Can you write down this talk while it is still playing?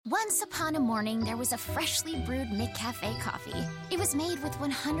Once upon a morning, there was a freshly brewed McCafe coffee. It was made with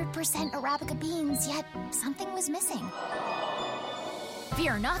 100% Arabica beans, yet something was missing.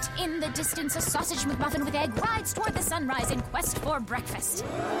 Fear not, in the distance a sausage McMuffin with egg rides toward the sunrise in quest for breakfast.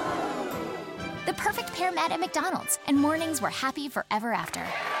 The perfect pair met at McDonald's, and mornings were happy forever after.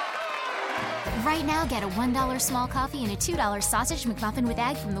 Right now, get a $1 small coffee and a $2 sausage McMuffin with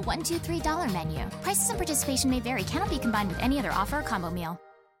egg from the $1, $2, $3 menu. Prices and participation may vary. Cannot be combined with any other offer or combo meal.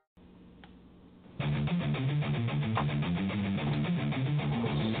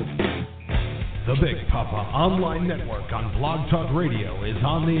 The Big Papa Online Network on Blog Talk Radio is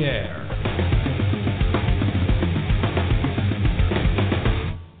on the air.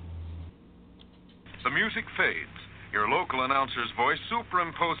 The music fades. Your local announcer's voice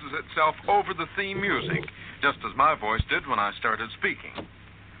superimposes itself over the theme music, just as my voice did when I started speaking.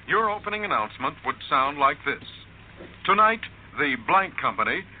 Your opening announcement would sound like this. Tonight, the Blank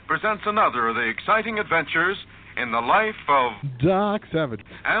Company presents another of the exciting adventures in the life of Doc Savage,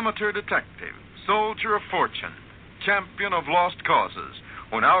 amateur detective, soldier of fortune, champion of lost causes,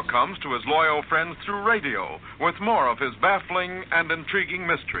 who now comes to his loyal friends through radio with more of his baffling and intriguing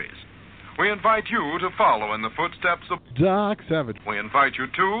mysteries. We invite you to follow in the footsteps of Doc Savage. We invite you,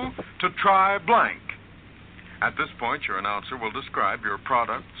 too, to try blank. At this point, your announcer will describe your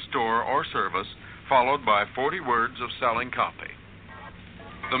product, store, or service, followed by 40 words of selling copy.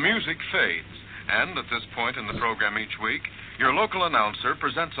 The music fades, and at this point in the program each week, your local announcer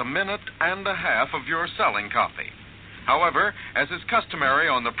presents a minute and a half of your selling copy. However, as is customary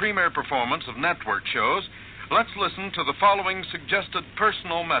on the premiere performance of network shows, let's listen to the following suggested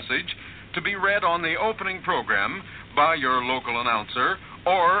personal message to be read on the opening program by your local announcer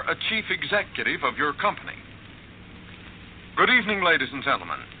or a chief executive of your company. Good evening, ladies and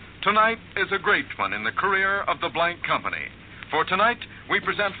gentlemen. Tonight is a great one in the career of the Blank Company. For tonight, we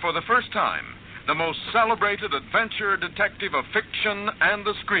present for the first time the most celebrated adventure detective of fiction and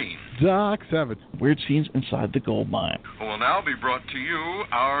the screen, Doc Savage. Weird scenes inside the gold mine. Who will now be brought to you,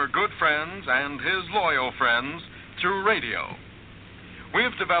 our good friends and his loyal friends, through radio. We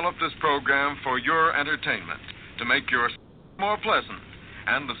have developed this program for your entertainment, to make your more pleasant,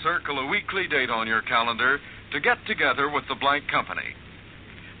 and to circle a weekly date on your calendar to get together with the Blank Company.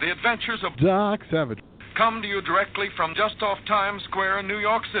 The adventures of Doc Savage come to you directly from just off Times Square in New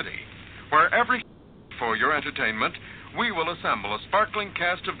York City, where every for your entertainment, we will assemble a sparkling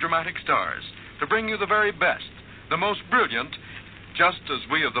cast of dramatic stars to bring you the very best, the most brilliant, just as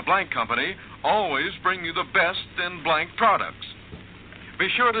we of the Blank Company always bring you the best in blank products. Be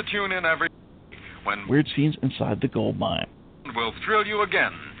sure to tune in every when Weird scenes inside the gold mine. We'll thrill you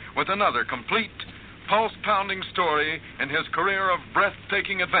again with another complete, pulse-pounding story in his career of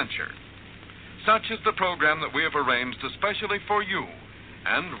breathtaking adventure. Such is the program that we have arranged especially for you,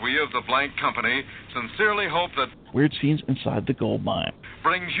 and we of the Blank Company sincerely hope that Weird scenes inside the gold mine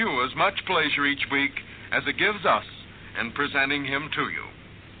brings you as much pleasure each week as it gives us in presenting him to you.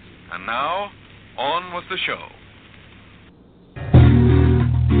 And now, on with the show.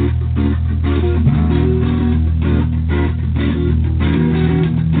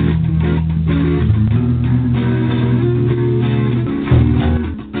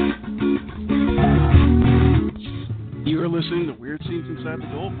 Listening to Weird Scenes Inside the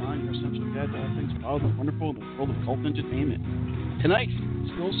Gold Mine, your essential guide to all things wild and wonderful in the world of cult entertainment. Tonight,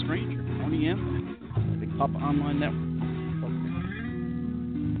 Still Stranger, Tony Anthony, on the Big Papa Online Network.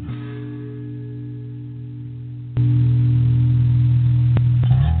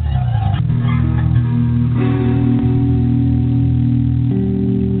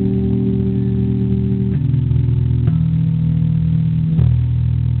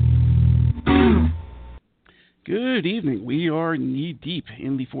 Good evening. We are knee-deep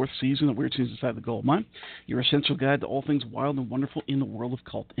in the fourth season of Weird Scenes Inside the Gold Mine, your essential guide to all things wild and wonderful in the world of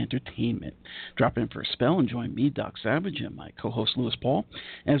cult entertainment. Drop in for a spell and join me, Doc Savage, and my co-host, Louis Paul,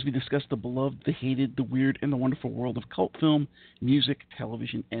 as we discuss the beloved, the hated, the weird, and the wonderful world of cult film, music,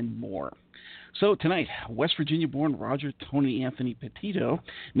 television, and more. So tonight, West Virginia-born Roger Tony Anthony Petito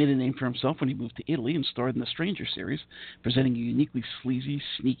made a name for himself when he moved to Italy and starred in the Stranger series, presenting a uniquely sleazy,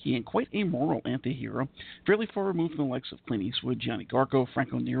 sneaky, and quite amoral anti-hero, fairly far removed from the likes of Clint Eastwood, Johnny Garco,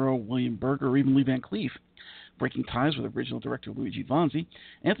 Franco Nero, William Berger, or even Lee Van Cleef. Breaking ties with original director Luigi Vanzi,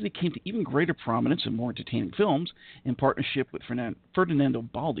 Anthony came to even greater prominence and more entertaining films in partnership with Ferdinando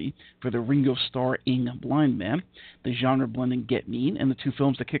Baldi for the Ringo Starr-ing Blind Man, the genre-blending Get Mean, and the two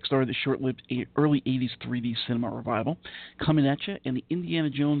films that kickstarted the short-lived early 80s 3D cinema revival, Coming At Ya and the Indiana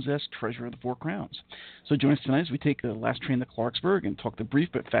Jones-esque Treasure of the Four Crowns. So join us tonight as we take the last train to Clarksburg and talk the brief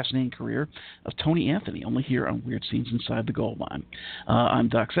but fascinating career of Tony Anthony, only here on Weird Scenes Inside the Gold Mine. I'm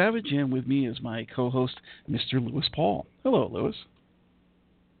Doc Savage, and with me is my co-host, Mr. Lewis Paul. Hello, Lewis.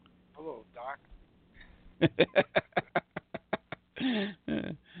 Hello, Doc.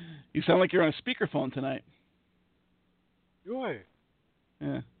 You sound like you're on a speakerphone tonight. Do I?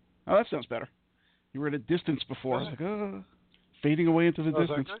 Yeah. Oh, that sounds better. You were at a distance before. I was like, fading away into the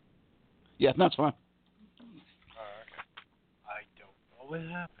distance. Is that good? Yeah, that's fine. Okay. I don't know what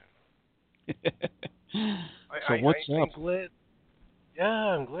happened. So what's up?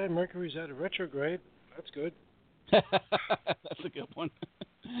 I'm glad Mercury's out of retrograde. That's good. That's a good one.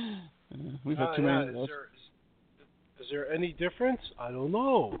 We've had too many of those. Is there any difference? I don't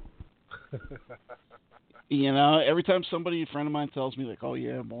know. You know, every time a friend of mine tells me, like, oh,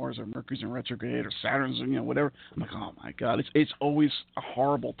 yeah, Mars or Mercury's in retrograde or Saturn's, whatever, I'm like, oh, my God. It's always a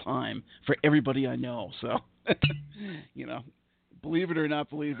horrible time for everybody I know. So, believe it or not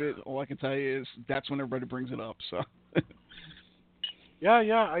believe it, all I can tell you is that's when everybody brings it up. So. Yeah.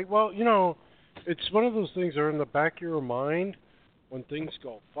 It's one of those things that are in the back of your mind when things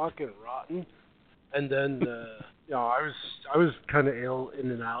go fucking rotten. And then, I was kind of ill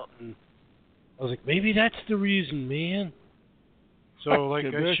in and out, and I was like, maybe that's the reason, man. So, like,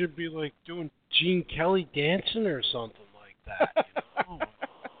 I should be, like, doing Gene Kelly dancing or something like that,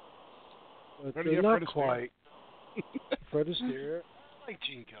 But not quite. Fred Astaire. I like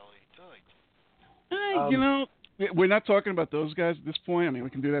Gene Kelly. We're not talking about those guys at this point. I mean, we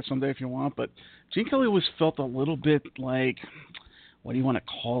can do that someday if you want, but Gene Kelly always felt a little bit like, what do you want to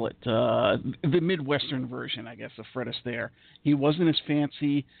call it? The Midwestern version, I guess, of Fred Astaire. He wasn't as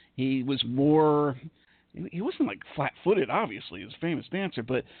fancy. He was more... He wasn't, like, flat-footed, obviously. He was a famous dancer,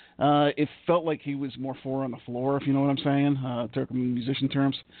 but it felt like he was more four on the floor, if you know what I'm saying, talking musician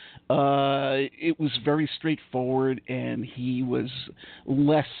terms. It was very straightforward, and he was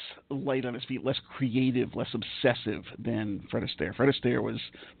less light on his feet, less creative, less obsessive than Fred Astaire. Fred Astaire was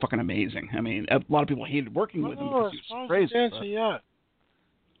fucking amazing. I mean, a lot of people hated working with him because he was crazy. I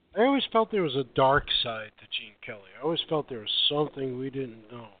always felt there was a dark side to Gene Kelly. I always felt there was something we didn't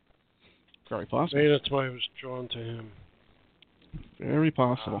know. Very possible. Maybe that's why I was drawn to him. Very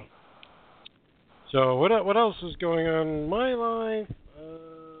possible. So what else is going on in my life?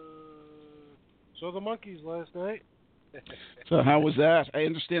 So the Monkees last night. So how was that? I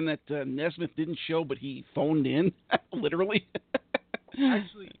understand that Nesmith didn't show, but he phoned in, literally.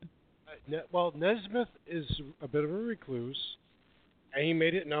 Actually, Nesmith is a bit of a recluse, and he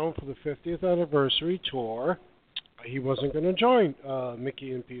made it known for the 50th anniversary tour. He wasn't going to join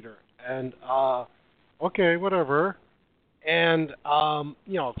Mickey and Peter. And, okay, whatever. And,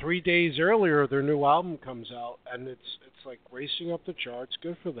 3 days earlier, their new album comes out, and it's like racing up the charts.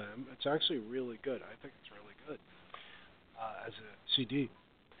 Good for them. It's actually really good. I think it's really good as a CD.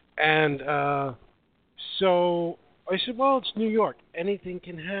 And so I said, well, it's New York. Anything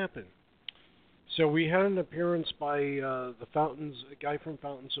can happen. So we had an appearance by a guy from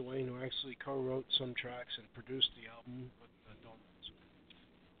Fountains of Wayne who actually co-wrote some tracks and produced the album with the Donuts.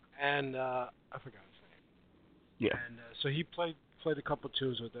 And I forgot his name. Yeah. And so he played a couple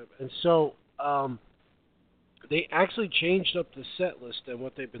tunes with them. And so they actually changed up the set list than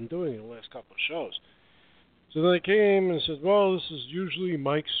what they've been doing in the last couple of shows. So they came and said, well, this is usually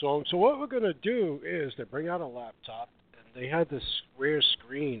Mike's song. So what we're going to do is they bring out a laptop, and they had this rare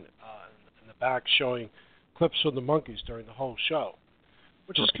screen in the back showing clips from the Monkees during the whole show,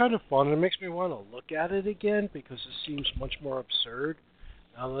 which is kind of fun. And it makes me want to look at it again because it seems much more absurd.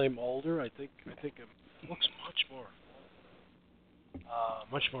 Now that I'm older, I think it looks much more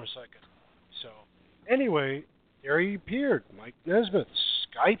psychedelic. So anyway, there he appeared. Mike Nesmith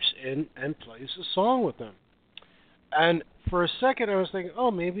Skypes in and plays a song with them. And for a second, I was thinking,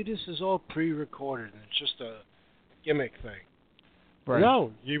 oh, maybe this is all pre-recorded and it's just a gimmick thing. Right.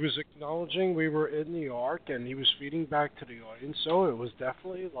 No, he was acknowledging we were in New York and he was feeding back to the audience, so it was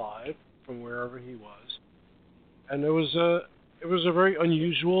definitely live from wherever he was. And it was a very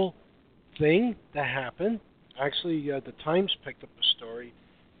unusual thing that happened. Actually, the Times picked up a story,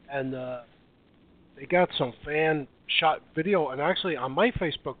 and they got some fan-shot video. And actually, on my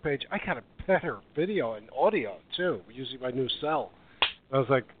Facebook page, I got a better video and audio, too, using my new cell. I was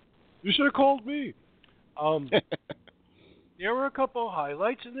like, you should have called me. there were a couple of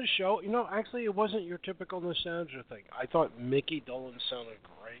highlights in the show. You know, actually, it wasn't your typical nostalgia thing. I thought Mickey Dolenz sounded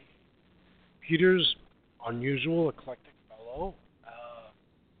great. Peter's unusual, eclectic fellow.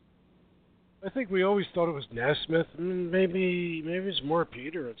 I think we always thought it was Nesmith. Maybe it's more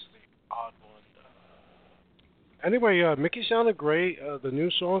Peter. It's the odd one. Anyway, Mickey sounded great. The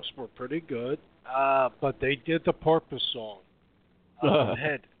new songs were pretty good. But they did the Porpoise song,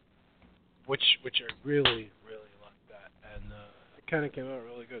 Head, which I really liked that, and it kind of came out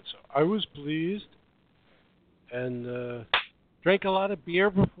really good. So I was pleased, and drank a lot of beer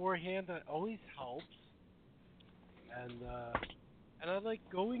beforehand. That always helps, and I like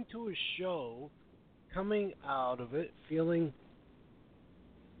going to a show, coming out of it feeling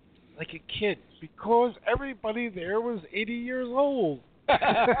like a kid because everybody there was 80 years old.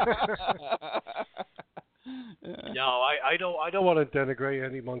 No, I don't want to denigrate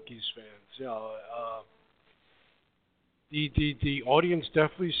any Monkees fans. You know, the audience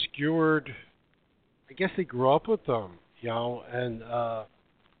definitely skewered. I guess they grew up with them, you know, and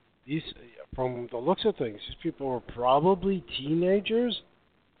these, from the looks of things, these people were probably teenagers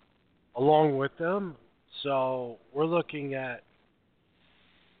along with them. So we're looking at,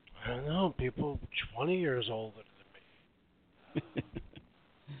 I don't know, people 20 years older than me.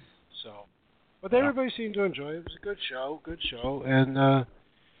 So, but everybody seemed to enjoy it. It was a good show, and that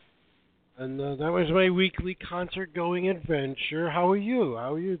was my weekly concert-going adventure. How are you?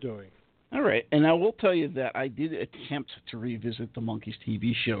 How are you doing? All right, and I will tell you that I did attempt to revisit the Monkees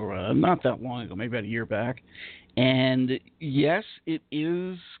TV show not that long ago, maybe about a year back. And yes, it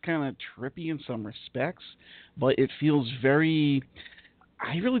is kind of trippy in some respects, but it feels very...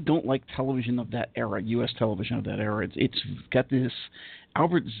 I really don't like television of that era, U.S. television of that era. It's got this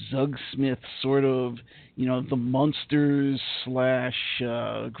Albert Zugsmith sort of, you know, the Munsters /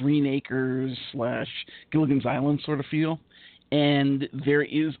 Green Acres / Gilligan's Island sort of feel. And there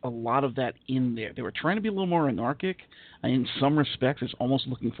is a lot of that in there. They were trying to be a little more anarchic. In some respects, it's almost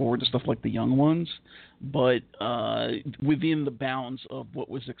looking forward to stuff like The Young Ones, but within the bounds of what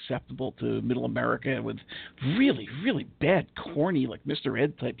was acceptable to Middle America with really, really bad, corny, like Mr.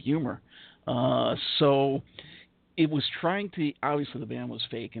 Ed type humor. So it was trying to, obviously the band was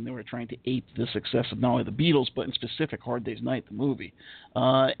fake, and they were trying to ape the success of not only the Beatles, but in specific Hard Day's Night, the movie.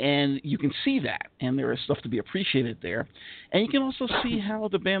 And you can see that, and there is stuff to be appreciated there. And you can also see how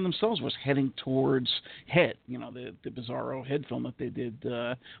the band themselves was heading towards Head, you know, the bizarro Head film that they did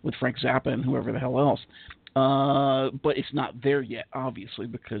with Frank Zappa and whoever the hell else. But it's not there yet, obviously,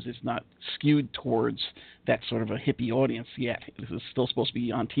 because it's not skewed towards that sort of a hippie audience yet. This is still supposed to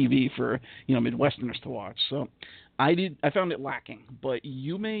be on TV for, you know, Midwesterners to watch. So I found it lacking, but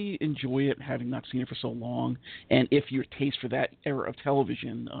you may enjoy it having not seen it for so long, and if your taste for that era of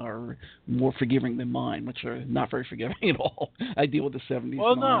television are more forgiving than mine, which are not very forgiving at all. I deal with the 70s.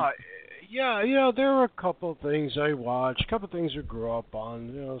 Well, no. Yeah, you know, there were a couple of things I watched, a couple of things I grew up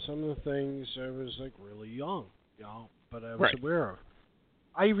on. You know, some of the things I was, like, really young, you know, but I was aware of.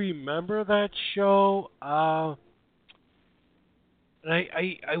 I remember that show, and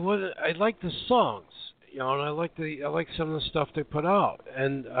I liked the songs, you know, and I liked some of the stuff they put out,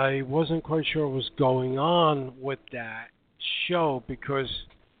 and I wasn't quite sure what was going on with that show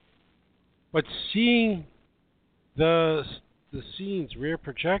but seeing the scenes rear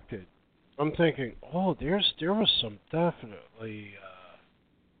projected, I'm thinking, oh, there was some definitely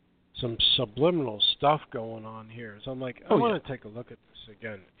some subliminal stuff going on here. So I'm like, I want to take a look at this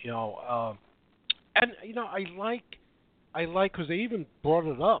again, you know. And you know, I like because they even brought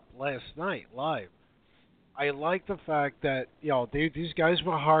it up last night live. I like the fact that, you know, these guys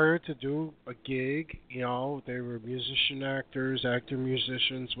were hired to do a gig. You know, they were actor,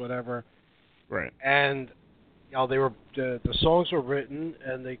 musicians, whatever. Right. And you know, they were the songs were written,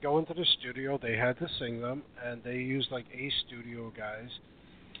 and they go into the studio. They had to sing them, and they used like A studio guys,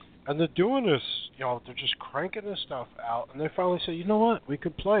 and they're doing this. You know, they're just cranking this stuff out, and they finally said, you know what, we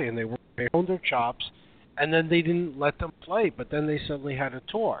could play, and they honed their chops, and then they didn't let them play, but then they suddenly had a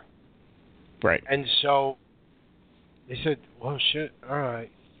tour. Right. And so they said, well, shit, all right,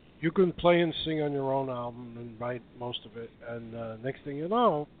 you can play and sing on your own album and write most of it, and next thing you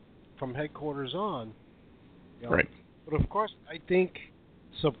know, from headquarters on. You know, right. But of course, I think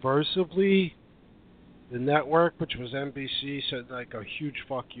subversively, the network, which was NBC, said like a huge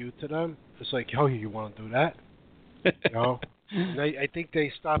fuck you to them. It's like, oh, you want to do that? You know? And I think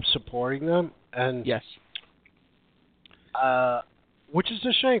they stopped supporting them. And yes. Which is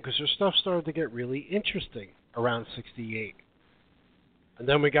a shame because their stuff started to get really interesting around '68, and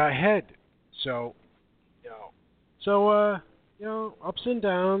then we got Head. So, you know, ups and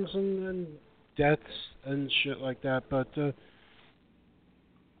downs and deaths and shit like that. But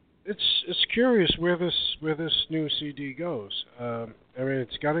it's curious where this new CD goes. I mean,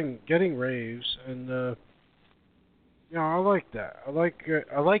 it's getting raves, and I like that. I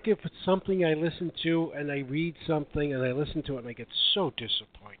like if it's something I listen to and I read something and I listen to it and I get so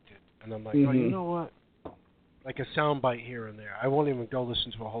disappointed, and I'm like, oh, you know what? Like a soundbite here and there. I won't even go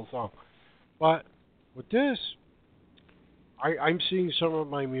listen to a whole song. But with this, I'm seeing some of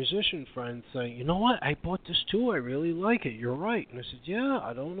my musician friends saying, you know what? I bought this too. I really like it. You're right. And I said, yeah,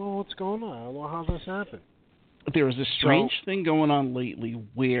 I don't know what's going on. I don't know how this happened. There is a strange thing going on lately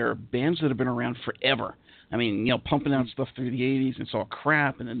where bands that have been around forever, I mean, pumping out stuff through the 80s and it's all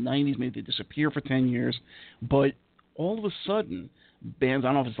crap, and the 90s made they disappear for 10 years, but all of a sudden, bands, I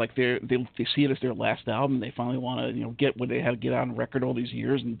don't know if it's like they see it as their last album, they finally want to get what they had to get on record all these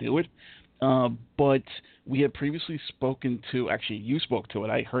years and do it. But we had previously spoken to, actually you spoke to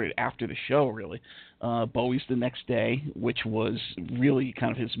it, I heard it after the show really, Bowie's The Next Day, which was really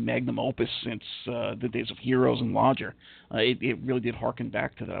kind of his magnum opus since the days of Heroes and Lodger. It really did harken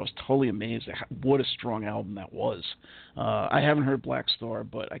back to that. I was totally amazed at what a strong album that was. I haven't heard Black Star,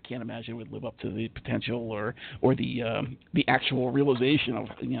 but I can't imagine it would live up to the potential or the actual realization of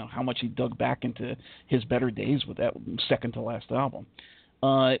how much he dug back into his better days with that second to last album.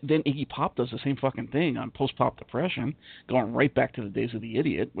 Then Iggy Pop does the same fucking thing on Post-Pop Depression, going right back to the days of The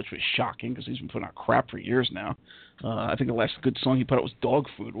Idiot, which was shocking because he's been putting out crap for years now. I think the last good song he put out was Dog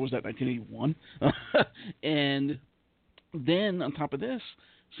Food. What was that, 1981? And then on top of this,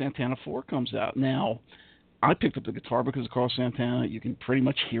 Santana 4 comes out. Now, I picked up the guitar because of Carl Santana. You can pretty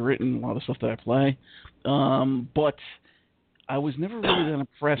much hear it in a lot of the stuff that I play. But I was never really that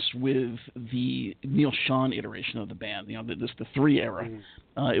impressed with the Neil Schon iteration of the band, the 3 era.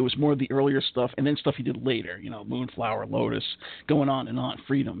 It was more of the earlier stuff, and then stuff he did later, Moonflower, Lotus, going on,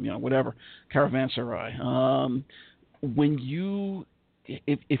 Freedom, whatever, Caravanserai.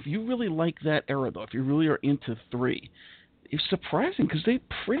 If you really like that era, though, if you really are into 3, it's surprising because they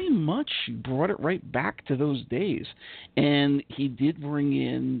pretty much brought it right back to those days. And he did bring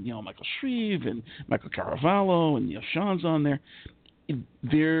in, Michael Shreve and Michael Caravallo and Neil Schon's on there.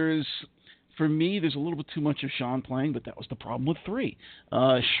 For me, there's a little bit too much of Schon playing, but that was the problem with 3.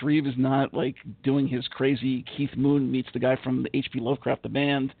 Shreve is not like doing his crazy Keith Moon meets the guy from the H.P. Lovecraft the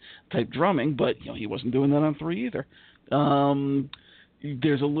Band type drumming, but he wasn't doing that on 3 either.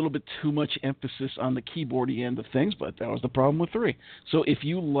 There's a little bit too much emphasis on the keyboardy end of things, but that was the problem with 3. So if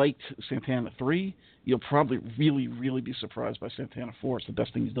you liked Santana 3, you'll probably really, really be surprised by Santana 4. It's the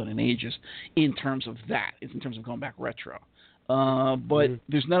best thing he's done in ages in terms of that, in terms of going back retro. But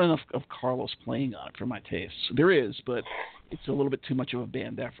there's not enough of Carlos playing on it for my tastes. There is, but it's a little bit too much of a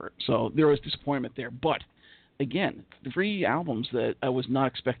band effort. So there was disappointment there. But again, 3 albums that I was not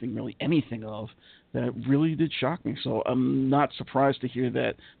expecting really anything of, that really did shock me. So I'm not surprised to hear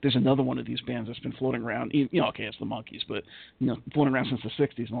that there's another one of these bands that's been floating around. Okay, it's the Monkees, but floating around since the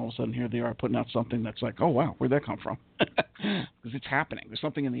 60s, and all of a sudden here they are putting out something that's like, oh wow, where'd that come from? Because it's happening. There's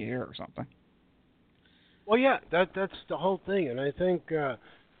something in the air or something. Well, yeah, that's the whole thing, and I think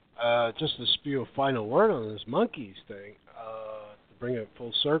just to spew a final word on this Monkees thing, to bring it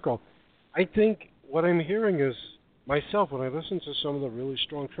full circle, I think what I'm hearing is myself when I listen to some of the really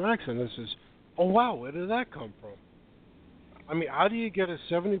strong tracks, and this is, oh wow, where did that come from? I mean, how do you get a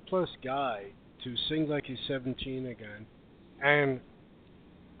 70-plus guy to sing like he's 17 again? And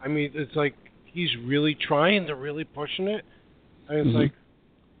I mean, it's like he's really trying, they're really pushing it, and it's like,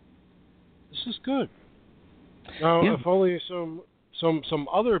 this is good. Now, if only some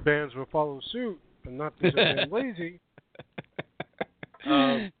other bands would follow suit and not be so damn lazy,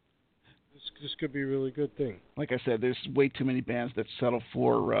 this could be a really good thing. Like I said, there's way too many bands that settle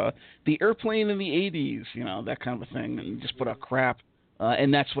for the Airplane in the 80s, that kind of a thing, and just put out crap.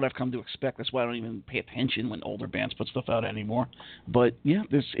 And that's what I've come to expect. That's why I don't even pay attention when older bands put stuff out anymore. But, yeah,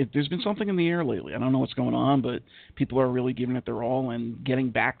 there's been something in the air lately. I don't know what's going on, but people are really giving it their all and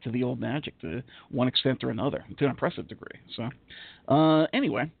getting back to the old magic to one extent or another, to an impressive degree. So,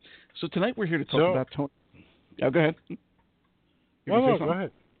 anyway, so tonight we're here to talk about Tony. Oh, go ahead. No, go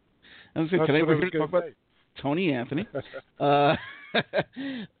ahead. I was going to say, tonight we're here to talk about Tony Anthony.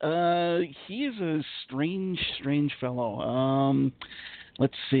 He is a strange fellow.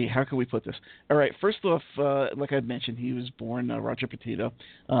 Let's see, how can we put this? All right, first off, like I mentioned, he was born Roger Petito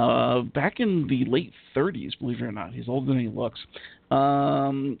back in the late 30s, believe it or not. He's older than he looks.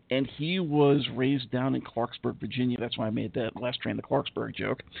 And he was raised down in Clarksburg, Virginia. That's why I made that Last Train to Clarksburg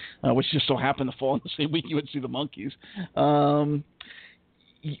joke, which just so happened to fall in the same week you would see the Monkees.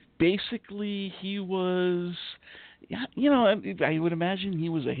 Basically, he was Yeah, you know, I would imagine he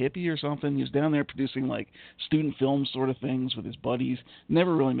was a hippie or something. He was down there producing like student film sort of things with his buddies,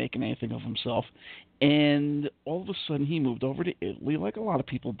 never really making anything of himself. And all of a sudden he moved over to Italy, like a lot of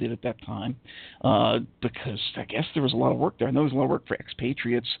people did at that time, because I guess there was a lot of work there. I know there was a lot of work for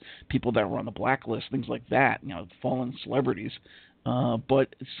expatriates, people that were on the blacklist, things like that, you know, fallen celebrities.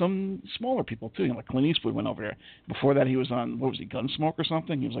 But some smaller people too, you know, like Clint Eastwood went over there. Before that he was on, what was he, Gunsmoke or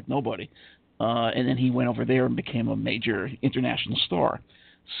something? He was like nobody. And then he went over there and became a major international star.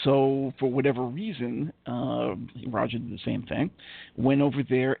 So for whatever reason, Roger did the same thing. Went over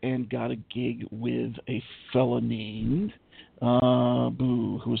there and got a gig with a fella named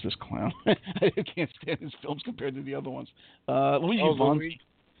who was this clown? I can't stand his films compared to the other ones. Luigi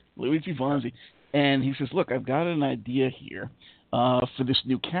Vonzi. And he says, look, I've got an idea here for this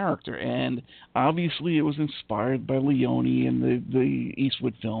new character. And obviously it was inspired by Leone and the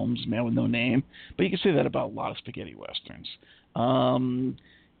Eastwood films, Man with No Name. But you can say that about a lot of spaghetti westerns.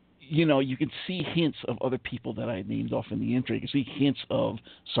 You know, you can see hints of other people that I named off in the intro. You can see hints of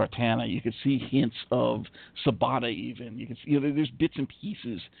Sartana. You can see hints of Sabata even. You can see, you know, there's bits and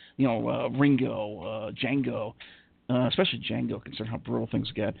pieces, you know, Ringo, Django, especially Django, considering how brutal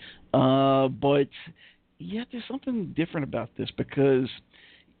things get. But yet there's something different about this because,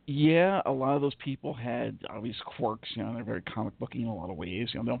 yeah, a lot of those people had obvious quirks. You know, they're very comic booky in a lot of ways.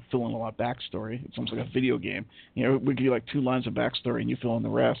 You know, they don't fill in a lot of backstory. It's almost like a video game. You know, we give you like 2 lines of backstory and you fill in the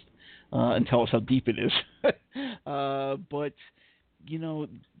rest and tell us how deep it is. But, you know,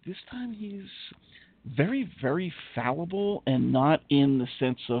 this time he's very, very fallible, and not in the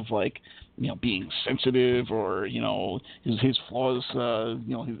sense of like, you know, being sensitive or, you know, his flaws,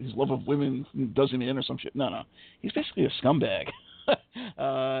 you know, his love of women does him in or some shit. No. He's basically a scumbag.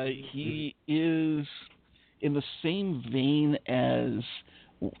 He is in the same vein as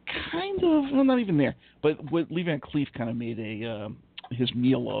kind of, well, not even there, but what Lee Van Cleef kind of made his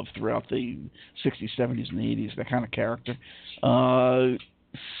meal of throughout the 60s, 70s, and 80s, that kind of character.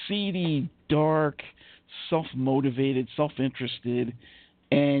 Seedy, dark, self-motivated, self-interested,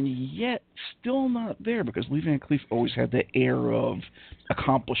 and yet still not there, because Lee Van Cleef always had that air of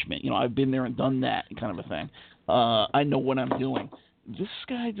accomplishment. You know, I've been there and done that kind of a thing. I know what I'm doing. This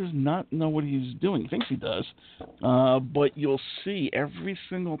guy does not know what he's doing. He thinks he does, but you'll see every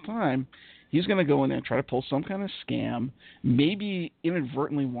single time he's going to go in there and try to pull some kind of scam, maybe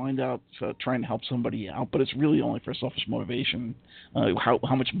inadvertently wind up trying to help somebody out, but it's really only for selfish motivation,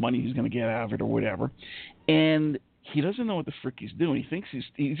 how much money he's going to get out of it or whatever. And he doesn't know what the frick he's doing. He thinks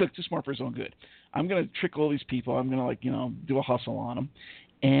he's like too smart for his own good. I'm going to trick all these people. I'm going to, like, you know, do a hustle on them.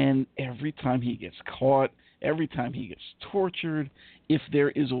 And every time he gets caught, every time he gets tortured, if there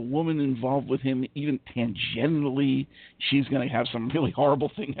is a woman involved with him, even tangentially, she's going to have some really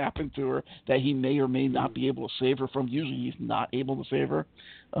horrible thing happen to her that he may or may not be able to save her from. Usually he's not able to save her.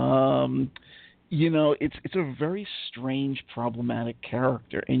 You know, it's a very strange, problematic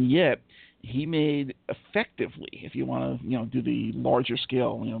character, and yet he made effectively, if you want to, you know, do the larger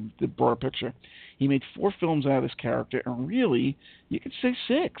scale, you know, the broader picture, he made 4 films out of this character, and really, you could say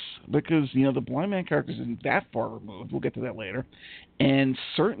 6, because, you know, the blind man character isn't that far removed. We'll get to that later. And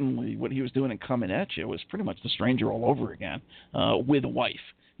certainly what he was doing in Coming At You was pretty much The Stranger all over again, with a wife.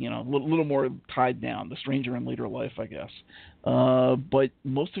 You know, a little more tied down, The Stranger in Later Life, I guess. But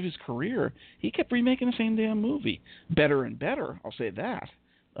most of his career, he kept remaking the same damn movie. Better and better, I'll say that.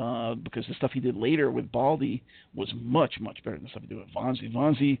 Because the stuff he did later with Baldi was much, much better than the stuff he did with Vonzi.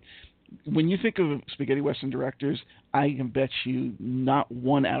 Vonzi, when you think of spaghetti western directors, I can bet you not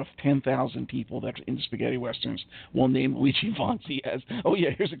 1 out of 10,000 people that are into spaghetti westerns will name Luigi Vonzi as, oh yeah,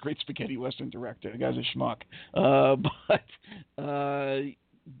 here's a great spaghetti western director. The guy's a schmuck. But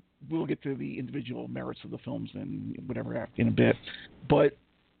we'll get to the individual merits of the films and whatever in a bit. But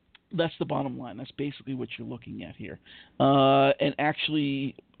that's the bottom line. That's basically what you're looking at here. And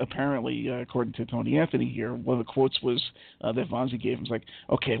actually, apparently, according to Tony Anthony here, one of the quotes was that Vonzi gave him was like,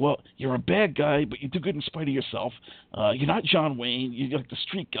 okay, well, you're a bad guy, but you do good in spite of yourself. You're not John Wayne. You're like the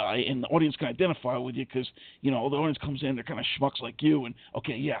street guy, and the audience can identify with you because, you know, the audience comes in, they're kind of schmucks like you, and,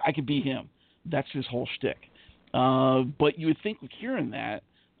 okay, yeah, I can be him. That's his whole shtick. But you would think with hearing that,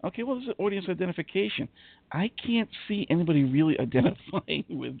 okay, well, this is audience identification. I can't see anybody really identifying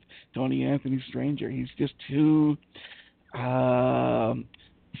with Tony Anthony Stranger. He's just too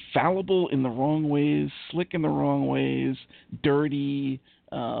fallible in the wrong ways, slick in the wrong ways, dirty,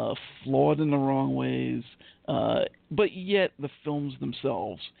 flawed in the wrong ways. But yet the films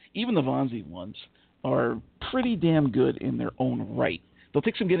themselves, even the Vonzi ones, are pretty damn good in their own right. They'll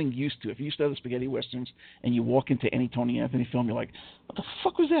take some getting used to. If you used to have the spaghetti westerns and you walk into any Tony Anthony film, you're like, what the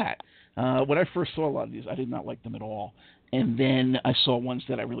fuck was that? When I first saw a lot of these, I did not like them at all. And then I saw ones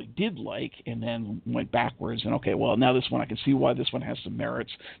that I really did like, and then went backwards. And okay, well, now this one I can see why this one has some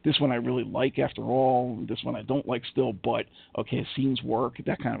merits. This one I really like after all. This one I don't like still, but okay, scenes work,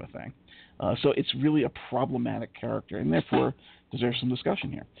 that kind of a thing. So it's really a problematic character, and therefore deserves some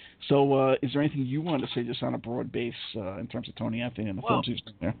discussion here. So is there anything you wanted to say just on a broad base in terms of Tony Anthony and the films he's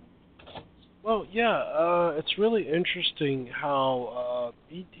done there? Well, yeah, it's really interesting how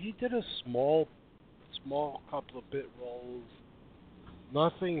he did a small couple of bit roles,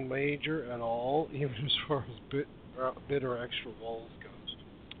 nothing major at all, even as far as bit or extra roles goes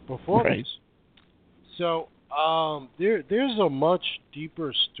before this. So there's a much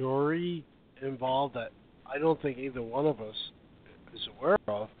deeper story involved that I don't think either one of us is aware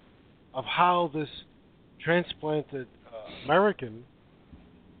of how this transplanted American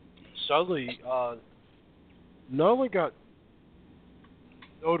suddenly not only got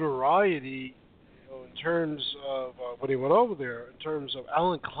notoriety in terms of when he went over there, in terms of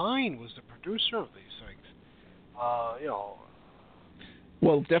Alan Klein was the producer of these things.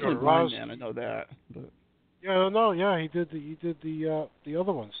 Well, definitely Blind Man, I know that. But... he did the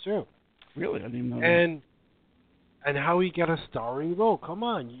other ones too. Really, I didn't know that. And how he got a starring role. Come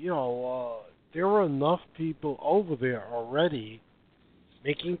on, there were enough people over there already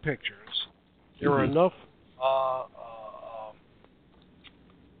making pictures. There were enough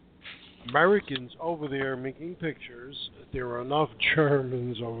Americans over there making pictures. There were enough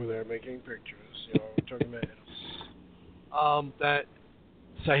Germans over there making pictures. We're talking about that.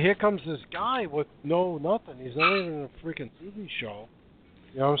 So here comes this guy with nothing. He's not even in a freaking TV show.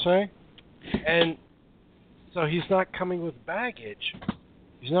 You know what I'm saying? And so he's not coming with baggage.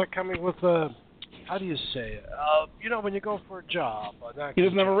 He's not coming with how do you say it? When you go for a job. He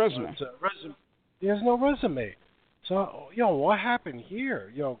doesn't have a resume. He has no resume. So, what happened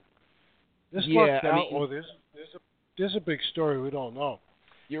here? This lucked out, or there's a big story we don't know.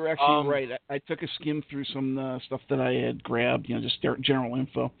 You're actually right. I took a skim through some stuff that I had grabbed, just general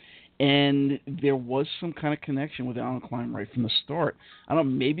info, and there was some kind of connection with Alan Klein right from the start. I don't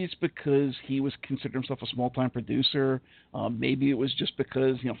know, maybe it's because he was considered himself a small-time producer. Maybe it was just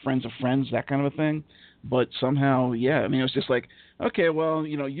because, friends of friends, that kind of a thing. But somehow, it was just like, okay, well,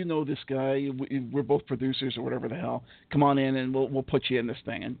 this guy. We're both producers or whatever the hell. Come on in and we'll put you in this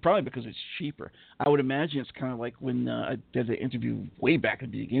thing. And probably because it's cheaper. I would imagine it's kind of like when I did the interview way back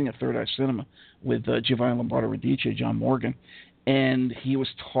at the beginning of Third Eye Cinema with Giovanni Lombardo Radice, John Morgan. And he was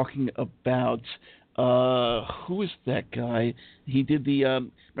talking about who is that guy? He did the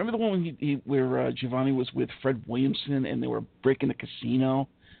remember the one where Giovanni was with Fred Williamson and they were breaking the casino.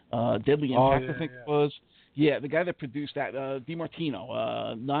 Deadly Impact, I think it was. Yeah, the guy that produced that,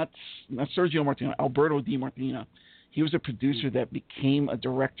 DiMartino, not Sergio Martino, Alberto DiMartino. He was a producer that became a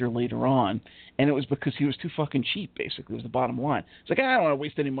director later on, and it was because he was too fucking cheap, basically, was the bottom line. It's like, I don't want to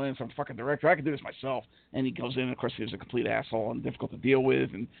waste any money on some fucking director. I can do this myself. And he goes in, and of course, he was a complete asshole and difficult to deal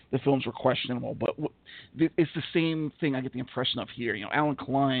with, and the films were questionable. But it's the same thing I get the impression of here. Alan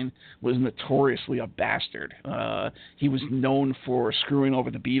Klein was notoriously a bastard. He was known for screwing over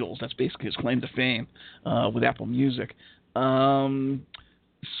the Beatles. That's basically his claim to fame with Apple Music.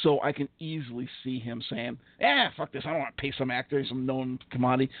 So I can easily see him saying, fuck this. I don't want to pay some actor, some known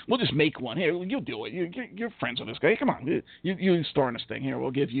commodity. We'll just make one. Here, you'll do it. You're friends with this guy. Come on. You star in this thing. Here,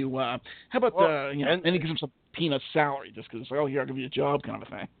 we'll give you, how about, and he gives him some peanut salary just because it's like, here, I'll give you a job kind of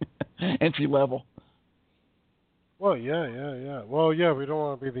a thing. Entry level. Well, yeah. Well, yeah, we don't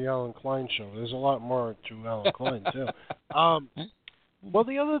want to be the Alan Klein show. There's a lot more to Alan Klein, too. Well,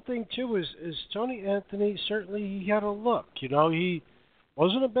 the other thing, too, is Tony Anthony, certainly he had a look. He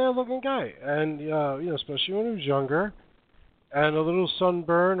wasn't a bad-looking guy, and especially when he was younger, and a little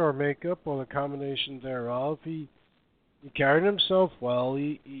sunburn or makeup or the combination thereof, he carried himself well.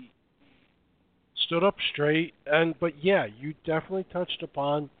 He stood up straight, but you definitely touched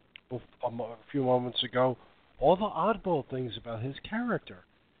upon a few moments ago all the oddball things about his character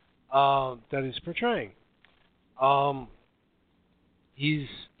that he's portraying. He's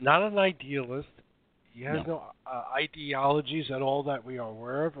not an idealist. He has no ideologies at all that we are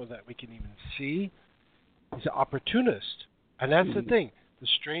aware of or that we can even see. He's an opportunist. And that's the thing. The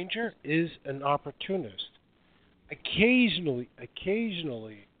stranger is an opportunist. Occasionally,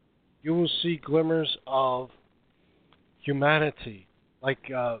 you will see glimmers of humanity.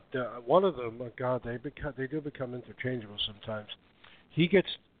 Like one of them, oh God, they do become interchangeable sometimes. He gets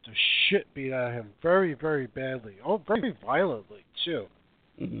the shit beat out of him very, very badly. Oh, very violently, too.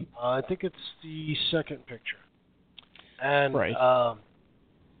 Mm-hmm. I think it's the second picture, and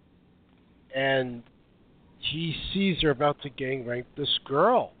and he sees they're about to gang rape this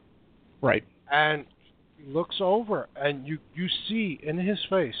girl, Right. And he looks over, and you see in his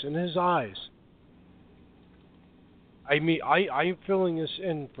face, in his eyes. I mean, I'm filling this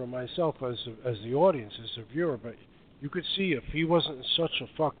in for myself as the audience, as a viewer, but you could see if he wasn't in such a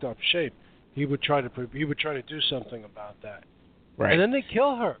fucked up shape, he would try to do something about that. Right. And then they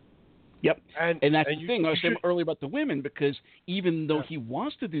kill her. Yep. And that's and the thing I was saying earlier about the women, because even though he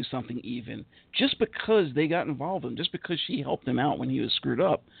wants to do something even, just because they got involved in him, just because she helped him out when he was screwed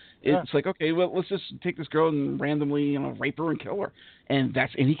up, it's like, okay, well, let's just take this girl and randomly, rape her and kill her. And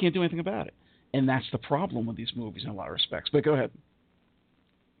he can't do anything about it. And that's the problem with these movies in a lot of respects. But go ahead.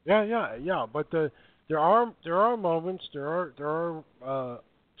 Yeah. But there are moments, there are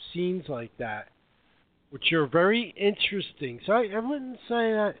scenes like that, which are very interesting. So I wouldn't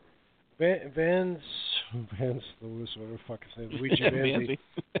say that Vance Lewis, whatever the fuck his name, Luigi Vanzi,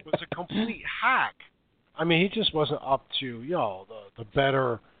 was a complete hack. I mean, he just wasn't up to the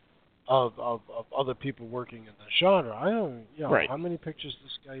better of other people working in the genre. I don't right. How many pictures does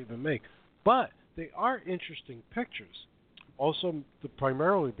this guy even make? But they are interesting pictures, also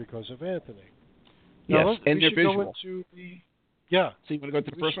primarily because of Anthony. Now, yes, and they're visual. So you want to go to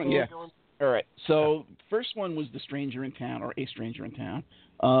the first one? Yeah. All right. So the first one was The Stranger in Town, or A Stranger in Town.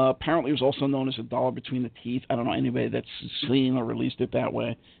 Apparently, it was also known as A Dollar Between the Teeth. I don't know anybody that's seen or released it that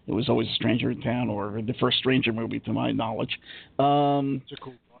way. It was always A Stranger in Town, or the first Stranger movie, to my knowledge. It's a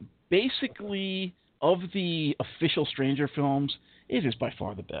cool one. Basically, of the official Stranger films, it is by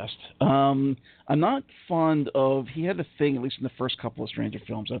far the best. I'm not fond of... He had a thing, at least in the first couple of Stranger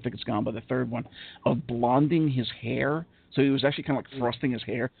films, I think it's gone by the third one, of blonding his hair. So he was actually kind of like thrusting his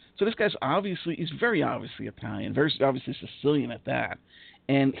hair. So this guy's he's very obviously Italian, very obviously Sicilian at that.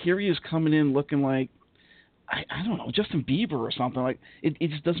 And here he is coming in looking like, I don't know, Justin Bieber or something. Like it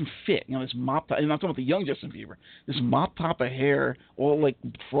just doesn't fit. This mop top, and I'm not talking about the young Justin Bieber. This mop top of hair, all like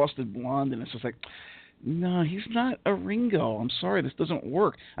frosted blonde, and it's just like, no, he's not a Ringo. I'm sorry, this doesn't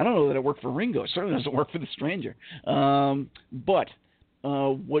work. I don't know that it worked for Ringo. It certainly doesn't work for the Stranger. But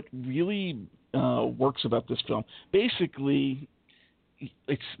what really works about this film, basically,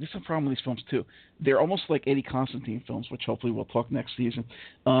 this is a problem with these films too. They're almost like Eddie Constantine films, which hopefully we'll talk next season,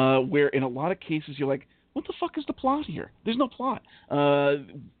 where in a lot of cases you're like, what the fuck is the plot here? There's no plot.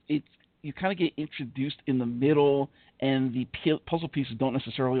 You kind of get introduced in the middle, and the puzzle pieces don't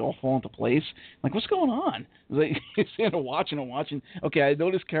necessarily all fall into place. Like, what's going on? Like, you're sitting there watching. Okay, I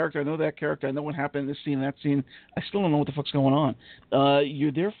know this character, I know that character, I know what happened in this scene, that scene. I still don't know what the fuck's going on.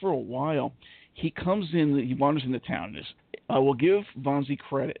 You're there for a while. He comes in, he wanders into town. I will give Vanzi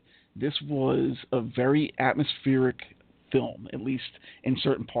credit. This was a very atmospheric film, at least in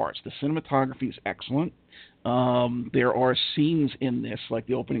certain parts. The cinematography is excellent. There are scenes in this, like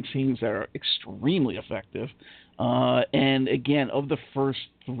the opening scenes, that are extremely effective. And again, of the first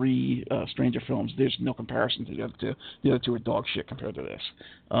three Stranger films, there's no comparison to the other two. The other two are dog shit compared to this.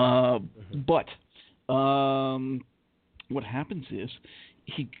 But what happens is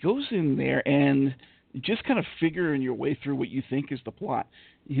he goes in there and just kind of figuring your way through what you think is the plot.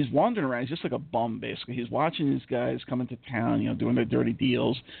 He's wandering around. He's just like a bum, basically. He's watching these guys come into town, doing their dirty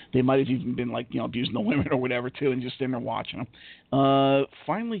deals. They might have even been like, abusing the women or whatever, too, and just sitting there watching them.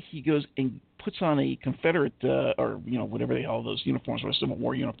 Finally, he goes and puts on a Confederate, or, whatever they call those uniforms, or Civil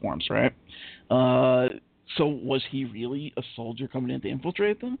War uniforms, right? So was he really a soldier coming in to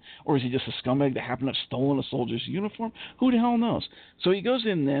infiltrate them? Or is he just a scumbag that happened to have stolen a soldier's uniform? Who the hell knows? So he goes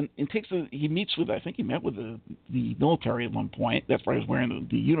in then and he meets with, I think he met with the military at one point. That's why he was wearing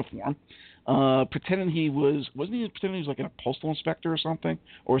the uniform. Pretending wasn't he pretending he was like a postal inspector or something?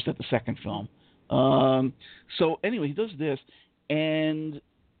 Or is that the second film? So anyway, he does this, and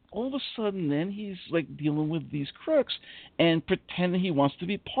all of a sudden, then he's like dealing with these crooks and pretending he wants to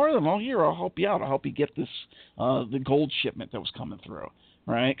be part of them. Oh, here, I'll help you out. I'll help you get this the gold shipment that was coming through,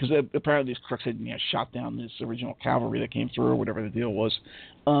 right? Because apparently these crooks had shot down this original cavalry that came through, or whatever the deal was.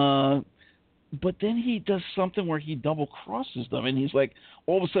 But then he does something where he double crosses them, and he's like,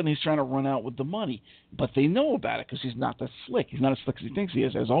 all of a sudden he's trying to run out with the money, but they know about it because he's not that slick. He's not as slick as he thinks he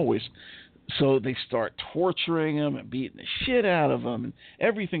is, as always. So they start torturing him and beating the shit out of him and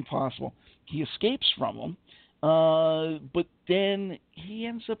everything possible. He escapes from them, but then he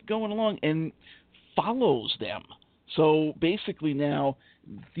ends up going along and follows them. So basically now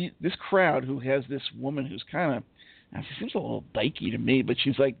this crowd who has this woman who's kind of, she seems a little dykey to me, but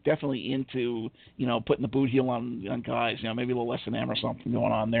she's like definitely into, putting the boot heel on guys, maybe a little S&M or something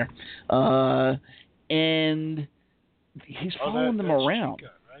going on there. And he's following them around.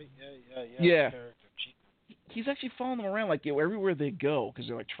 Chica, right? Yeah. Yeah. he's actually following them around, like, everywhere they go, because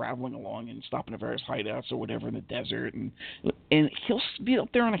they're, like, traveling along and stopping at various hideouts or whatever in the desert. And he'll be up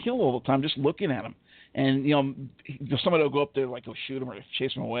there on a hill all the time just looking at them. And, somebody will go up there, like, go shoot him or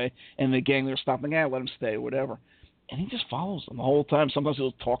chase him away. And the gang, they're stopping, let him stay, whatever. And he just follows them the whole time. Sometimes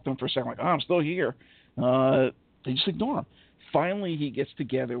he'll talk to them for a second, like, I'm still here. They just ignore him. Finally, he gets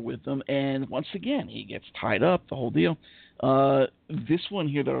together with them, and once again, he gets tied up, the whole deal. This one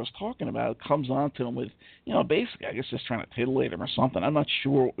here that I was talking about comes on to him with, basically, I guess just trying to titillate him or something. I'm not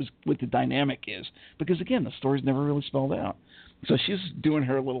sure what the dynamic is, because, again, the story's never really spelled out. So she's doing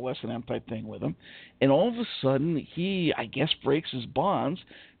her little S&M type thing with him, and all of a sudden, he, I guess, breaks his bonds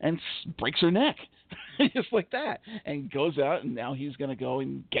and breaks her neck. Just like that, and goes out, and now he's going to go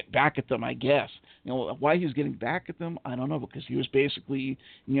and get back at them, I guess. Why he's getting back at them, I don't know, because he was basically,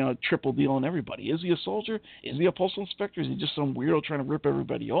 triple dealing everybody. Is he a soldier? Is he a postal inspector? Is he just some weirdo trying to rip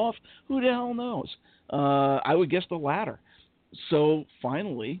everybody off? Who the hell knows? I would guess the latter. So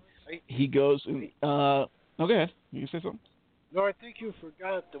finally, he goes, and, go ahead. You say something? No, I think you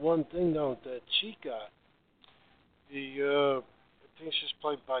forgot the one thing, though, that Chica, I think she's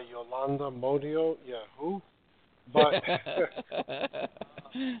played by Yolanda Modio. Yeah, who? But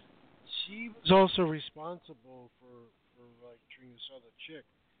she was also responsible for like treating this other chick,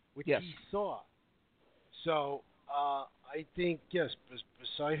 which yes. he saw. So I think, yes,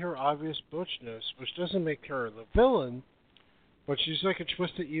 beside her obvious butchness, which doesn't make her the villain, but she's like a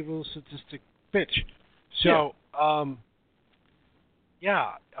twisted, evil, sadistic bitch. So,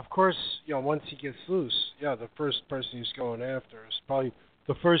 yeah, of course, once he gets loose, the first person he's going after is probably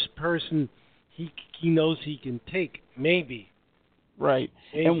the first person he knows he can take, maybe. Right.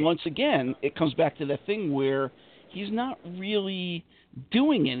 Maybe. And once again, it comes back to that thing where he's not really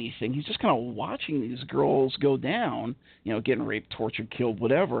doing anything. He's just kind of watching these girls go down, getting raped, tortured, killed,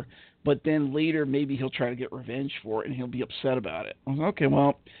 whatever. But then later, maybe he'll try to get revenge for it, and he'll be upset about it. Okay,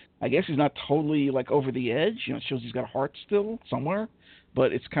 well, I guess he's not totally, like, over the edge. It shows he's got a heart still somewhere.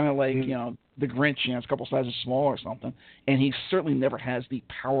 But it's kind of like, the Grinch, it's a couple sizes smaller or something. And he certainly never has the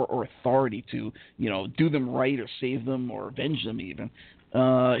power or authority to, do them right or save them or avenge them even.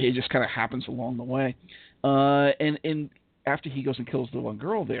 It just kind of happens along the way. And after he goes and kills the one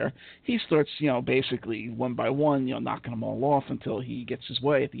girl there, he starts, basically one by one, knocking them all off until he gets his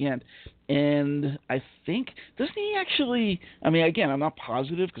way at the end. And I think, doesn't he actually, again, I'm not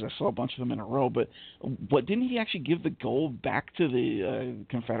positive because I saw a bunch of them in a row, but didn't he actually give the gold back to the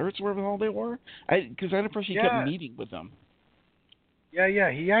Confederates, wherever the hell they were? Because I had the impression he kept meeting with them. Yeah,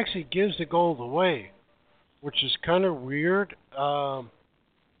 he actually gives the gold away, which is kind of weird. I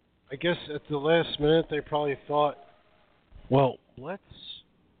guess at the last minute they probably thought, well, let's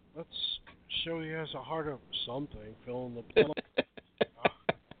show he has a heart of something, fill in the blank.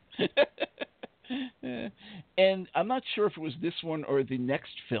 And I'm not sure if it was this one or the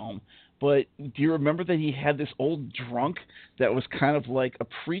next film, but do you remember that he had this old drunk that was kind of like a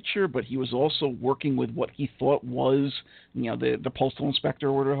preacher, but he was also working with what he thought was, the postal inspector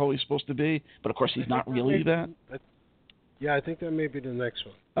or whatever the hell he's supposed to be, but of course he's not really that. Yeah, I think that may be the next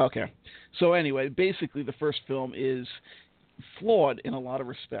one. Okay. So anyway, basically the first film is flawed in a lot of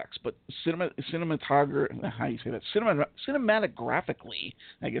respects, but cinematographically,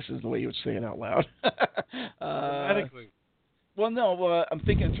 I guess is the way you would say it out loud. Cinematically. Well, no, I'm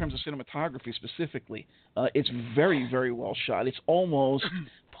thinking in terms of cinematography specifically. It's very, very well shot. It's almost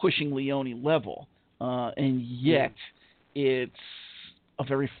pushing Leone level, and yet it's a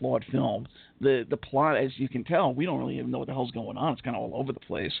very flawed film. The plot, as you can tell, we don't really even know what the hell's going on. It's kind of all over the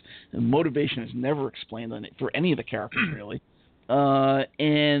place. The motivation is never explained for any of the characters, really.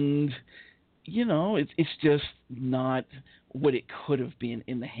 And, it's just not what it could have been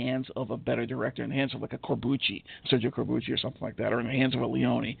in the hands of a better director, in the hands of like a Corbucci, Sergio Corbucci or something like that, or in the hands of a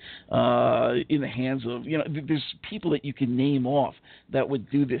Leone, in the hands of, there's people that you can name off that would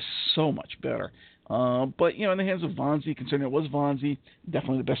do this so much better. But, in the hands of Vonzi, considering it was Vonzi,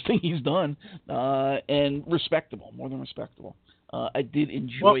 definitely the best thing he's done, and respectable, more than respectable. I did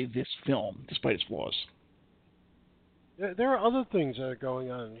enjoy this film, despite its flaws. There are other things that are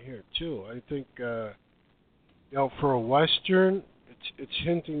going on here, too. I think, for a Western, it's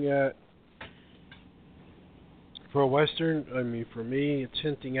hinting at, for me, it's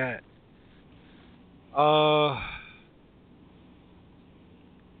hinting at,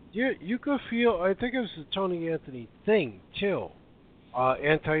 you could feel, I think it was the Tony Anthony thing, too.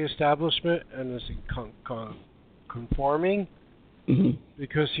 Anti-establishment and is conforming. Mm-hmm.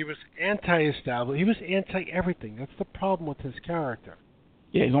 Because he was anti-establishment. He was anti-everything. That's the problem with his character.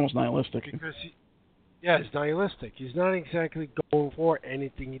 Yeah, he's almost nihilistic. Because Yeah, it's nihilistic. He's not exactly going for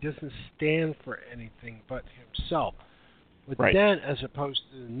anything. He doesn't stand for anything but himself. But Right. then, as opposed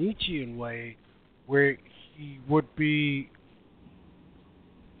to the Nietzschean way, where he would be,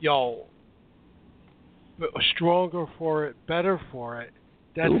 stronger for it, better for it,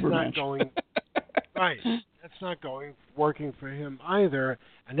 that's Ubermensch. not going right. That's not working for him either,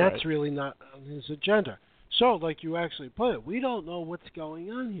 and that's Right. really not on his agenda. So, like you actually put it, we don't know what's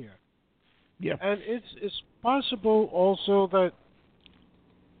going on here. Yeah. And it's possible also that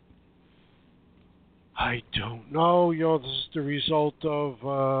I don't know, this is the result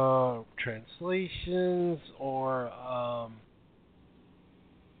of translations or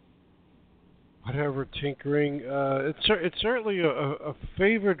whatever tinkering. It's certainly a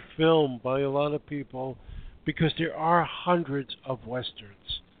favored film by a lot of people because there are hundreds of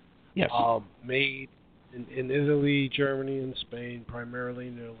westerns Yes. made in Italy, Germany, and Spain, primarily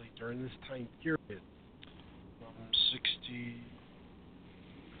in Italy, during this time period, from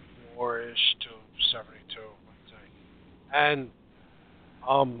 64-ish to 72, let's say. And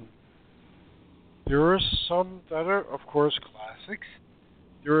there are some that are, of course, classics.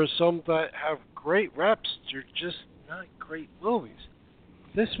 There are some that have great reps. They're just not great movies.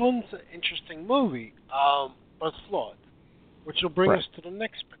 This one's an interesting movie, but flawed, which will bring us to the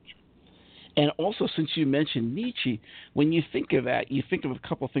next picture. And also, since you mentioned Nietzsche, when you think of that, you think of a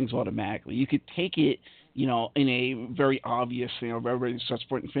couple of things automatically. You could take it, in a very obvious, everybody starts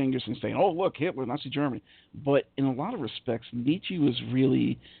pointing fingers and saying, oh, look, Hitler, Nazi Germany. But in a lot of respects, Nietzsche was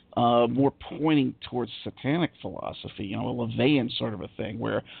really more pointing towards satanic philosophy, a LaVeyan sort of a thing,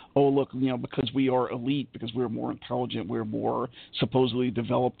 where, oh, look, because we are elite, because we're more intelligent, we're more supposedly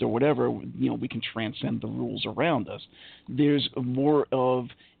developed or whatever, we can transcend the rules around us. There's more of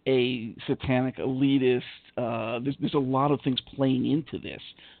a satanic elitist. There's a lot of things playing into this.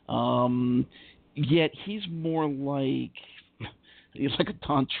 Yet he's more like a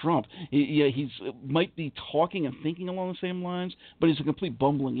Don Trump. He's might be talking and thinking along the same lines, but he's a complete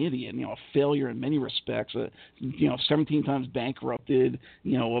bumbling idiot. A failure in many respects. 17 times bankrupted.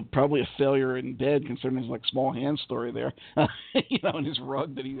 Probably a failure in bed, considering his small hand story there. And his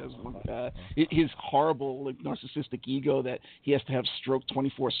rug that he has. His horrible narcissistic ego that he has to have stroke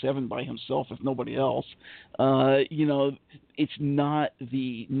 24/7 by himself if nobody else. It's not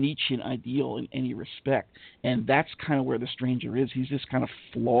the Nietzschean ideal in any respect, and that's kind of where the stranger is. He's this kind of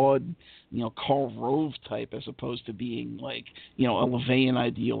flawed, Karl Rove type, as opposed to being a LaVeyan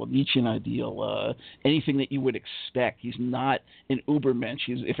ideal, a Nietzschean ideal, anything that you would expect. He's not an Ubermensch.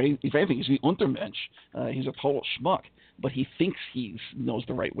 If anything, he's the Untermensch. He's a total schmuck, but he thinks he knows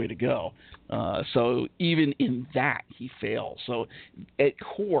the right way to go. So even in that, he fails. So at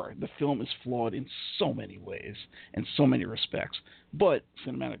core, the film is flawed in so many ways and so many respects. But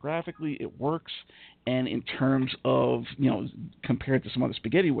cinematographically, it works. And in terms of, compared to some other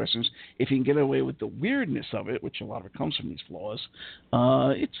spaghetti westerns, if you can get away with the weirdness of it, which a lot of it comes from these flaws,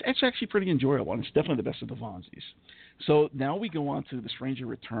 it's actually pretty enjoyable. And it's definitely the best of the Vonzies. So now we go on to The Stranger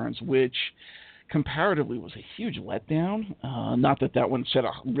Returns, which comparatively was a huge letdown. Not that one set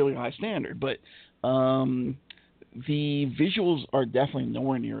a really high standard, but the visuals are definitely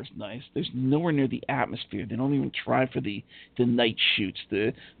nowhere near as nice. There's nowhere near the atmosphere. They don't even try for the night shoots,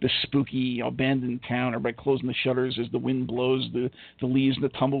 the spooky abandoned town, everybody closing the shutters as the wind blows the leaves and the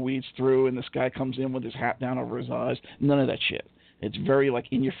tumbleweeds through, and this guy comes in with his hat down over his eyes. None of that shit. It's very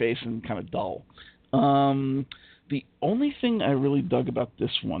in your face and kind of dull. The only thing I really dug about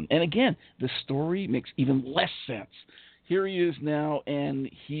this one, and again, the story makes even less sense. Here he is now, and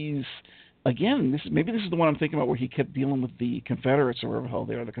he's, again, this is the one I'm thinking about where he kept dealing with the Confederates or whatever the hell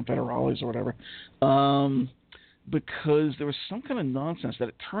they are, the Confederales or whatever, because there was some kind of nonsense that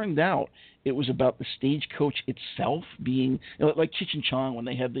it turned out it was about the stagecoach itself being, like Cheech and Chong when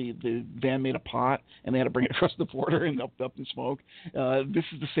they had the van made of pot and they had to bring it across the border and up in smoke. This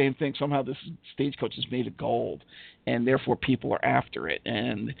is the same thing. Somehow this stagecoach is made of gold, and therefore people are after it.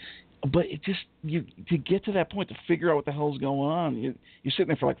 But it just, to get to that point, to figure out what the hell's going on, you're sitting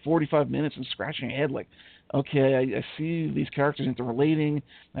there for 45 minutes and scratching your head okay, I see these characters interrelating,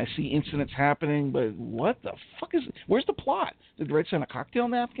 I see incidents happening, but what the fuck is it? Where's the plot? Did the Reds send a cocktail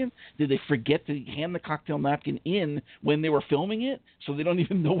napkin? Did they forget to hand the cocktail napkin in when they were filming it, so they don't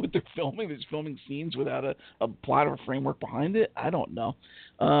even know what they're filming? They're just filming scenes without a plot or a framework behind it? I don't know.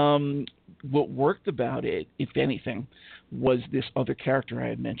 What worked about it, if anything, was this other character I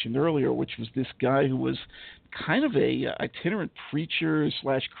had mentioned earlier, which was this guy who was kind of a itinerant preacher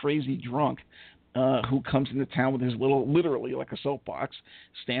 / crazy drunk, who comes into town with his literally like a soapbox,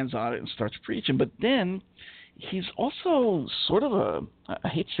 stands on it and starts preaching. But then he's also sort of I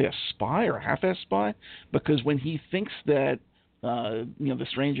hate to say a spy or a half-ass spy, because when he thinks that the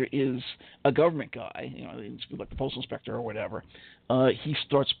stranger is a government guy, like the postal inspector or whatever, he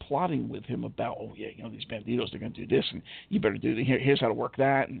starts plotting with him about, these banditos, they're going to do this, and you better do this. Here's how to work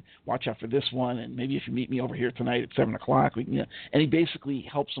that, and watch out for this one, and maybe if you meet me over here tonight at 7 o'clock, we can, and he basically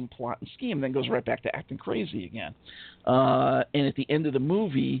helps him plot and scheme, and then goes right back to acting crazy again. And at the end of the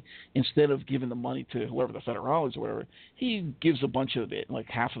movie, instead of giving the money to whoever the federales or whatever, he gives a bunch of it, like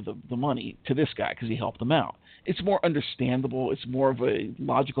half of the money, to this guy because he helped him out. It's more understandable. It's more of a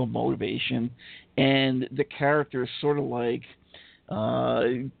logical motivation. And the character is sort of like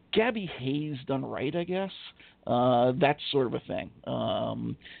Gabby Hayes done right, I guess. That sort of a thing.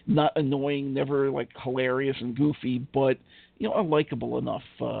 Not annoying, never like hilarious and goofy, but a likable enough,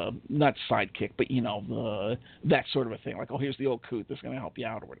 not sidekick, but that sort of a thing. Like, oh, here's the old coot that's going to help you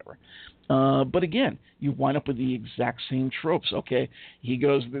out or whatever. But again, you wind up with the exact same tropes. Okay, he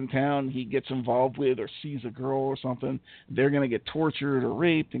goes in town, he gets involved with or sees a girl or something. They're going to get tortured or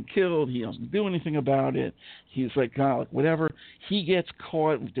raped and killed. He doesn't do anything about it. He's like, whatever. He gets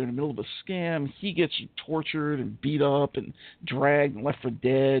caught during the middle of a scam. He gets tortured and beat up and dragged and left for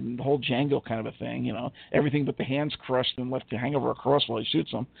dead, and the whole Django kind of a thing. Everything but the hands crushed and left to hang over a cross while he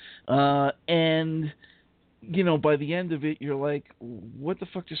shoots them. And by the end of it, you're like, what the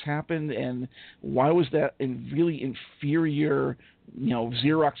fuck just happened? And why was that a really inferior,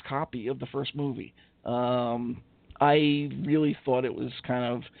 Xerox copy of the first movie? I really thought it was kind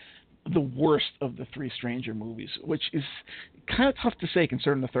of the worst of the three Stranger movies, which is kind of tough to say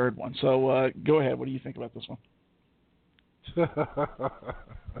concerning the third one. So go ahead. What do you think about this one?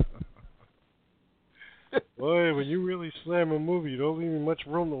 Boy, when you really slam a movie, you don't leave me much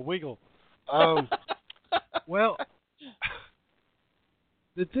room to wiggle. Well,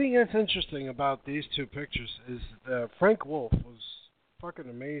 the thing that's interesting about these two pictures is that Frank Wolf was a fucking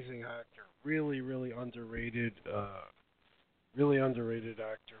amazing actor, really, really underrated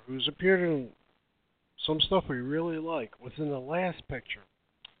actor who's appeared in some stuff we really like. Was in the last picture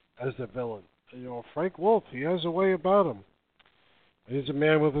as the villain. Frank Wolf, he has a way about him. He's a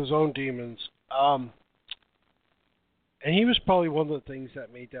man with his own demons. And he was probably one of the things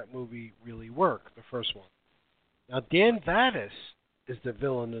that made that movie really work, the first one. Now, Dan Vadas is the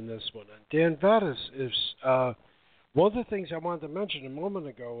villain in this one. And Dan Vadas is one of the things I wanted to mention a moment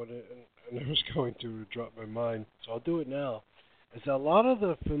ago, and I was going to drop my mind, so I'll do it now, is a lot of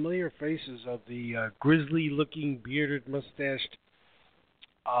the familiar faces of the grisly-looking, bearded, mustached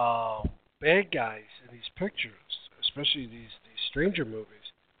bad guys in these pictures, especially these Stranger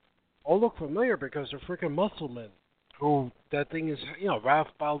movies, all look familiar because they're freaking muscle men. Who that thing is, Ralph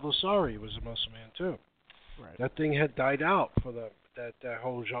Baldessari was a muscle man too. Right. That thing had died out for that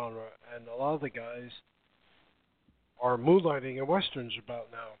whole genre, and a lot of the guys are moonlighting in westerns about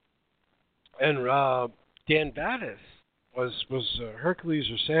now. And Dan Vadas was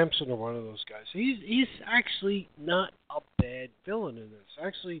Hercules or Samson or one of those guys. He's actually not a bad villain in this.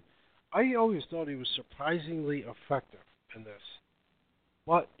 Actually, I always thought he was surprisingly effective in this.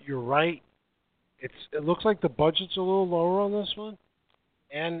 But you're right. It looks like the budget's a little lower on this one,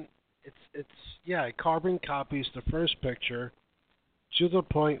 and it carbon copies the first picture to the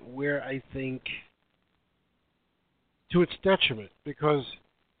point where I think to its detriment, because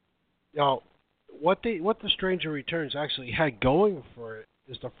what the Stranger Returns actually had going for it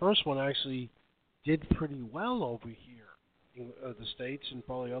is the first one actually did pretty well over here in the States and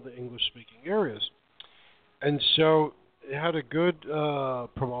probably other English-speaking areas, and so it had a good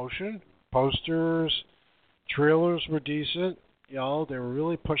promotion. Posters, trailers were decent. They were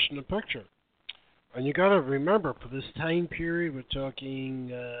really pushing the picture. And you got to remember, for this time period, we're talking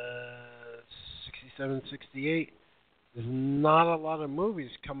 67, 68, there's not a lot of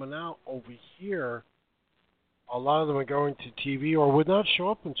movies coming out over here. A lot of them are going to TV or would not show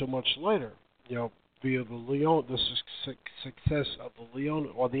up until much later, via the success of the Leone,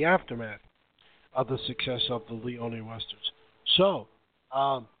 or the aftermath of the success of the Leone Westerns. So,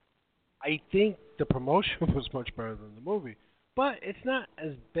 I think the promotion was much better than the movie, but it's not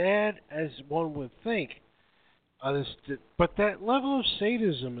as bad as one would think. But that level of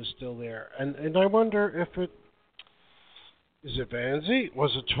sadism is still there, and I wonder if is it Vanzi?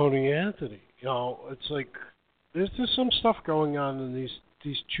 Was it Tony Anthony? It's like there's some stuff going on in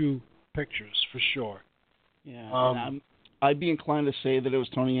these two pictures for sure. Yeah, I'd be inclined to say that it was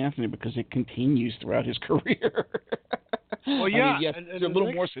Tony Anthony because it continues throughout his career. Well, yeah, yes, and a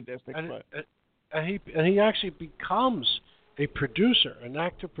little more sadistic, and he actually becomes a producer, an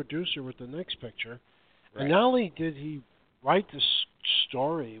active producer with the next picture. Right. And not only did he write the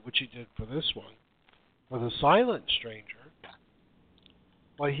story, which he did for this one, with A Silent Stranger.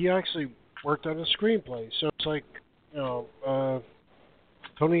 Like, he actually worked on a screenplay. So it's like,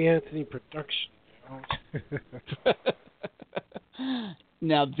 Tony Anthony production.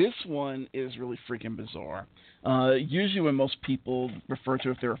 Now, this one is really freaking bizarre. Usually when most people refer to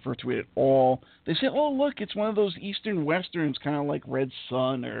it, if they refer to it at all, they say, oh, look, it's one of those Eastern Westerns, kind of like Red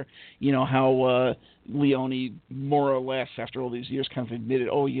Sun, or, how Leone, more or less, after all these years, kind of admitted,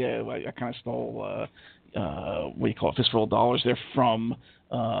 oh, yeah, I kind of stole, Fistful of Dollars there from,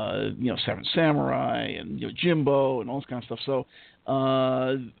 Seven Samurai and, Jimbo and all this kind of stuff. So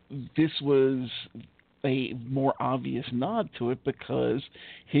this was a more obvious nod to it, because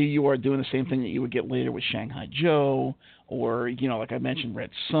here you are doing the same thing that you would get later with Shanghai Joe, or, like I mentioned,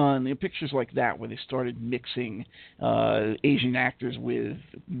 Red Sun, pictures like that where they started mixing Asian actors with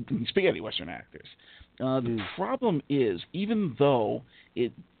spaghetti Western actors. The problem is, even though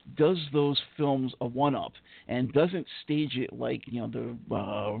it does those films a one-up and doesn't stage it like, the,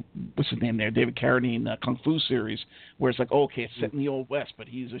 what's his name there, David Carradine Kung Fu series, where it's like, oh, okay, it's set in the Old West, but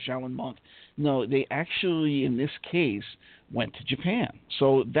he's a Shaolin monk. No, they actually, in this case, went to Japan.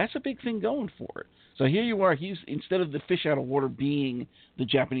 So that's a big thing going for it. So here you are, he's, instead of the fish out of water being the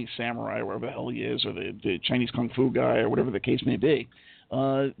Japanese samurai, or whatever the hell he is, or the Chinese Kung Fu guy, or whatever the case may be,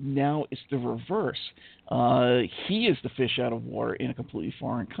 now it's the reverse. He is the fish out of water in a completely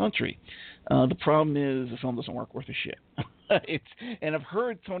foreign country. The problem is the film doesn't work worth a shit. And I've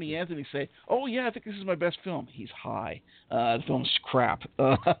heard Tony Anthony say, oh, yeah, I think this is my best film. He's high. The film's crap.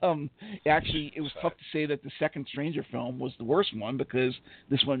 Actually, it was tough to say that the second Stranger film was the worst one, because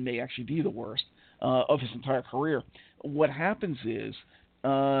this one may actually be the worst of his entire career. What happens is,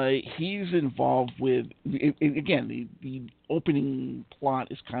 he's involved with, again, the opening plot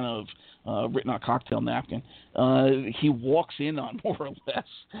is kind of written on a cocktail napkin. He walks in on, more or less,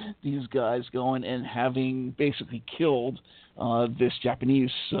 these guys going and having basically killed this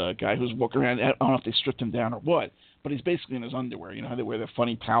Japanese guy who's walking around. I don't know if they stripped him down or what, but he's basically in his underwear. You know how they wear their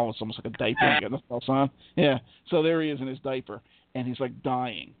funny towel? It's almost like a diaper and get nothing else on? Yeah, so there he is in his diaper, and he's like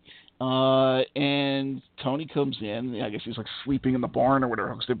dying. And Tony comes in. I guess he's like sleeping in the barn or whatever,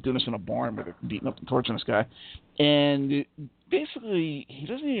 because they're doing this in a barn where they're beating up and torturing this guy. And basically, he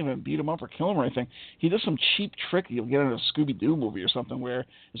doesn't even beat him up or kill him or anything. He does some cheap trick you'll get in a Scooby-Doo movie or something, where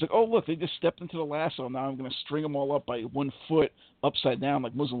it's like, oh, look, they just stepped into the lasso. Now I'm going to string them all up by one foot upside down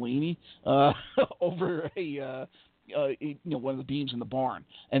like Mussolini over one of the beams in the barn.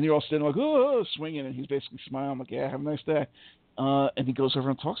 And they're all standing like, oh, swinging, and he's basically smiling like, yeah, have a nice day. And he goes over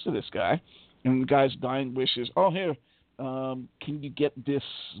and talks to this guy, and the guy's dying wishes, oh, here, can you get this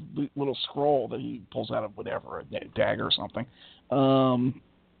little scroll that he pulls out of whatever, a dagger or something,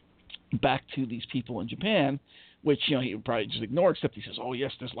 back to these people in Japan, which, he would probably just ignore, except he says, oh,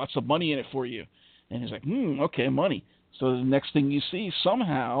 yes, there's lots of money in it for you. And he's like, okay, money. So the next thing you see,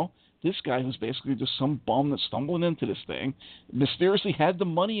 somehow, this guy, who's basically just some bum that's stumbling into this thing, mysteriously had the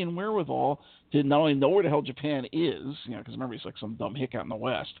money and wherewithal to not only know where the hell Japan is, because remember, he's like some dumb hick out in the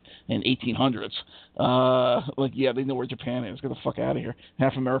West in 1800s. They know where Japan is. Get the fuck out of here.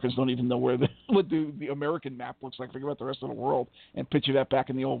 Half Americans don't even know what the American map looks like. Think about the rest of the world and picture that back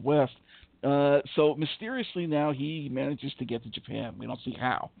in the Old West. So mysteriously now he manages to get to Japan. We don't see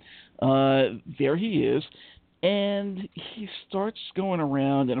how. There he is. And he starts going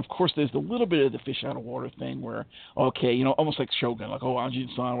around, and of course there's a little bit of the fish out of water thing where, okay, almost like Shogun, like, oh,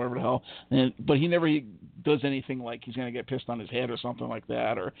 Anjin-san, whatever the hell. But he never does anything like he's going to get pissed on his head or something like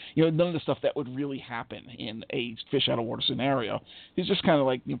that, or, none of the stuff that would really happen in a fish out of water scenario. He's just kind of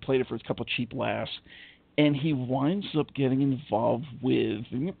like, played it for a couple cheap laughs. And he winds up getting involved with,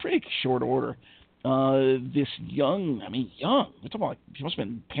 in pretty short order, this young, we're talking about, like, she must have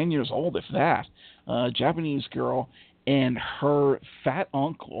been 10 years old, if that, Japanese girl, and her fat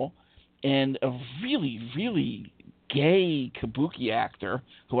uncle, and a really, really gay kabuki actor,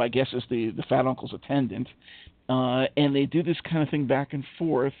 who I guess is the fat uncle's attendant, and they do this kind of thing back and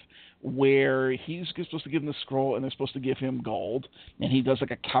forth, where he's supposed to give him the scroll and they're supposed to give him gold, and he does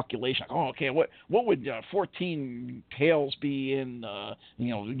like a calculation, like, oh, okay, what would 14 taels be in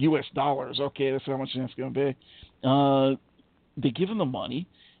U.S. dollars? Okay, that's how much that's going to be. They give him the money,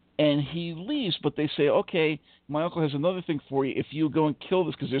 and he leaves, but they say, okay, my uncle has another thing for you. If you go and kill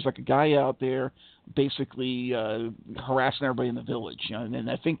this, because there's like a guy out there basically harassing everybody in the village.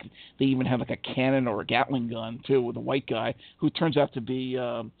 And I think they even have like a cannon or a Gatling gun, too, with a white guy who turns out to be...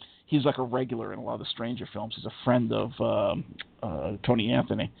 he's like a regular in a lot of the Stranger films. He's a friend of Tony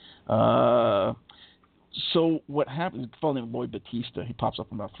Anthony. So what happens, a fellow named Lloyd Batista, he pops up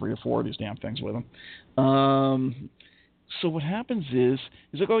in about 3 or 4 of these damn things with him. So what happens is,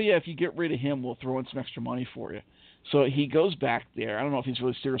 he's like, oh yeah, if you get rid of him, we'll throw in some extra money for you. So he goes back there. I don't know if he's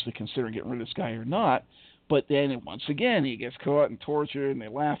really seriously considering getting rid of this guy or not. But then, once again, he gets caught and tortured, and they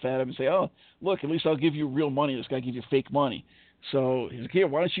laugh at him and say, oh, look, at least I'll give you real money. This guy gives you fake money. So he's like, here,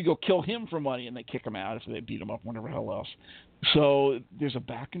 why don't you go kill him for money? And they kick him out after they beat him up, whatever the hell else. So there's a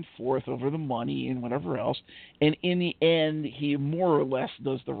back and forth over the money and whatever else. And in the end, he more or less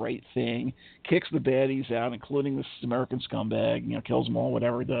does the right thing, kicks the baddies out, including this American scumbag, kills them all,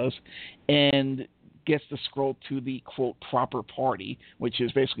 whatever he does, and gets the scroll to the, quote, proper party, which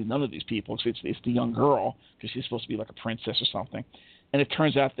is basically none of these people. It's the young girl, because she's supposed to be like a princess or something. And it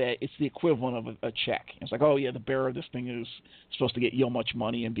turns out that it's the equivalent of a check. It's like, oh, yeah, the bearer of this thing is supposed to get much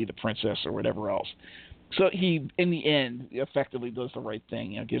money and be the princess or whatever else. So he, in the end, effectively does the right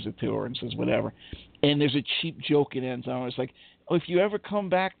thing, gives it to her and says whatever. And there's a cheap joke it ends on. It's like, oh, if you ever come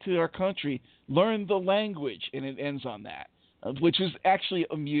back to our country, learn the language. And it ends on that. Which is actually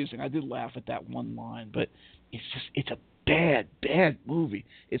amusing. I did laugh at that one line, but it's a bad movie.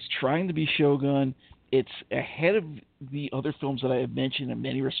 It's trying to be Shogun. It's ahead of the other films that I have mentioned in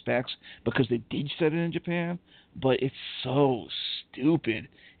many respects because they did set it in Japan, but it's so stupid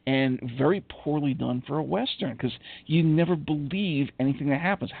and very poorly done for a Western because you never believe anything that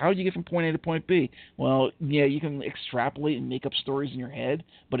happens. How do you get from point A to point B? Well, yeah, you can extrapolate and make up stories in your head,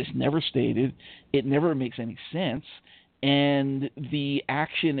 but it's never stated. It never makes any sense. And the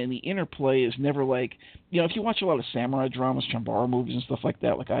action and the interplay is never like, if you watch a lot of samurai dramas, Chambara movies and stuff like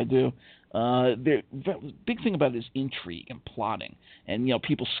that, like I do, the big thing about it is intrigue and plotting and,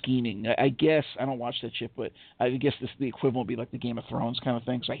 people scheming. I guess, I don't watch that shit, but I guess the equivalent would be like the Game of Thrones kind of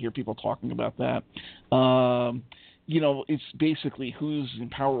thing, because I hear people talking about that. It's basically who's in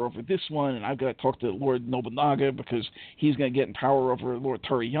power over this one, and I've got to talk to Lord Nobunaga because he's going to get in power over Lord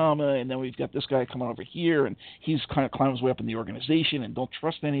Toriyama, and then we've got this guy coming over here, and he's kind of climbing his way up in the organization and don't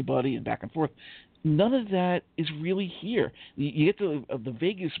trust anybody and back and forth. None of that is really here. You get the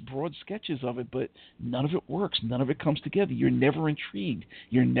Vegas broad sketches of it, but none of it works. None of it comes together. You're never intrigued.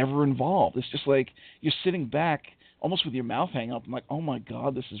 You're never involved. It's just like you're sitting back almost with your mouth hanging up. I'm like, oh my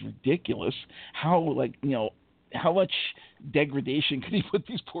God, this is ridiculous. How much degradation could he put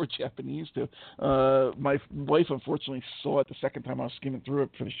these poor Japanese to? My wife, unfortunately, saw it the second time I was skimming through it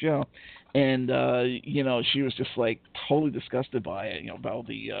for the show. And, she was just, totally disgusted by it, about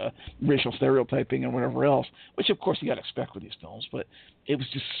the racial stereotyping and whatever else, which, of course, you got to expect with these films. But it was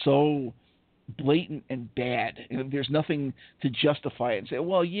just so blatant and bad. There's nothing to justify it and say,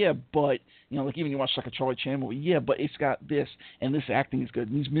 well, yeah, but, even you watch a Charlie Chan movie, yeah, but it's got this, and this acting is good,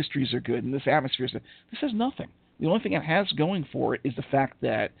 and these mysteries are good, and this atmosphere is good. This has nothing. The only thing it has going for it is the fact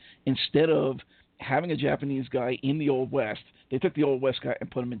that instead of having a Japanese guy in the Old West, they took the Old West guy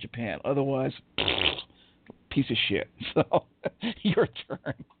and put him in Japan. Otherwise, piece of shit. So, your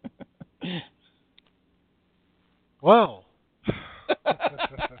turn. Well.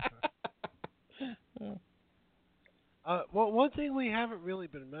 One thing we haven't really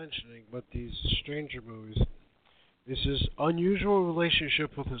been mentioning with these stranger movies is his unusual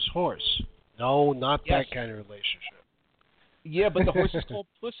relationship with his horse. No, not yes. that kind of relationship. Yeah, but the horse is called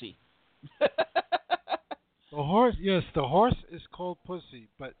Pussy. The horse is called Pussy,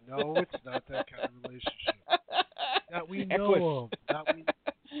 but no, it's not that kind of relationship. That we know of.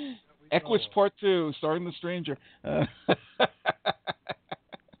 Equus Part 2, starring the stranger.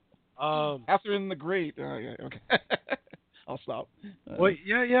 Catherine the Great. Oh, yeah, okay. I'll stop. Well,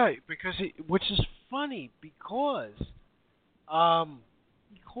 yeah, because which is funny because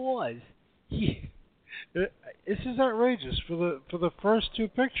this is outrageous for the first two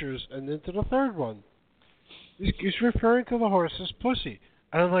pictures and into the third one. He's referring to the horse as Pussy,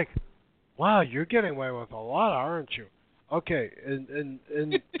 and I'm like, wow, you're getting away with a lot, aren't you? Okay, and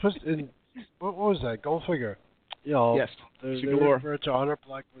what was that? Go figure. Yes, Pussy Galore. Refer to Honor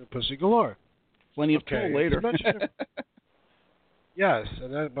Blackman and Pussy Galore. Plenty of tool later. Yes,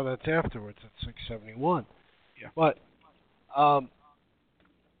 but that's afterwards at 671. Yeah. But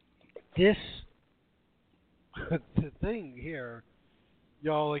this the thing here,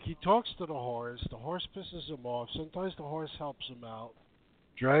 he talks to the horse pisses him off. Sometimes the horse helps him out,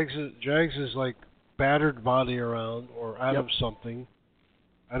 drags his battered body around or out of something,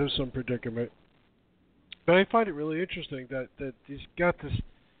 out of some predicament. But I find it really interesting that he's got this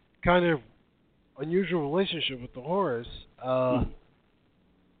kind of unusual relationship with the horse.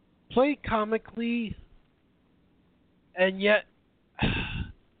 Played comically, and yet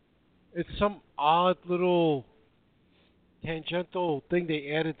it's some odd little tangential thing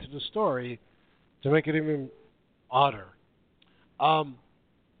they added to the story to make it even odder.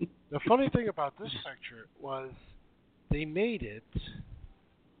 The funny thing about this picture was they made it,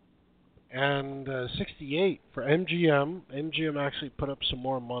 and 68 for MGM. MGM actually put up some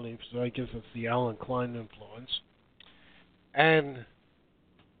more money, so I guess it's the Alan Klein influence. And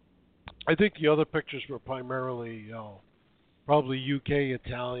I think the other pictures were primarily, probably UK,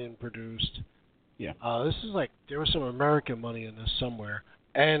 Italian produced. Yeah. This is like, there was some American money in this somewhere.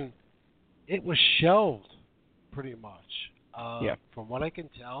 And it was shelved, pretty much. From what I can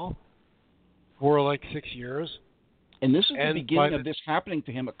tell, for like 6 years. And this is the beginning of this happening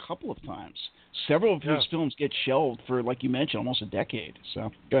to him a couple of times. Several of his films get shelved for, like you mentioned, almost a decade.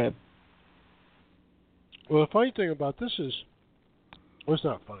 So, go ahead. Well, the funny thing about this is, well, it's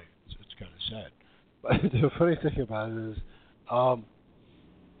not funny. It's kind of sad. But the funny thing about it is,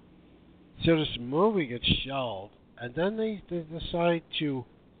 so this movie gets shelved, and then they decide to,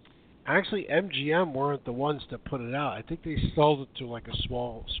 actually MGM weren't the ones that put it out. I think they sold it to like a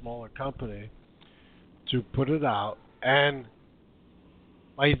smaller company to put it out. And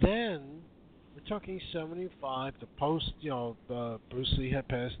by then, we're talking 75. The post, Bruce Lee had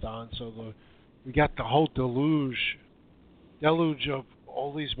passed on, so we got the whole deluge of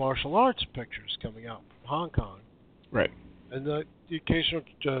all these martial arts pictures coming out from Hong Kong. Right. And the occasional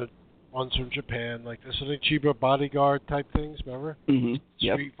ones from Japan, like the Chiba Bodyguard type things, remember? Mm-hmm.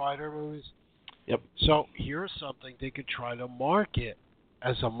 Street Fighter movies. Yep. So here's something they could try to market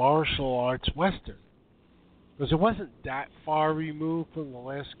as a martial arts western. Because it wasn't that far removed from the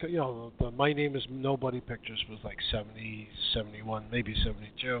last, the My Name is Nobody pictures was like 70, 71, maybe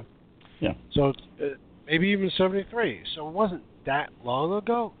 72. Yeah. So maybe even 73. So it wasn't that long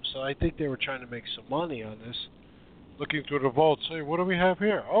ago. So I think they were trying to make some money on this. Looking through the vaults, hey, what do we have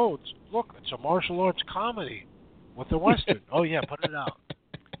here? Oh, it's a martial arts comedy with a western. Oh yeah, put it out.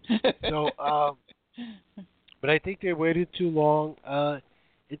 So, but I think they waited too long.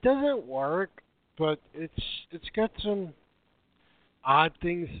 It doesn't work. But it's got some odd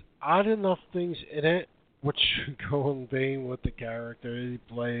enough things in it, which go in vain with the character he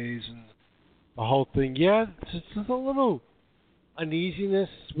plays and the whole thing. Yeah, it's just a little uneasiness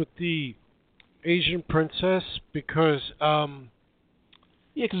with the Asian princess because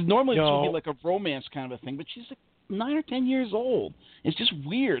because normally this would be like a romance kind of a thing, but she's like 9 or 10 years old. It's just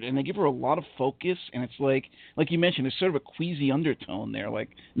weird, and they give her a lot of focus, and it's like you mentioned, there's sort of a queasy undertone there. Like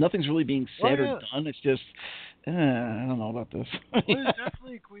nothing's really being said or done. It's just, I don't know about this. Well, there's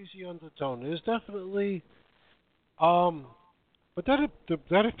definitely a queasy undertone. There's definitely, but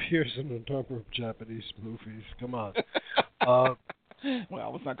that appears in a number of Japanese movies. Come on.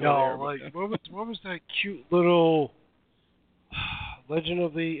 Well, let's not go there. Like what was that cute little Legend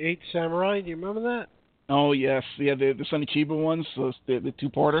of the Eight Samurai? Do you remember that? Oh yes, yeah, the Sonny Chiba ones, the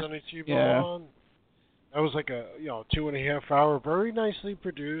two-parter. Sonny Chiba one. That was like a 2.5 hour, very nicely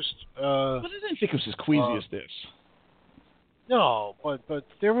produced. But I didn't think it was as queasy as this. No, but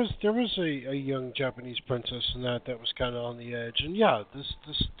there was a young Japanese princess in that was kind of on the edge, and this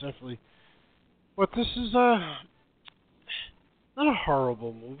definitely. But this is not a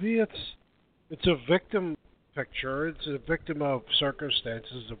horrible movie. It's a victim picture. It's a victim of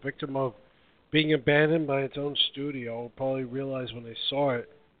circumstances. A victim of being abandoned by its own studio. Probably realized when they saw it,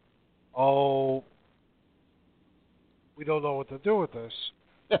 we don't know what to do with this.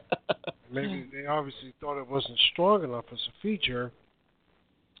 Maybe they obviously thought it wasn't strong enough as a feature.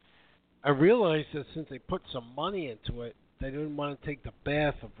 I realized that since they put some money into it, they didn't want to take the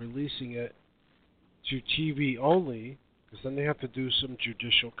bath of releasing it to TV only, because then they have to do some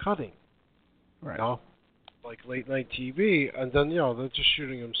judicial cutting. Right. Like late night TV, and then they're just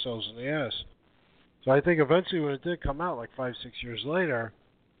shooting themselves in the ass. So I think eventually when it did come out, like 5-6 years later,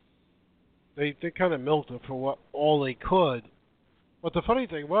 they kind of milked it for all they could. But the funny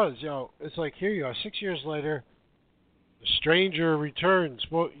thing was, it's like here you are, 6 years later, the stranger returns.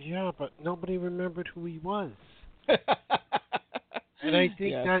 Well, yeah, but nobody remembered who he was. And I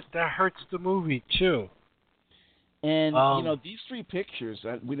think that hurts the movie too. And these three pictures,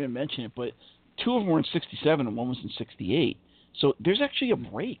 we didn't mention it, but 2 of them were in '67 and 1 was in '68. So there's actually a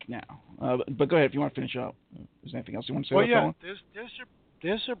break now. But go ahead if you want to finish up. Is there anything else you want to say? Well, about that one?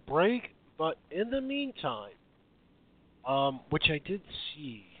 There's a break, but in the meantime, which I did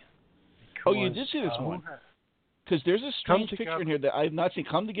see. Oh, you did see this one? Because there's a strange picture in here that I've not seen.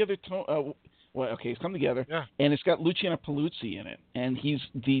 Come Together. It's Come Together. Yeah. And it's got Luciano Paluzzi in it, and he's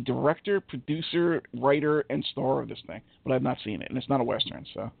the director, producer, writer, and star of this thing. But I've not seen it, and it's not a western.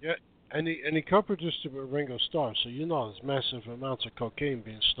 So. Yeah. And he co-produced it with Ringo Starr, so there's massive amounts of cocaine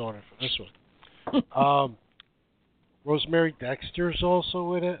being snorted for this one. Rosemary Dexter's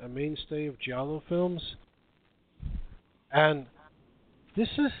also in it, a mainstay of Giallo films. And this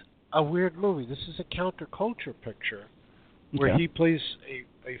is a weird movie. This is a counterculture picture. where he plays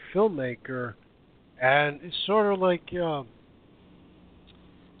a filmmaker, and it's sort of like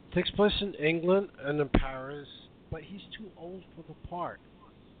takes place in England and in Paris, but he's too old for the part.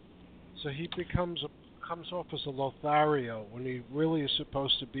 So he comes off as a Lothario when he really is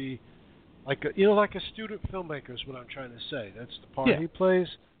supposed to be like a student filmmaker is what I'm trying to say. That's the part he plays,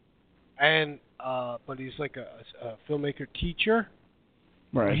 and but he's like a filmmaker teacher.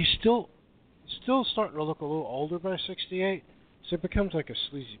 Right. He's still starting to look a little older by 68, so it becomes like a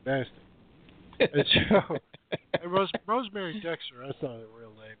sleazy bastard. And so, and Rosemary Dexter, that's not her real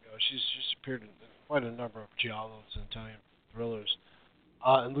name. She's appeared in quite a number of giallos and Italian thrillers.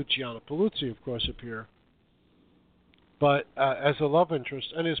 And Luciana Paluzzi, of course, appear. But as a love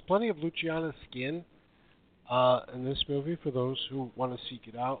interest, and there's plenty of Luciana's skin in this movie for those who want to seek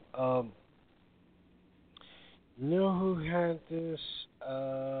it out. You know who had this?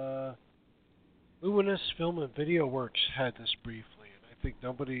 Luminous Film and Video Works had this briefly, and I think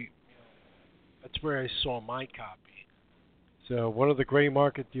nobody. That's where I saw my copy. So one of the gray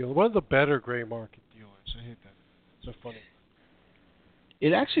market dealers, one of the better gray market dealers. I hate that. It's so funny.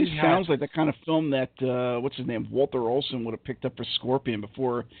 It actually sounds like the kind of film that what's his name, Walter Olson, would have picked up for Scorpion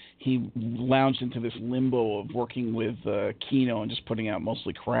before he lounged into this limbo of working with Kino and just putting out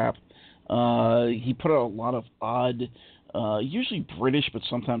mostly crap. He put out a lot of odd, usually British but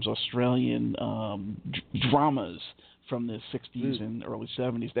sometimes Australian dramas from the 60s and early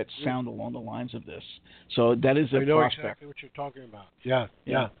 70s that sound along the lines of this. So that is a prospect. I know exactly what you're talking about. Yeah.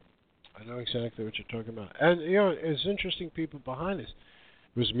 I know exactly what you're talking about. And, there's interesting people behind this.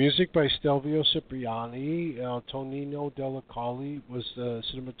 It was music by Stelvio Cipriani. Tonino Della Colli was the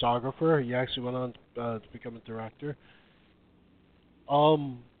cinematographer. He actually went on to become a director.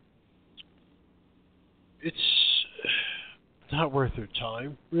 It's not worth their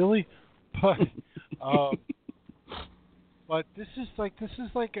time, really. But but this is like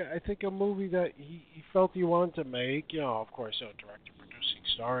I think a movie that he felt he wanted to make. Of course, directing, producing,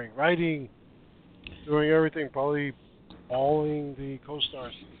 starring, writing, doing everything, probably bawling the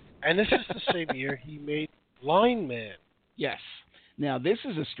co-stars. And this is the same year he made Blind Man. Yes. Now, this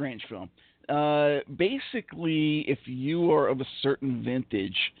is a strange film. Basically, if you are of a certain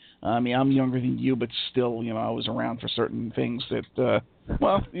vintage, I mean, I'm younger than you, but still, I was around for certain things that, I don't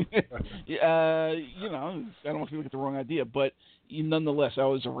want people to get the wrong idea, but nonetheless, I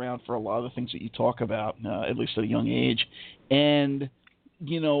was around for a lot of the things that you talk about, at least at a young age. And,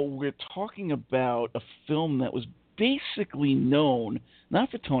 we're talking about a film that was basically known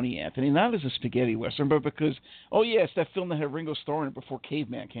not for Tony Anthony, not as a spaghetti western, but because, it's that film that had Ringo Starr in it before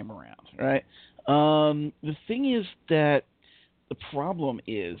Caveman came around, right? The thing is that the problem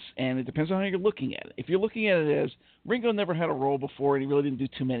is, and it depends on how you're looking at it. If you're looking at it as Ringo never had a role before and he really didn't do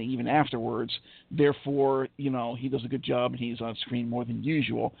too many even afterwards, therefore, he does a good job and he's on screen more than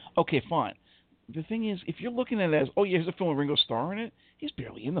usual, okay, fine. The thing is, if you're looking at it as, here's a film with Ringo Starr in it, he's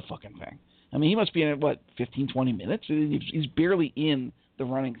barely in the fucking thing. I mean, he must be in it, 15, 20 minutes? He's barely in the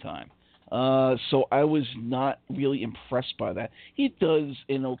running time. So I was not really impressed by that. He does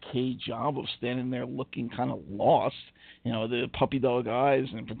an okay job of standing there looking kind of lost, the puppy dog eyes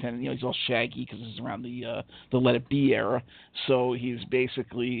and pretending, he's all shaggy because this is around the Let It Be era. So he's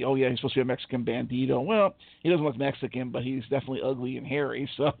basically, he's supposed to be a Mexican bandito. Well, he doesn't look Mexican, but he's definitely ugly and hairy.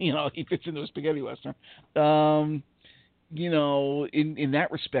 So, he fits into a spaghetti western. In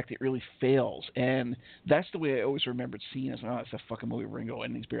that respect, it really fails. And that's the way I always remembered seeing it. It's that fucking movie Ringo,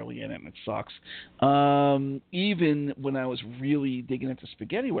 and he's barely in it, and it sucks. Even when I was really digging into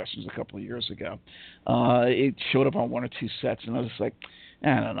spaghetti westerns a couple of years ago, it showed up on one or two sets, and I was just like,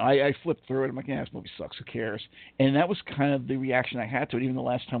 I don't know. I flipped through it. I'm like, this movie sucks. Who cares? And that was kind of the reaction I had to it, even the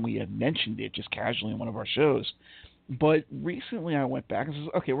last time we had mentioned it, just casually in one of our shows. But recently I went back and said,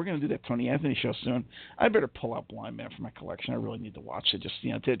 okay, we're going to do that Tony Anthony show soon. I better pull out Blind Man from my collection. I really need to watch it just,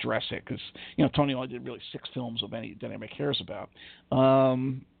 to address it because, Tony only did really 6 films of any that anybody cares about.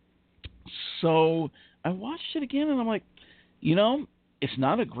 So I watched it again and I'm like, it's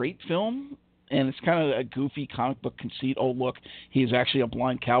not a great film. And it's kind of a goofy comic book conceit. Oh, look, he's actually a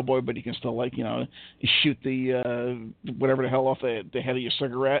blind cowboy, but he can still, shoot the whatever the hell off the head of your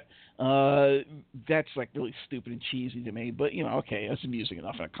cigarette. That's, really stupid and cheesy to me. But, okay, that's amusing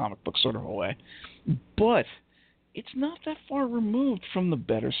enough in a comic book sort of a way. But it's not that far removed from the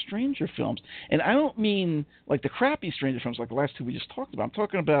better Stranger films. And I don't mean, the crappy Stranger films like the last two we just talked about. I'm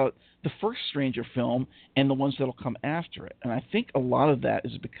talking about the first Stranger film and the ones that'll come after it. And I think a lot of that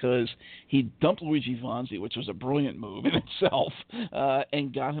is because he dumped Luigi Vanzi, which was a brilliant move in itself,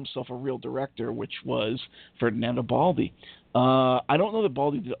 and got himself a real director, which was Ferdinando Baldi. I don't know that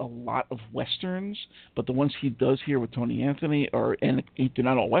Baldy did a lot of westerns, but the ones he does here with Tony Anthony, and they're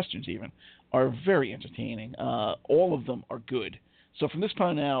not all westerns even, are very entertaining. All of them are good. So from this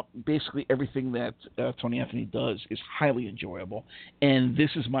point out, basically everything that Tony Anthony does is highly enjoyable, and this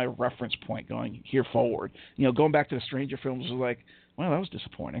is my reference point going here forward. Going back to the Stranger films was like, well, that was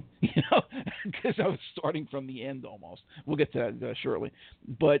disappointing, because I was starting from the end almost. We'll get to that shortly.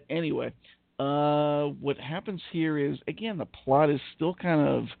 But anyway, what happens here is, again, the plot is still kind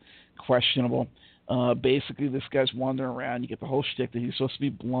of questionable. Basically, this guy's wandering around. You get the whole shtick that he's supposed to be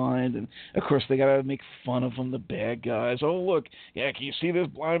blind, and of course they gotta make fun of him, the bad guys. Oh, look, yeah, can you see this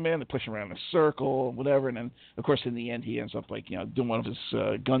blind man? They push him around in a circle, and whatever. And then, of course, in the end, he ends up doing one of his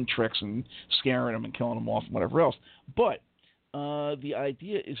gun tricks and scaring him and killing him off and whatever else. But the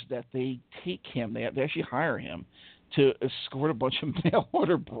idea is that they take him. They actually hire him to escort a bunch of mail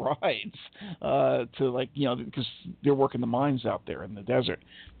order brides because they're working the mines out there in the desert.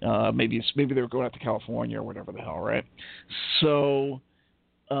 Maybe they were going out to California or whatever the hell, right? So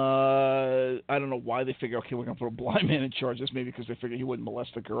I don't know why they figure, okay, we're going to put a blind man in charge of this. Maybe because they figure he wouldn't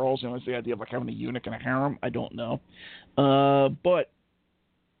molest the girls. It's the idea of having a eunuch and a harem. I don't know. But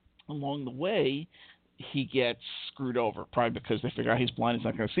along the way, he gets screwed over, probably because they figure out he's blind, he's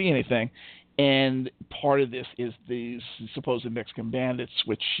not going to see anything. And part of this is these supposed Mexican bandits,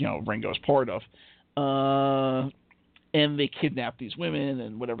 which, Ringo's part of. And they kidnap these women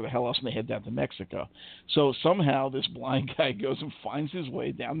and whatever the hell else, and they head down to Mexico. So somehow this blind guy goes and finds his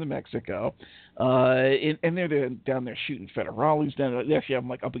way down to Mexico. And they're down there shooting federales. They actually have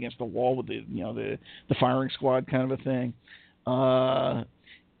them up against the wall with the firing squad kind of a thing.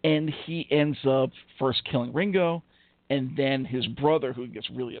 And he ends up first killing Ringo. And then his brother, who gets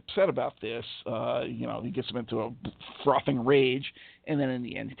really upset about this, he gets him into a frothing rage, and then in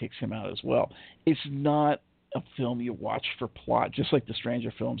the end he takes him out as well. It's not a film you watch for plot, just like the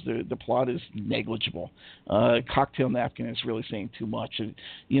Stranger films. The plot is negligible. Cocktail Napkin is really saying too much. And,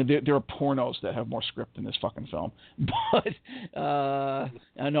 there are pornos that have more script than this fucking film. But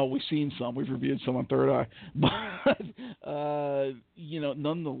I know we've seen some. We've reviewed some on Third Eye. But,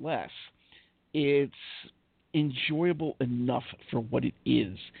 nonetheless, it's enjoyable enough for what it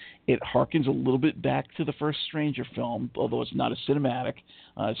is. It harkens a little bit back to the first Stranger film, although it's not as cinematic.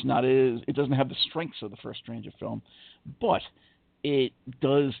 It doesn't have the strengths of the first Stranger film, but it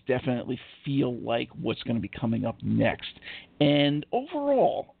does definitely feel like what's going to be coming up next. And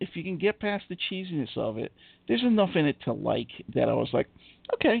overall, if you can get past the cheesiness of it, there's enough in it to like that I was like,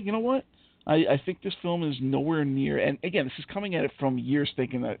 okay, you know what? I think this film is nowhere near, and again, this is coming at it from years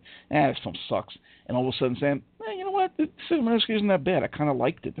thinking that, this film sucks, and all of a sudden saying, you know what, the cinematography isn't that bad. I kind of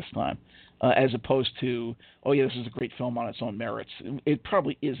liked it this time, as opposed to, oh yeah, this is a great film on its own merits. It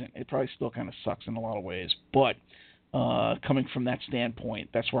probably isn't. It probably still kind of sucks in a lot of ways, but coming from that standpoint,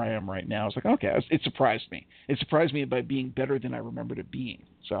 that's where I am right now. It's like, okay, it surprised me. It surprised me by being better than I remembered it being.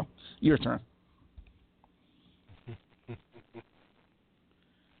 So, your turn.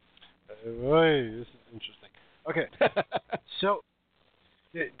 Boy, this is interesting. Okay, so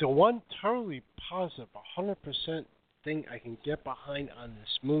the one totally positive, 100% thing I can get behind on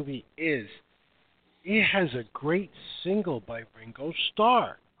this movie is it has a great single by Ringo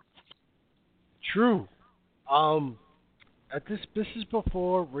Starr. True. This is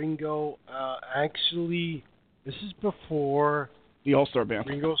before Ringo this is before the All-Star Band.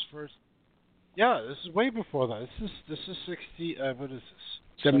 Ringo's first. Yeah, this is way before that. This is 60. What is this?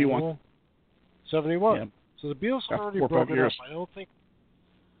 71. 71. Yeah. So the Beatles Got already 4 or 5 broken years. up.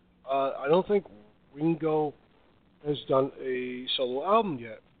 I don't think Ringo has done a solo album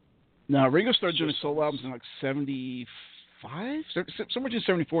yet. No, Ringo started doing solo albums in 75, somewhere between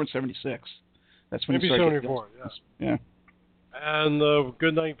 74 and 76. That's when maybe he started 74. Yeah. And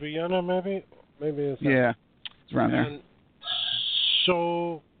Goodnight Vienna, maybe it's that. Yeah, it's around there. And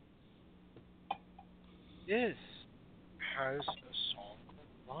so this has a song called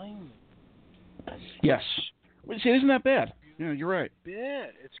Blind. Yes. Well, see, it isn't that bad. Yeah, you're right.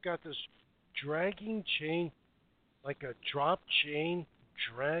 Bad. It's got this dragging chain, like a drop chain,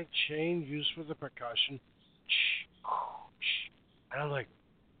 drag chain used for the percussion. And I'm like,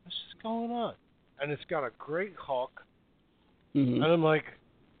 what's going on? And it's got a great hook. Mm-hmm. And I'm like,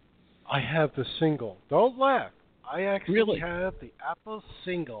 I have the single. Don't laugh. I actually Really? have the Apple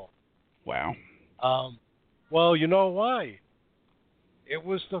single. Wow. Well, you know why? It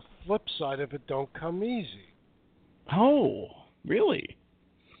was the flip side of It Don't Come Easy. Oh, really?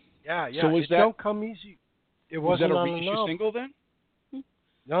 Yeah. So was that, Don't Come Easy. It wasn't was that a on an reissue album. single then?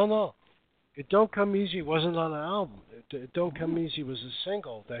 No. It Don't Come Easy wasn't on an album. It Don't Come Easy was a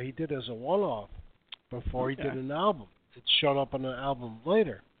single that he did as a one-off before he did an album. it showed up on the album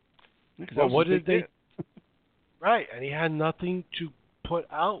later. Yeah, 'cause that But was what a did big they? hit. Right, and he had nothing to put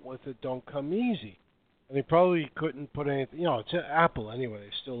out with it. Don't Come Easy, and he probably couldn't put anything. It's Apple anyway.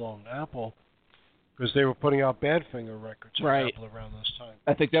 They still own Apple because they were putting out Badfinger records on Right. Apple around this time.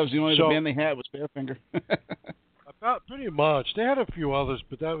 I think that was the only So- other band they had was Badfinger. About pretty much. They had a few others,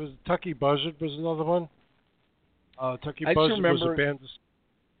 but that was Tucky Buzzard was another one. Tucky I just Buzzard was a remember- band.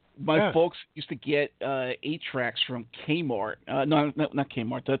 My Yeah. folks used to get 8-tracks from Kmart. No, not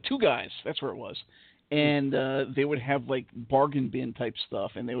Kmart. Two Guys. That's where it was. And they would have like bargain bin type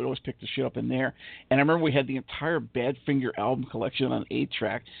stuff, and they would always pick the shit up in there. And I remember we had the entire Badfinger album collection on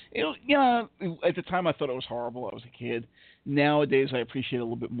 8-track. At the time I thought it was horrible. I was a kid. Nowadays I appreciate it a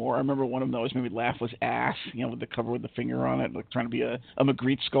little bit more. I remember one of them that always made me laugh was Ass, with the cover with the finger on it, like trying to be a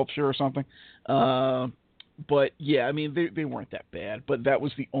Magritte sculpture or something. But yeah, I mean they weren't that bad. But that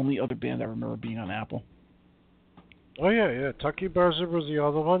was the only other band I remember being on Apple. Oh yeah. Tucky Buzzard was the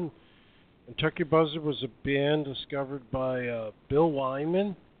other one. And Tucky Buzzard was a band discovered by Bill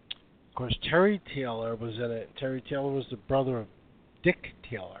Wyman. Of course, Terry Taylor was in it. Terry Taylor was the brother of Dick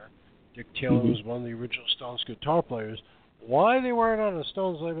Taylor. Dick Taylor was one of the original Stones guitar players. Why they weren't on the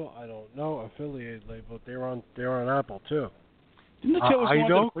Stones label, I don't know. Affiliated label. They're on Apple too. Didn't the Taylors I go on to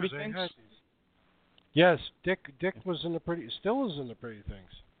know the Pretty 'cause they Things? had these. Yes, Dick was in the still is in the Pretty Things.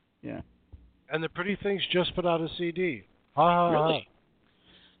 Yeah. And the Pretty Things just put out a CD. Ha ha ha. Really?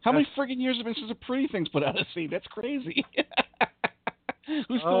 How many friggin' years have been since the Pretty Things put out a CD? That's crazy. Who's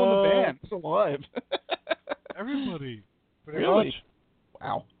still in the band? Who's alive? Everybody. Pretty Really? much.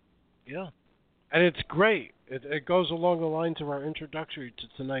 Wow. Yeah. And it's great. It goes along the lines of our introductory to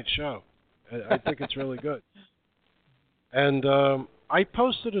tonight's show. I think it's really good. And I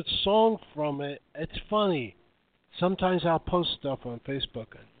posted a song from it. It's funny. Sometimes I'll post stuff on Facebook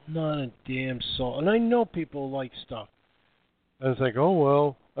and not a damn song. And I know people like stuff. And it's like, oh,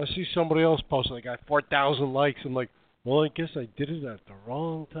 well, I see somebody else post it. They got 4,000 likes. I'm like, well, I guess I did it at the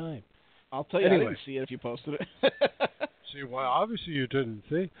wrong time. I'll tell you, I Anyway. didn't see it if you posted it. See, well, obviously you didn't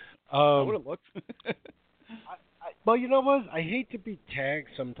see. I would have looked. Well, you know what? I hate to be tagged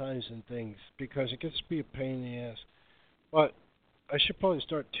sometimes in things because it gets to be a pain in the ass. But I should probably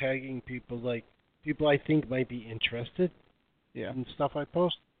start tagging people I think might be interested Yeah. in stuff I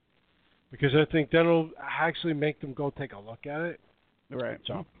post. Because I think that'll actually make them go take a look at it. Right.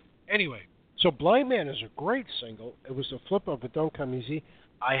 So, anyway, so Blind Man is a great single. It was a flip of it, Don't Come Easy.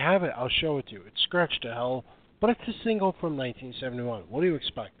 I have it. I'll show it to you. It's scratched to hell, but it's a single from 1971. What do you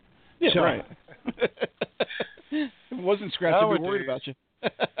expect? Yeah, So- right. If it wasn't scratched, I'd be worried about you.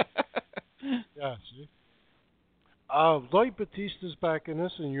 Yeah, see? Lloyd Batista's back in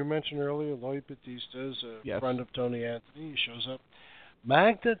this, and you mentioned earlier Lloyd Batista is a Yes. friend of Tony Anthony. He shows up.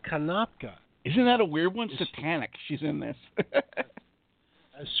 Magda Kanapka Isn't that a weird one? Satanic. She's in this.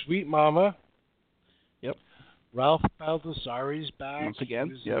 as Sweet Mama. Yep. Ralph Baldessari's back. Once again,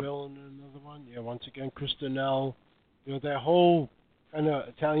 He was yep. the villain in another one. Yeah, once again, Kristen Nell. That whole kind of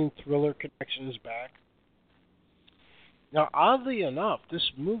Italian thriller connection is back. Now, oddly enough,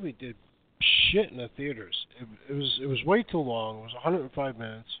 this movie did shit in the theaters. It was way too long. It was 105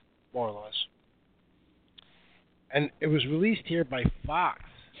 minutes, more or less. And it was released here by Fox.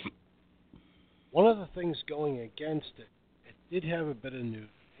 One of the things going against it, it did have a bit of nudity.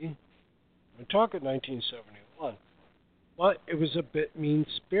 We're talking 1971. But it was a bit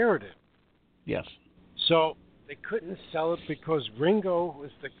mean-spirited. Yes. So they couldn't sell it because Ringo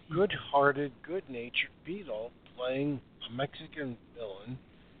was the good-hearted, good-natured Beatle playing a Mexican villain.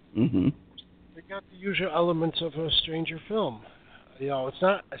 Mm-hmm. They got the usual elements of a stranger film. It's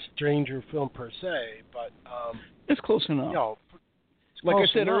not a stranger film per se, but It's close enough. it's Like I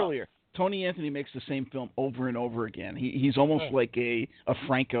close said enough. earlier, Tony Anthony makes the same film over and over again. He's almost Right. like a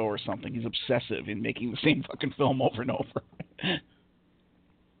Franco or something. He's obsessive in making the same fucking film over and over.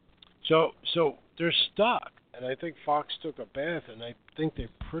 So they're stuck, and I think Fox took a bath, and I think they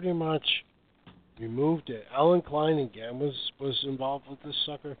pretty much removed it. Alan Klein again was involved with this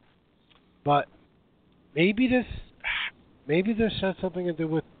sucker, but maybe this had something to do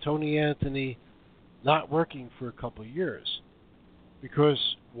with Tony Anthony not working for a couple of years,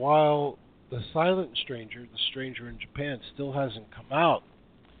 because while The Silent Stranger, The Stranger in Japan, still hasn't come out,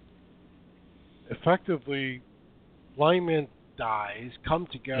 effectively, Blind Man Dies, Come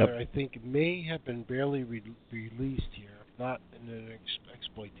Together, I think may have been barely released here, if not in an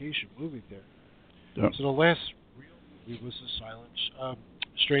exploitation movie there. Yep. So the last real movie was The Silent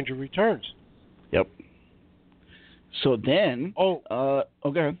Stranger Returns. Yep. So then, Oh,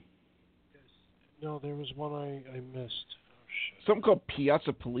 okay, no, there was one I missed. Oh, shit. something called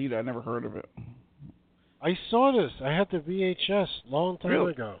Piazza Polita. I never heard of it. I saw this. I had the VHS long time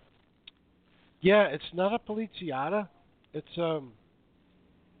ago. Yeah, it's not a Poliziata. It's a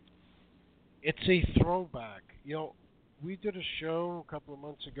throwback. You know, we did a show a couple of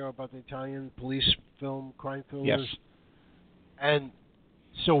months ago about the Italian police film, crime thrillers. Yes. And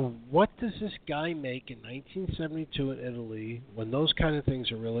so what does this guy make in 1972 in Italy when those kind of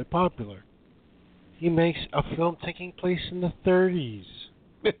things are really popular? He makes a film taking place in the 30s.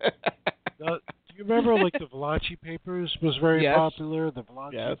 Do you remember, like, the Valachi Papers was very popular? The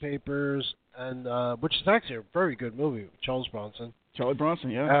Valachi Papers, and which is actually a very good movie with Charles Bronson. Charlie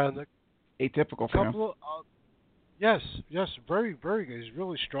Bronson, yeah. And atypical for him. Yes, very, very good. He's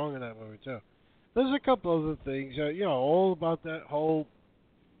really strong in that movie, too. There's a couple other things, all about that whole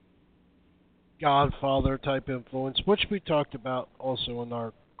Godfather type influence, which we talked about also in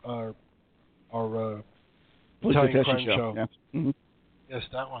our Italian crime show. Yeah. Mm-hmm. Yes,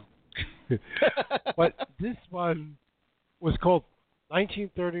 that one. But this one was called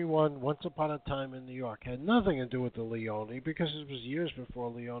 1931, Once Upon a Time in New York. Had nothing to do with the Leone because it was years before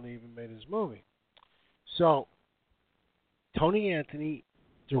Leone even made his movie. So, Tony Anthony,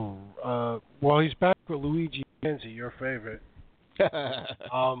 he's back with Luigi Manzi, your favorite.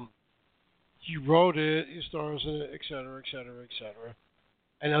 He wrote it, he stars in it, etc., etc., etc.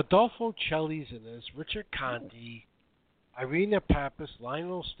 And Adolfo Celli's in this, Richard Conte, Irina Pappas,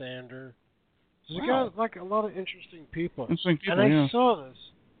 Lionel Stander. So they got like a lot of interesting people. And I saw this,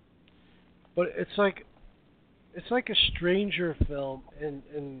 but it's like a stranger film in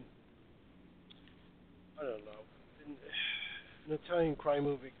I don't know, in an Italian crime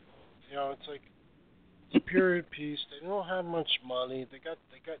movie. It's like it's a period piece. They don't have much money. They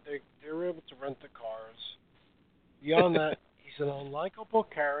were able to rent the cars. Beyond that, he's an unlikable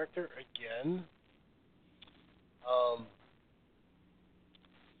character again.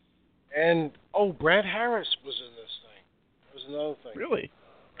 And Brad Harris was in this thing. That was another thing. Really?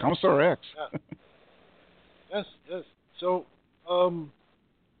 Commissar X. Yeah. Yes. So,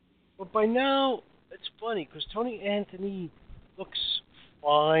 but by now it's funny because Tony Anthony looks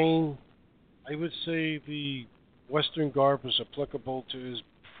fine. I would say the Western garb is applicable to his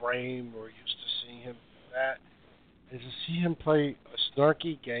frame. We're used to seeing him do that. And to see him play a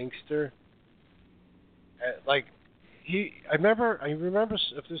snarky gangster, I remember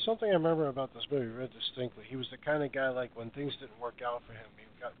if there's something I remember about this movie very distinctly, he was the kind of guy like when things didn't work out for him, he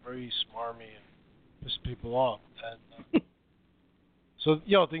got very smarmy and pissed people off. And so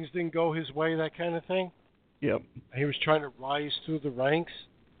things didn't go his way, that kind of thing. Yep. And he was trying to rise through the ranks,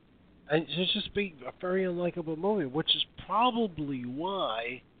 and it's just be a very unlikable movie, which is probably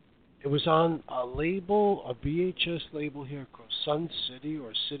why it was on a label, a VHS label here called Sun City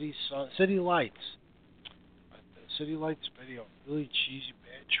or City Lights. City Lights video, really cheesy,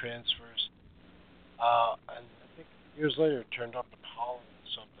 bad transfers. And I think years later it turned up in Holland or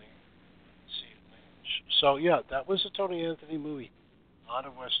something. So yeah, that was a Tony Anthony movie, not a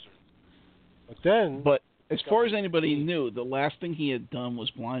Western. But as far as anybody knew, the last thing he had done was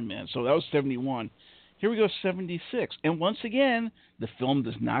Blind Man. So that was 71. Here we go, 76. And once again, the film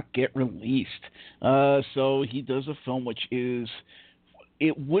does not get released. So he does a film which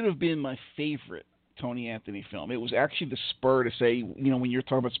it would have been my favorite Tony Anthony film. It was actually the spur to say, when you're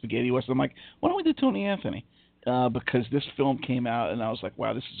talking about spaghetti western, I'm like, why don't we do Tony Anthony? Because this film came out and I was like,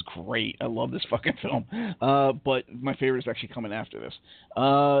 wow, this is great. I love this fucking film. But my favorite is actually coming after this,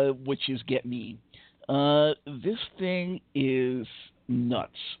 which is Get Mean. This thing is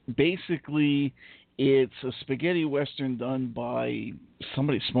nuts. Basically, it's a spaghetti western done by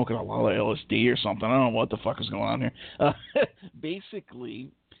somebody smoking a lot of LSD or something. I don't know what the fuck is going on here. Basically,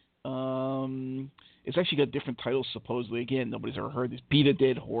 it's actually got different titles, supposedly. Again, nobody's ever heard this. Beat a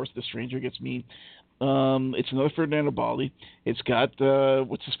Dead Horse, The Stranger Gets Mean. It's another Ferdinando Baldi. It's got,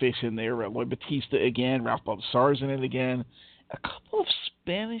 what's his face in there? Lloyd Batista again. Ralph Baldassar's in it again. A couple of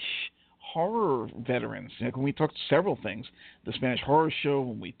Spanish horror veterans. When we talked several things, the Spanish Horror Show,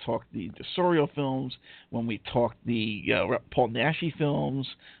 when we talked the Sorio films, when we talked the Paul Naschy films,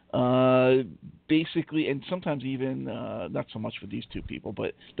 basically, and sometimes even not so much for these two people,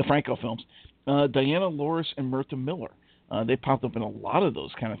 but the Franco films, Diana Loris and Myrta Miller. They popped up in a lot of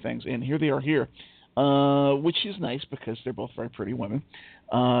those kind of things, and here they are here, which is nice because they're both very pretty women.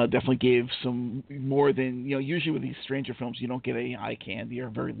 Definitely gave some more than, usually with these stranger films, you don't get any eye candy or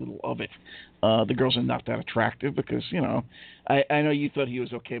very little of it. The girls are not that attractive because, I know you thought he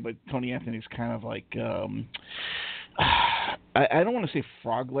was okay, but Tony Anthony's kind of like, I don't want to say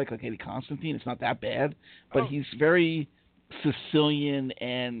frog-like Eddie Constantine. It's not that bad, but he's very Sicilian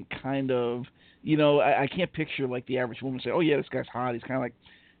and kind of, I can't picture like the average woman say, oh yeah, this guy's hot. He's kind of like,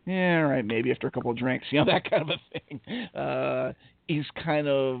 all right, maybe after a couple of drinks, that kind of a thing. He's kind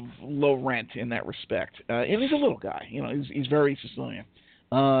of low rent in that respect, and he's a little guy. He's very Sicilian.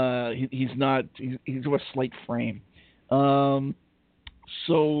 He's of a slight frame.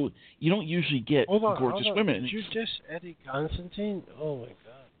 So you don't usually get gorgeous women. Did you just Eddie Constantine? Oh my God.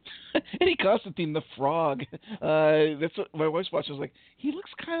 Eddie Constantine, the frog. That's what my wife's watching. I was like, he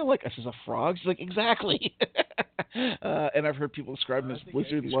looks kind of like us as a frog. She's like, exactly. And I've heard people describe him as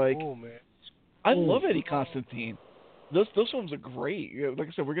Blizzard-like. Cool, man. I love Eddie Constantine. Those films are great. Like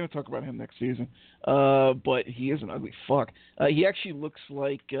I said, we're going to talk about him next season. But he is an ugly fuck. He actually looks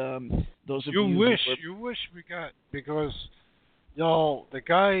like those of you. You wish we got, because the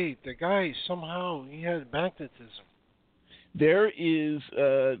guy somehow he had magnetism. There is,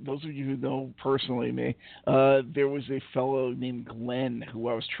 those of you who know personally me, there was a fellow named Glenn who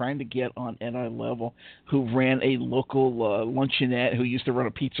I was trying to get on NI level, who ran a local luncheonette, who used to run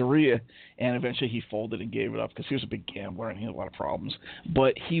a pizzeria, and eventually he folded and gave it up because he was a big gambler and he had a lot of problems.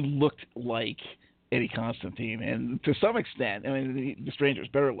 But he looked like Eddie Constantine, and to some extent, I mean, the Stranger is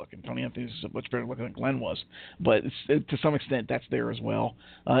better looking. Tony Anthony is much better looking than Glenn was, but to some extent, that's there as well.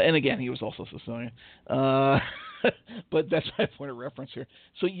 And again, he was also Sicilian. But that's my point of reference here.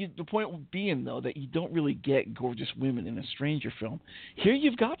 So the point being, though, that you don't really get gorgeous women in a Stranger film. Here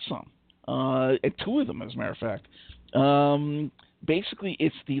you've got some, and two of them, as a matter of fact. Basically,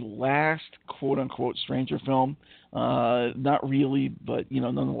 it's the last quote-unquote Stranger film. Not really, but,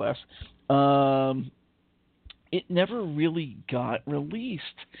 nonetheless. It never really got released.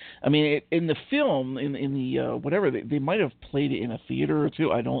 I mean, in the film, in the whatever, they might have played it in a theater or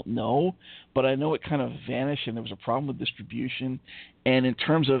two. I don't know, but I know it kind of vanished, and there was a problem with distribution. And in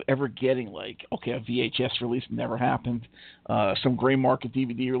terms of ever getting a VHS release, never happened. Some gray market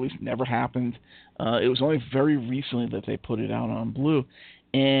DVD release never happened. It was only very recently that they put it out on Blue.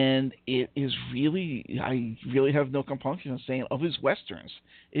 And it is I really have no compunction in saying, of his Westerns,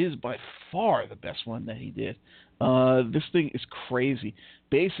 it is by far the best one that he did. This thing is crazy.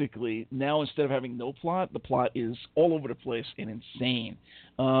 Basically, now instead of having no plot, the plot is all over the place and insane.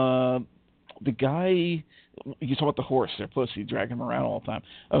 The guy, you talk about the horse there, Pussy, dragging him around all the time.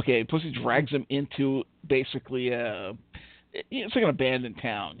 Okay, Pussy drags him into basically it's like an abandoned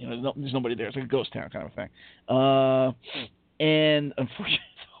town. There's nobody there. It's like a ghost town kind of thing. And unfortunately,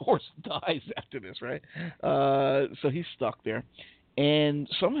 the horse dies after this, right? So he's stuck there. And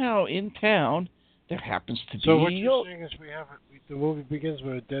somehow in town, there happens to be... So what you're saying is the movie begins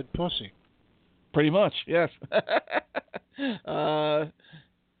with a dead pussy. Pretty much, yes.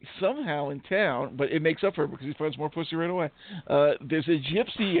 Somehow in town, but it makes up for it because he finds more pussy right away. There's a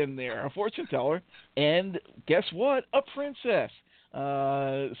gypsy in there, a fortune teller, and guess what? A princess.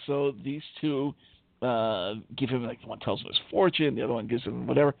 So these two... give him, one tells him his fortune, the other one gives him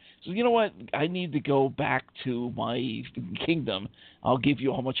whatever. So, you know what? I need to go back to my kingdom. I'll give you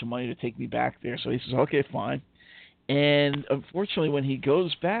a whole bunch of money to take me back there. So he says, okay, fine. And unfortunately, when he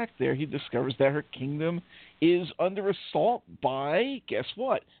goes back there, he discovers that her kingdom is under assault by, guess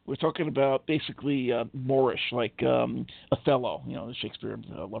what? We're talking about basically Moorish, like Othello, the Shakespeare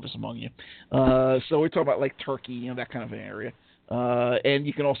Lovers Among You. So we're talking about Turkey, that kind of an area. And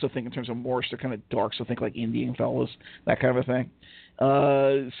you can also think in terms of Moorish, they're kind of dark, so think like Indian fellows, that kind of a thing.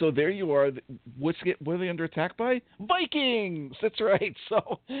 So there you are. What are they under attack by? Vikings! That's right.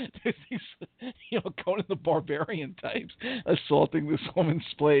 So there's these, Conan the Barbarian types assaulting this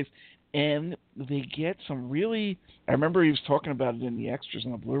woman's place. And they get some really, I remember he was talking about it in the extras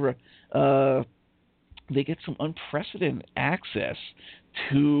on the Blu-ray, they get some unprecedented access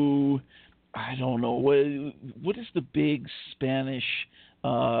to... I don't know. What is the big Spanish,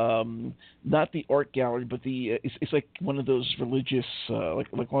 not the art gallery, but it's like one of those religious,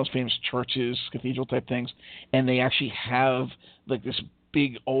 like one of those famous churches, cathedral type things, and they actually have this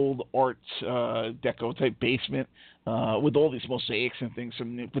big old art deco type basement with all these mosaics and things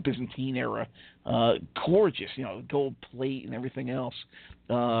from the Byzantine era. Gorgeous, gold plate and everything else.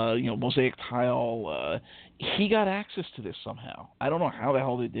 Mosaic tile. He got access to this somehow. I don't know how the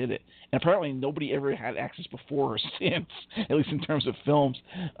hell they did it. And apparently nobody ever had access before or since, at least in terms of films.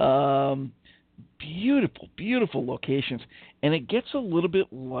 Beautiful, beautiful locations. And it gets a little bit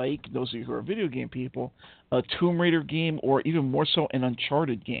like, those of you who are video game people, a Tomb Raider game, or even more so an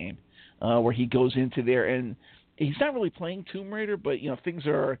Uncharted game, where he goes into there and he's not really playing Tomb Raider, but things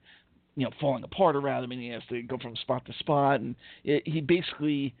are falling apart around him, and he has to go from spot to spot, and he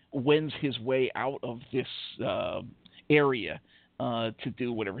basically wends his way out of this area to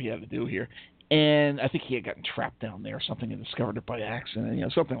do whatever he had to do here. And I think he had gotten trapped down there or something and discovered it by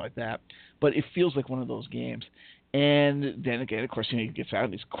accident, something like that. But it feels like one of those games. And then again, of course, he gets out,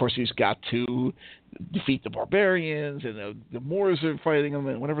 and of course he's got to defeat the barbarians, and the Moors are fighting him,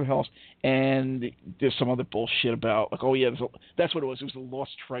 and whatever else. And there's some other bullshit about, like, oh yeah, that's what it was. It was the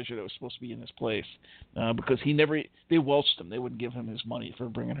lost treasure that was supposed to be in this place, because they welched him. They wouldn't give him his money for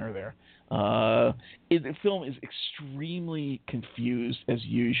bringing her there. The film is extremely confused as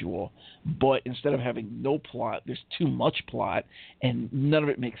usual, but instead of having no plot, there's too much plot, and none of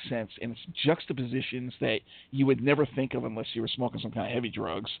it makes sense. And it's juxtapositions that you would never think of unless you were smoking some kind of heavy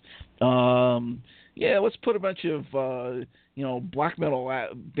drugs. Yeah, let's put a bunch of black metal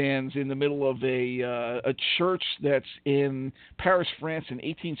bands in the middle of a church that's in Paris, France in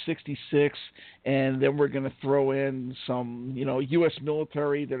 1866, and then we're going to throw in some U.S.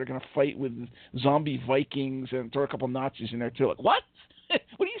 military that are going to fight with zombie Vikings and throw a couple Nazis in there too. Like, what?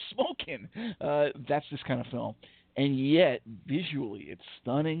 What are you smoking? That's this kind of film, and yet visually it's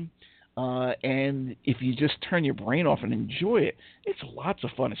stunning. And if you just turn your brain off and enjoy it, it's lots of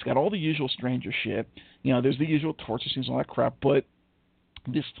fun. It's got all the usual Stranger shit. There's the usual torture scenes and all that crap, but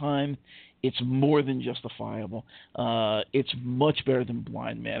this time it's more than justifiable. It's much better than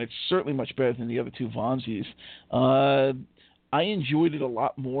Blind Man. It's certainly much better than the other two Vonsies. I enjoyed it a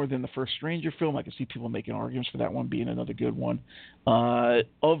lot more than the first Stranger film. I can see people making arguments for that one being another good one.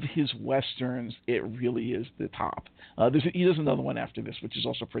 Of his Westerns, it really is the top. He does another one after this, which is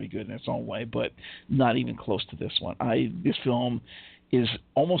also pretty good in its own way, but not even close to this one. This film is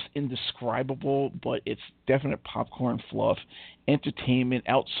almost indescribable, but it's definite popcorn fluff, entertainment,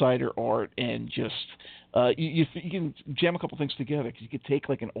 outsider art, and just you can jam a couple things together, because you could take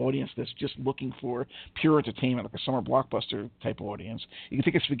like an audience that's just looking for pure entertainment, like a summer blockbuster type audience. You can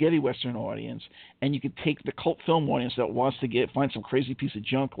take a spaghetti western audience, and you could take the cult film audience that wants to find some crazy piece of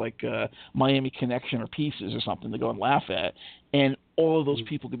junk like Miami Connection or Pieces or something to go and laugh at, and all of those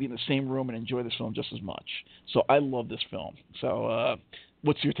people could be in the same room and enjoy this film just as much. So I love this film. So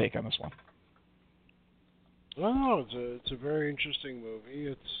what's your take on this one? Well, it's a very interesting movie.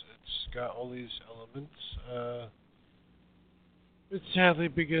 It's got all these elements. It sadly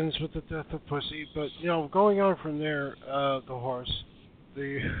begins with the death of Pussy, but going on from there, the horse.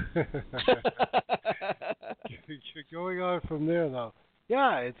 Going on from there, though.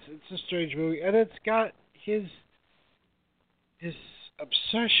 Yeah, it's a strange movie, and it's got his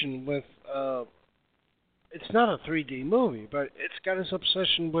obsession with. It's not a 3D movie, but it's got his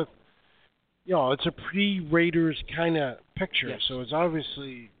obsession with. It's a pre-Raiders kind of picture, yes. So it's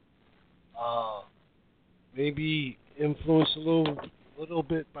obviously maybe influenced a little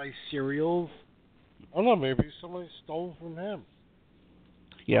bit by serials. I don't know, maybe somebody stole from him.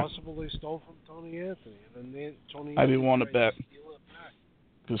 Yeah. Possibly stole from Tony Anthony, and then Tony. I'd be willing to bet.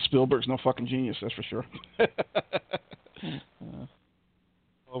 Because Spielberg's no fucking genius, that's for sure.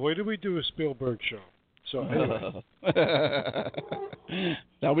 Well, where did we do a Spielberg show? So anyway.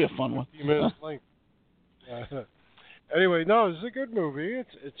 That'll be a fun one. 15 minutes length. Anyway, no, it's a good movie.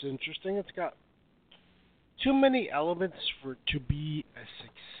 It's interesting. It's got too many elements to be a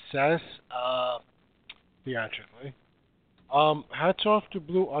success theatrically. Hats off to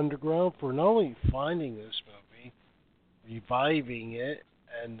Blue Underground for not only finding this movie, reviving it,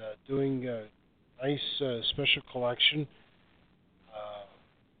 and doing a nice special collection.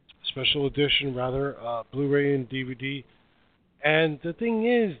 Special edition, rather, Blu-ray and DVD. And the thing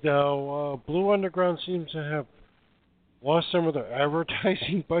is, though, Blue Underground seems to have lost some of their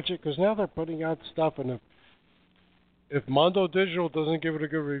advertising budget, because now they're putting out stuff, and if Mondo Digital doesn't give it a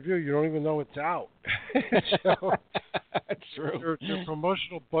good review, you don't even know it's out. So, that's true. Their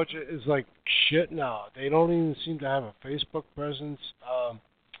promotional budget is like shit now. They don't even seem to have a Facebook presence.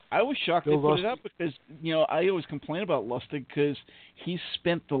 I was shocked they put it up because, I always complain about Lustig because he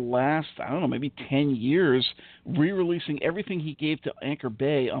spent the last, maybe 10 years re-releasing everything he gave to Anchor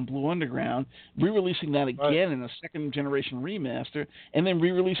Bay on Blue Underground, re-releasing that again in a second-generation remaster, and then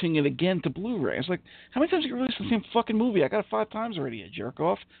re-releasing it again to Blu-ray. It's like, how many times have you released the same fucking movie? I got it 5 times already, you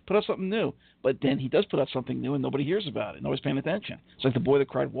jerk-off. Put out something new. But then he does put out something new, and nobody hears about it. Nobody's paying attention. It's like The Boy That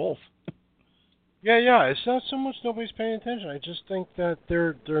Cried Wolf. Yeah. It's not so much nobody's paying attention. I just think that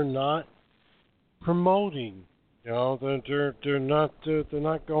they're not promoting. They're not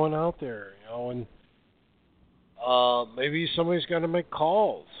going out there. And maybe somebody's got to make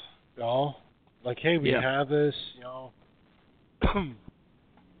calls. Like, hey, we have this.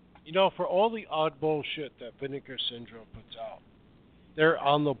 For all the oddball shit that Vinegar Syndrome puts out, they're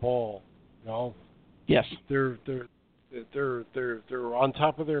on the ball. Yes. They're on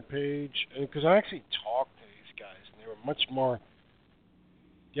top of their page, and because I actually talked to these guys, and they were much more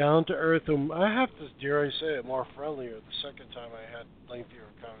down to earth, and I have to, dare I say it, more friendlier the second time I had lengthier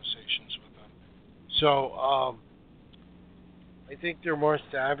conversations with them. So I think they're more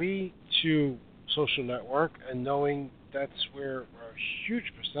savvy to social network and knowing that's where a huge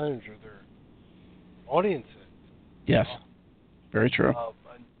percentage of their audience is. Yes, very true.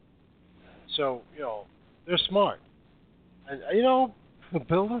 So, they're smart. And,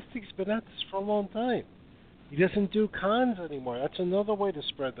 Bill Lustig's been at this for a long time. He doesn't do cons anymore. That's another way to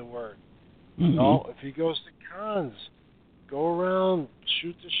spread the word. Mm-hmm. If he goes to cons, go around,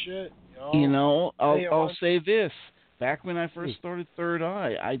 shoot the shit. I'll say this. Back when I first started Third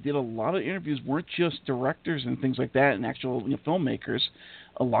Eye, I did a lot of interviews, weren't just directors and things like that and actual filmmakers.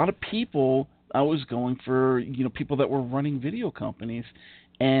 A lot of people, I was going for, people that were running video companies.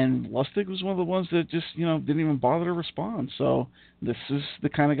 And Lustig was one of the ones that just, didn't even bother to respond. So this is the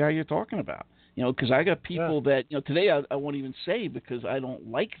kind of guy you're talking about. Because I got people that, today I won't even say because I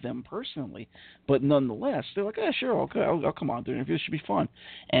don't like them personally. But nonetheless, they're like, yeah, sure, okay, I'll come on to an interview. This should be fun.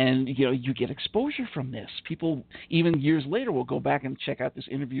 And, you get exposure from this. People, even years later, will go back and check out this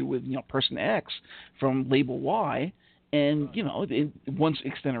interview with, person X from Label Y. And, in one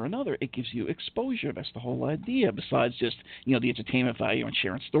extent or another, it gives you exposure. That's the whole idea, besides just, the entertainment value and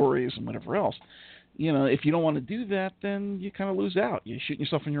sharing stories and whatever else. If you don't want to do that, then you kind of lose out. You're shooting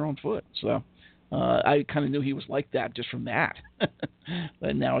yourself in your own foot. So I kind of knew he was like that just from that.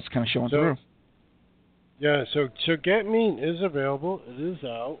 But now it's kind of showing through. Yeah, so Get Mean is available. It is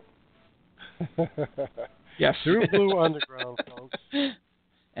out. Yes. Through Blue Underground, folks.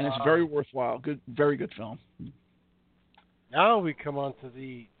 And it's very worthwhile. Good, very good film. Now we come on to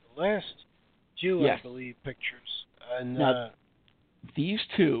the last two, yes. I believe, pictures. And now, these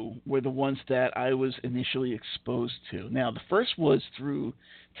two were the ones that I was initially exposed to. Now, the first was through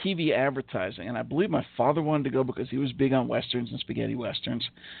TV advertising, and I believe my father wanted to go because he was big on Westerns and spaghetti Westerns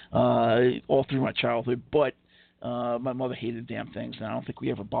all through my childhood, but my mother hated damn things, and I don't think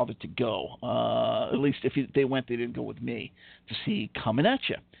we ever bothered to go. At least if they went, they didn't go with me to see Coming at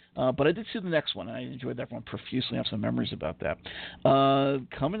You. But I did see the next one, and I enjoyed that one profusely. I have some memories about that.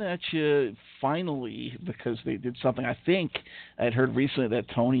 Coming at You, finally, because they did something. I think I had heard recently that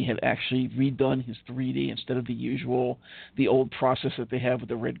Tony had actually redone his 3D instead of the old process that they have with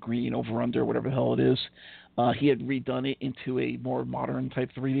the red, green, over, under, whatever the hell it is. He had redone it into a more modern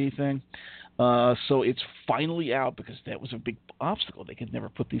type 3D thing. So it's finally out because that was a big obstacle. They could never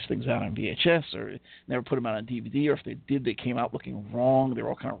put these things out on VHS or never put them out on DVD, or if they did, they came out looking wrong. They were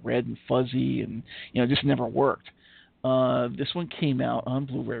all kind of red and fuzzy and, it just never worked. This one came out on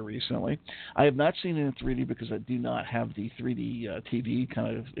Blu-ray recently. I have not seen it in 3D because I do not have the 3D TV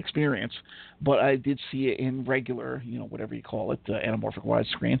kind of experience, but I did see it in regular, whatever you call it, anamorphic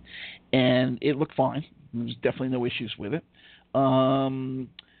widescreen, and it looked fine. There's definitely no issues with it.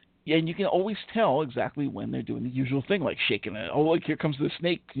 And you can always tell exactly when they're doing the usual thing, like shaking it. Oh, look, here comes the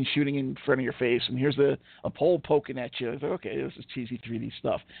snake shooting in front of your face, and here's a pole poking at you. It's like, okay, this is cheesy 3D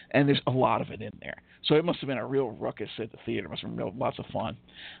stuff. And there's a lot of it in there. So it must have been a real ruckus at the theater. It must have been lots of fun,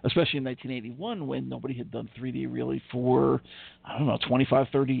 especially in 1981 when nobody had done 3D really for, 25,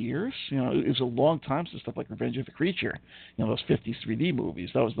 30 years. It was a long time since stuff like Revenge of the Creature, those 50s 3D movies.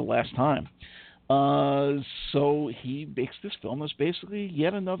 That was the last time. So he makes this film that's basically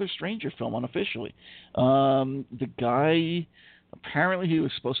yet another Stranger film unofficially. The guy, apparently he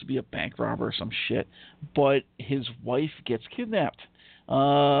was supposed to be a bank robber or some shit, but his wife gets kidnapped.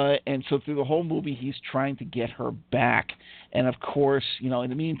 And so through the whole movie, he's trying to get her back. And of course, in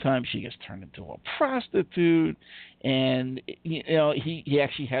the meantime, she gets turned into a prostitute. And, he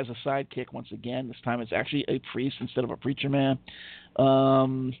actually has a sidekick once again. This time it's actually a priest instead of a preacher man.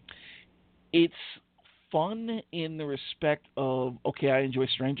 It's fun in the respect of, okay, I enjoy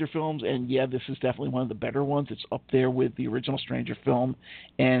Stranger films, and yeah, this is definitely one of the better ones. It's up there with the original Stranger film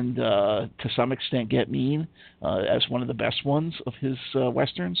and to some extent Get Mean as one of the best ones of his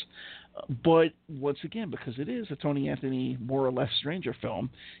Westerns. But once again, because it is a Tony Anthony more or less Stranger film,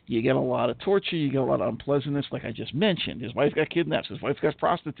 you get a lot of torture, you get a lot of unpleasantness, like I just mentioned. His wife got kidnapped, his wife got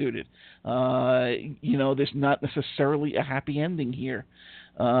prostituted. There's not necessarily a happy ending here.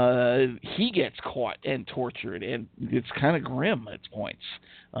 He gets caught and tortured, and it's kind of grim at points.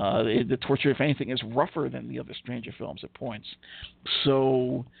 The torture, if anything, is rougher than the other Stranger films at points.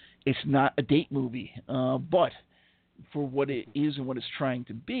 So it's not a date movie, but for what it is and what it's trying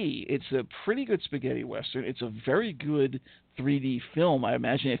to be, it's a pretty good spaghetti Western. It's a very good 3D film. I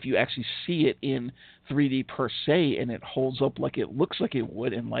imagine if you actually see it in 3D per se and it holds up like it looks like it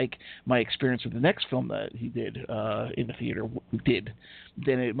would, and like my experience with the next film that he did in the theater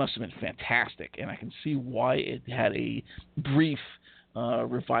then it must have been fantastic. And I can see why it had a brief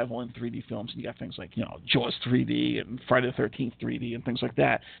revival in 3D films. And you got things like, Jaws 3D and Friday the 13th 3D and things like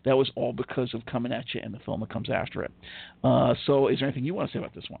that. That was all because of Coming At You and the film that comes after it. So is there anything you want to say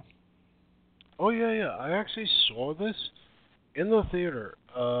about this one? Oh, yeah. I actually saw this in the theater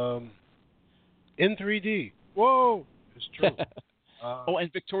in 3D. Whoa! It's true.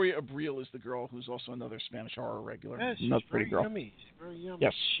 And Victoria Abril is the girl who's also another Spanish horror regular. Yeah, she's another very pretty girl. yummy. She's very yummy.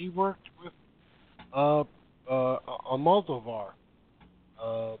 Yes. She worked with Almodovar.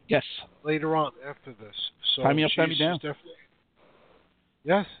 Yes. Later on, after this. So Tie me up, tie me down.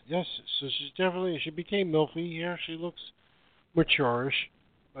 Yes. So she's definitely. She became milfy. Yeah, she looks mature-ish.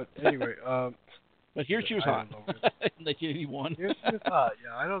 But anyway. But here she was hot. In 1981. Here she was hot.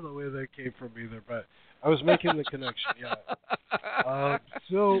 Yeah, I don't know where that came from either, but I was making the connection. Yeah.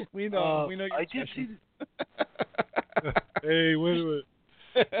 So we know. I did see. Hey, wait a minute.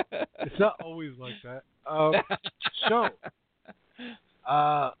 It's not always like that. So,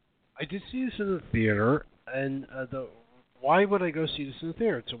 I did see this in the theater, and why would I go see this in the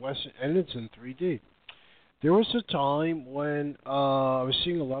theater? It's a Western, and it's in 3D. There was a time when I was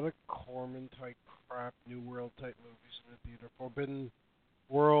seeing a lot of Corman type crap, New World type movies in the theater. Forbidden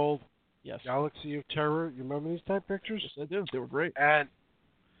World, yes. Galaxy of Terror. You remember these type pictures? Yes, I do. They were great. And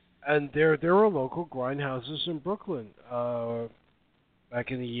there were local grindhouses in Brooklyn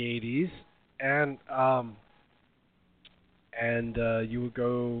back in the 80s, and you would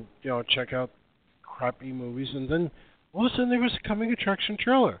go, check out crappy movies, and then all of a sudden there was a coming attraction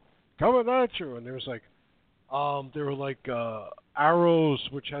trailer coming at you, and there was like, there were like arrows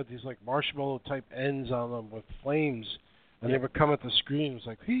which had these like marshmallow type ends on them with flames, and they would come at the screen. It was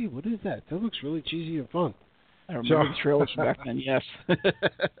like, hey, what is that? That looks really cheesy and fun. I remember the trailers from back then. Yes.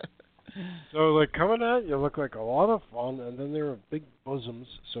 So like coming at you looked like a lot of fun, and then there were big bosoms.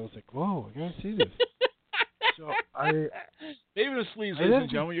 So it's like, whoa, I gotta see this. So Baby the Sleeves, ladies and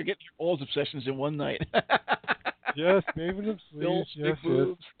gentlemen, you're getting all those obsessions in one night. Yes, Baby the Sleeves. Yes.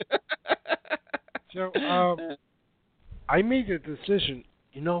 So I made the decision.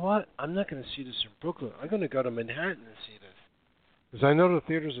 You know what? I'm not going to see this in Brooklyn. I'm going to go to Manhattan and see this, because I know the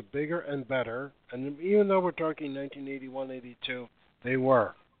theaters are bigger and better. And even though we're talking 1981, 82, they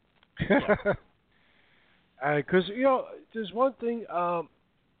were. Because there's one thing. I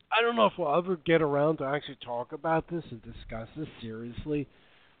don't know if we'll ever get around to actually talk about this and discuss this seriously,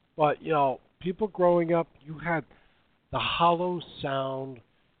 but people growing up, you had the hollow sound.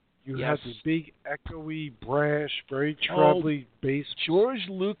 You had the big, echoey, brash, very trebly bass. George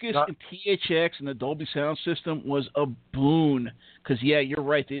Lucas and THX and the Dolby sound system was a boon. Because, you're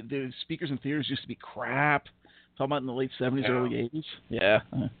right. The speakers in theaters used to be crap. Talking about in the late 70s, early 80s. Yeah.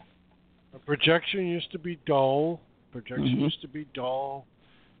 The projection used to be dull. Used to be dull.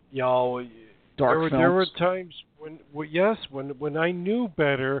 Dark there were times when I knew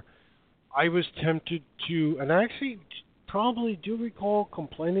better, I was tempted to, and actually probably do recall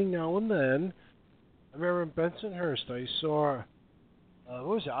complaining now and then. I remember in Bensonhurst I saw, what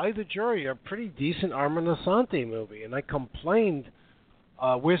was it, I the Jury, a pretty decent Armand Assante movie, and I complained,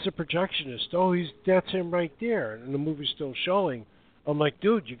 where's the projectionist? Oh, that's him right there, and the movie's still showing. I'm like,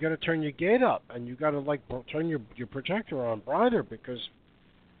 dude, you got to turn your gate up, and you got to turn your projector on brighter, because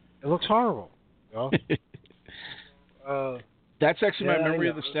it looks horrible. That's actually my memory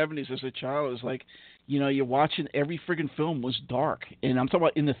of the 70s as a child. It was like, you're watching every friggin' film was dark. And I'm talking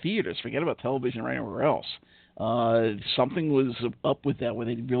about in the theaters. Forget about television or anywhere else. Something was up with that where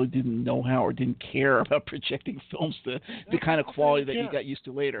they really didn't know how or didn't care about projecting films to the kind of quality that you got used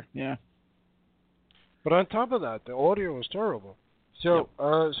to later. Yeah. But on top of that, the audio was terrible. So,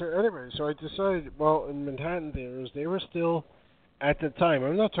 anyway, I decided, in Manhattan theaters, they were still, at the time,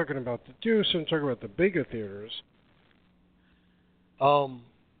 I'm not talking about the Deuce, I'm talking about the bigger theaters.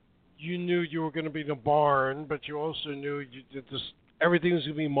 You knew you were going to be in a barn, but you also knew everything was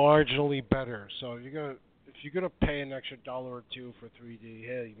going to be marginally better. So if you're going to pay an extra $1 or $2 for 3D,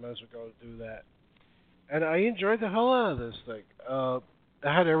 hey, you might as well go do that. And I enjoyed the hell out of this thing. It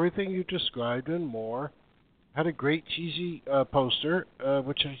had everything you described and more. Had a great cheesy poster,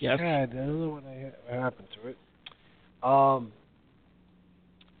 which I had. I don't know what happened to it.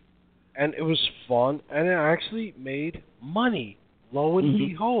 And it was fun, and it actually made money. Lo and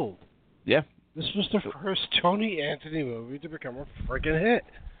behold. Yeah. This was the first Tony Anthony movie to become a friggin' hit.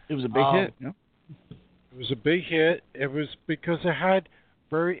 It was a big hit. Yeah. It was a big hit. It was because it had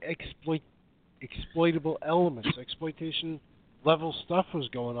very exploitable elements. Exploitation level stuff was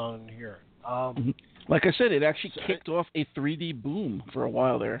going on in here. Like I said, it actually kicked off a 3D boom for a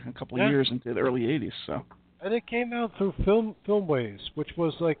while there, a couple of years into the early 80s. So. And it came out through Filmways, which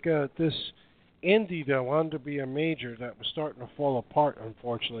was like this indie that wanted to be a major that was starting to fall apart,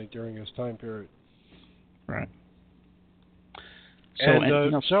 unfortunately, during his time period. Right. Yeah,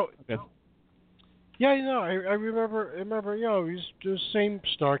 I remember, he's the same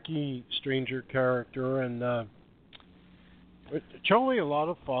snarky stranger character, and totally a lot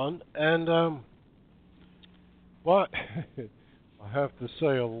of fun. And what I have to say,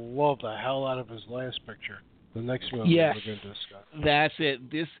 I love the hell out of his last picture. The next movie Yes, we're going to discuss. That's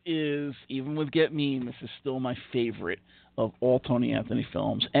it. This is, even with Get Mean, this is still my favorite of all Tony Anthony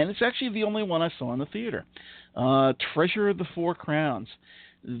films. And it's actually the only one I saw in the theater. Treasure of the Four Crowns.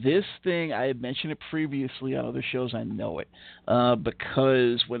 This thing, I had mentioned it previously on other shows, I know it,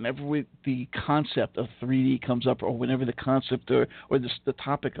 because whenever the concept of 3D comes up, or whenever the concept or the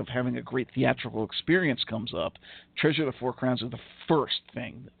topic of having a great theatrical experience comes up, Treasure of the Four Crowns is the first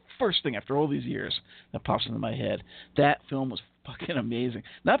thing after all these years that pops into my head. That film was fucking amazing.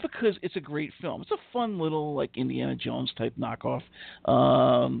 Not because it's a great film. It's a fun little, like, Indiana Jones type knockoff.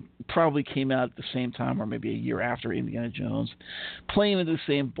 Probably came out at the same time or maybe a year after Indiana Jones. Playing into the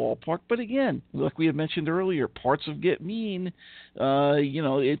same ballpark. But again, like we had mentioned earlier, parts of Get Mean,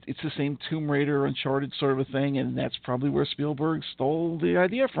 it's the same Tomb Raider, Uncharted sort of a thing, and that's probably where Spielberg stole the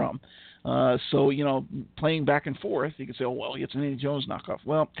idea from. So, playing back and forth, you could say, oh, well, it's an Indiana Jones knockoff.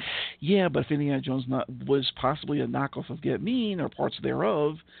 Well, yeah, but if Indiana Jones was possibly a knockoff of Get Mean or parts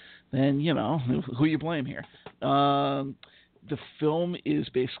thereof, then, who you blame here? The film is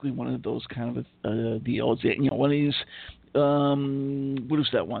basically one of those kind of deals. One of these, what was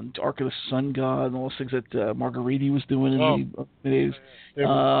that one? Ark of the Sun God and all those things that Margariti was doing in the days.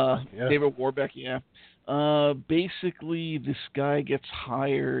 David Warbeck, yeah. Basically, this guy gets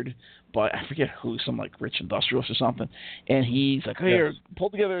hired by, I forget who, some like rich industrialist or something, and he's like, hey, pull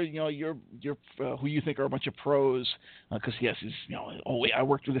together, your who you think are a bunch of pros, because he's, I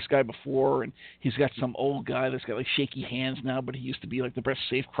worked with this guy before, and he's got some old guy that's got like shaky hands now, but he used to be like the best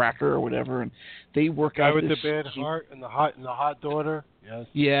safe cracker or whatever, and they work out with this, the bad heart and the hot daughter. Yes.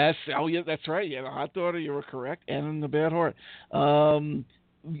 Yes. Oh, yeah, that's right. Yeah, the hot daughter. You were correct, and the bad heart.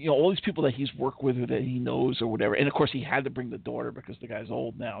 All these people that he's worked with or that he knows or whatever. And, of course, he had to bring the daughter because the guy's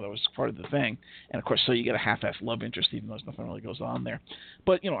old now. That was part of the thing. And, of course, so you get a half-assed love interest even though nothing really goes on there.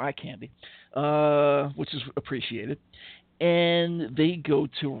 But, eye candy, which is appreciated. And they go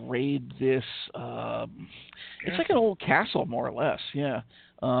to raid this it's like an old castle, more or less, yeah.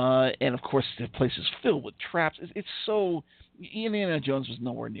 And, of course, the place is filled with traps. It's so... Indiana Jones was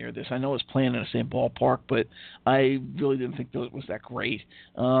nowhere near this. I know it's playing in the same ballpark, but I really didn't think it was that great.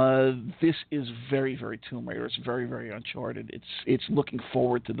 This is very, very Tomb Raider. It's very, very Uncharted. It's looking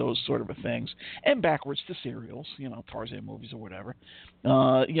forward to those sort of things, and backwards to serials, Tarzan movies or whatever.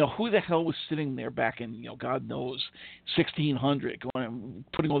 Who the hell was sitting there back in, God knows, 1600, going and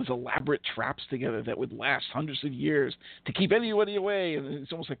putting all these elaborate traps together that would last hundreds of years to keep anybody away? And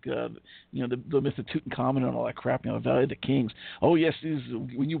it's almost like the myth of Tutankhamun and all that crap, the Valley of the Kings. Oh, yes,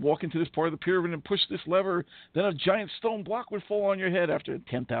 when you walk into this part of the pyramid and push this lever, then a giant stone block would fall on your head after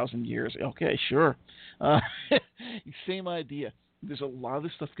 10,000 years. Okay, sure. Same idea. There's a lot of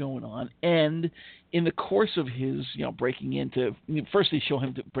this stuff going on. And in the course of his, breaking into, first they show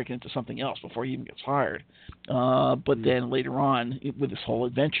him breaking into something else before he even gets hired. But then later on, with this whole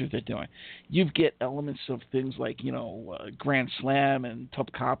adventure they're doing, you get elements of things like, Grand Slam and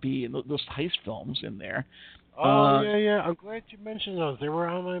Topkapi and those heist films in there. Yeah. I'm glad you mentioned those. They were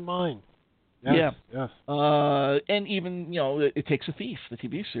on my mind. Yes, yeah. And even, It Takes a Thief, the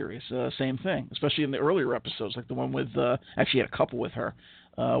TV series, same thing, especially in the earlier episodes, like the one with, actually had a couple with her,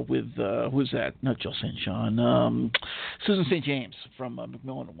 who's that? Not Jill St. John, Susan St. James from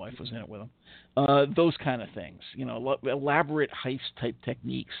Macmillan and Wife was in it with them. Those kind of things, elaborate heist-type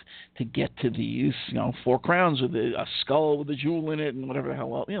techniques to get to these, 4 crowns with a skull with a jewel in it and whatever the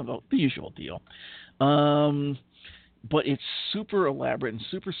hell else, the usual deal. But it's super elaborate and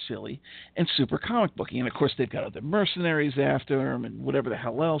super silly and super comic booky. And, of course, they've got other mercenaries after them and whatever the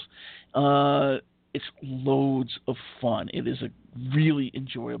hell else. It's loads of fun. It is a really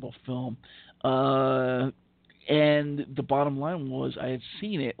enjoyable film. And the bottom line was I had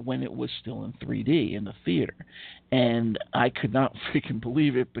seen it when it was still in 3D in the theater. And I could not freaking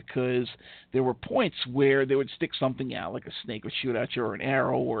believe it because there were points where they would stick something out, like a snake would shoot at you or an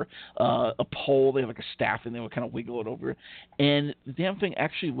arrow or a pole. They had like a staff and they would kind of wiggle it over. And the damn thing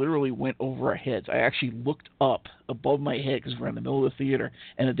actually literally went over our heads. I actually looked up above my head because we're in the middle of the theater,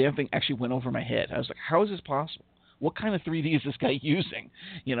 and the damn thing actually went over my head. I was like, how is this possible? What kind of 3D is this guy using?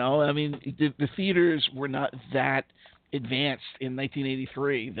 The theaters were not that advanced in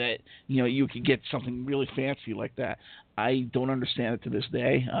 1983 that you could get something really fancy like that. I don't understand it to this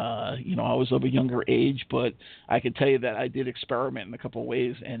day. I was of a younger age, but I can tell you that I did experiment in a couple of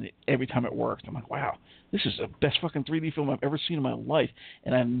ways, and every time it worked. I'm like, wow, this is the best fucking 3D film I've ever seen in my life,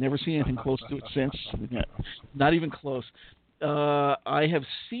 and I've never seen anything close to it since. Not even close. I have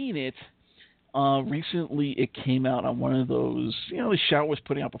seen it. Recently, it came out on one of those, the Shout was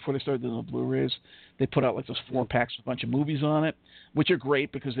putting out before they started doing the Blu-rays. They put out like those 4-packs with a bunch of movies on it, which are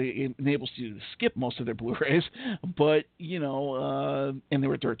great because it enables you to skip most of their Blu-rays. But, and they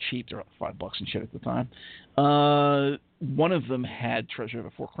were dirt cheap. They were like $5 and shit at the time. One of them had Treasure of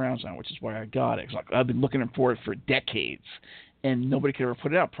the Four Crowns on, which is why I got it. Like, I've been looking for it for decades, and nobody could ever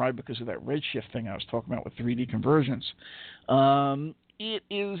put it out, probably because of that Redshift thing I was talking about with 3D conversions. It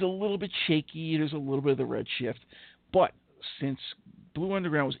is a little bit shaky. There's a little bit of the Redshift. But since Blue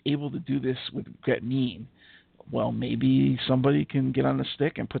Underground was able to do this with Get Mean, well, maybe somebody can get on the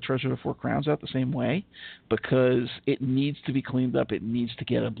stick and put Treasure of the Four Crowns out the same way, because it needs to be cleaned up. It needs to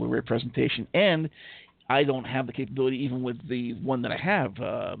get a Blu-ray presentation. And I don't have the capability, even with the one that I have,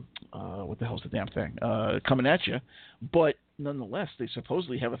 what the hell's the damn thing, Coming At You. But nonetheless, they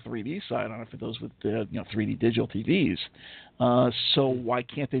supposedly have a 3D side on it for those with 3D digital TVs. So why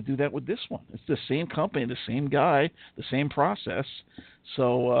can't they do that with this one? It's the same company, the same guy, the same process.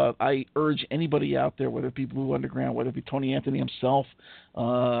 So I urge anybody out there, whether it be Blue Underground, whether it be Tony Anthony himself,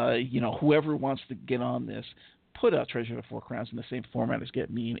 whoever wants to get on this, put out Treasure of the Four Crowns in the same format as Get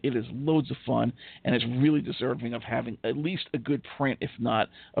Mean. It is loads of fun, and it's really deserving of having at least a good print, if not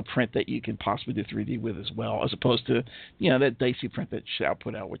a print that you can possibly do 3D with as well, as opposed to, that dicey print that Shout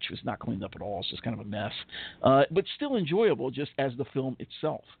put out, which was not cleaned up at all. It's just kind of a mess. But still enjoyable just as the film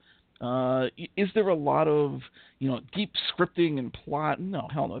itself. Is there a lot of, deep scripting and plot? No,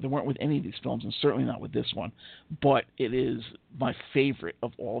 hell no. There weren't with any of these films, and certainly not with this one. But it is my favorite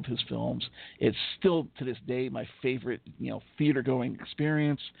of all of his films. It's still, to this day, my favorite, theater-going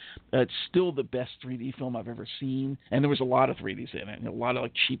experience. It's still the best 3D film I've ever seen. And there was a lot of 3Ds in it, and a lot of,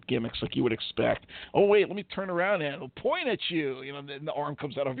 cheap gimmicks like you would expect. Oh, wait, let me turn around and it'll point at you. And the arm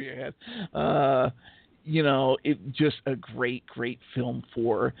comes out over your head. It just a great, great film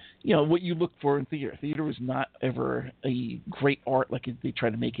for, what you look for in theater. Theater was not ever a great art like they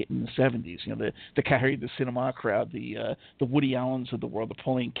tried to make it in the 70s. The Carrie the Cinema crowd, the Woody Allens of the world, the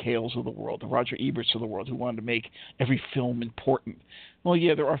Pauline Kaels of the world, the Roger Eberts of the world, who wanted to make every film important. Well,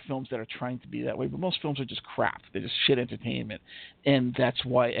 yeah, there are films that are trying to be that way, but most films are just crap. They're just shit entertainment. And that's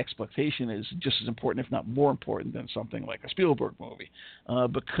why exploitation is just as important, if not more important, than something like a Spielberg movie.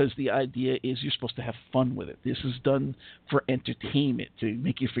 Because the idea is you're supposed to have fun with it. This is done for entertainment, to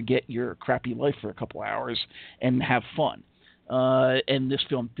make you forget your crappy life for a couple hours and have fun. And this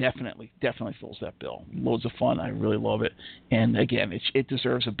film definitely fills that bill. Loads of fun. I really love it. And again, it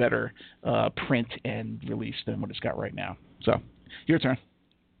deserves a better print and release than what it's got right now. So, your turn.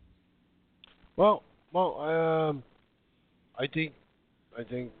 Well, I think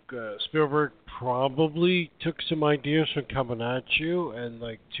Spielberg probably took some ideas from Coming At You, and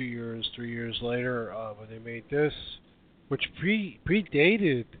 2 years, 3 years later, when they made this, which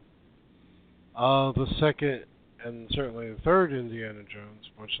predated the second and certainly the third Indiana Jones,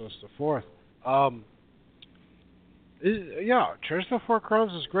 much less the fourth. Treasure of the Four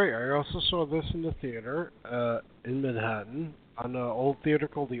Crowns is great. I also saw this in the theater in Manhattan on an old theater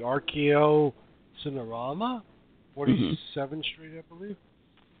called the RKO Cinerama, 47th Street, I believe.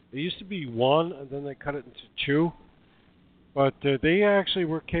 It used to be one, and then they cut it into two. But they actually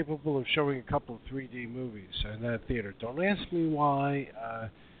were capable of showing a couple of 3D movies in that theater. Don't ask me why.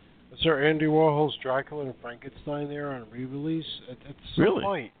 Sir Andy Warhol's Dracula and Frankenstein there on re-release at some really?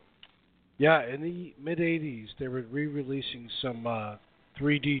 point. Yeah, in the mid-'80s, they were re-releasing some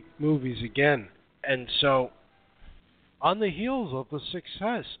 3D movies again. And so, on the heels of the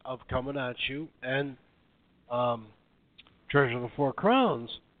success of Coming At You and Treasure of the Four Crowns,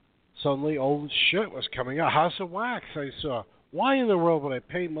 suddenly old shit was coming out. House of Wax, I saw. Why in the world would I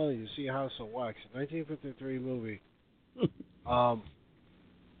pay money to see House of Wax? A 1953 movie.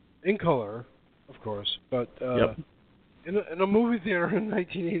 In color, of course, but in a movie theater in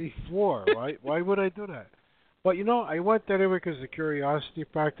 1984, right? Why would I do that? But, I went there anyway because of the curiosity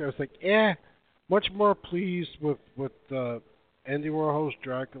factor. I was like, much more pleased with Andy Warhol's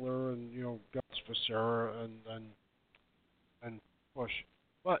Dracula and, Gus Viscera and Bush.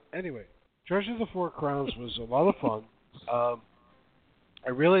 But anyway, Treasure of the Four Crowns was a lot of fun. I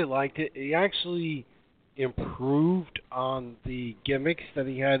really liked it. He actually improved on the gimmicks that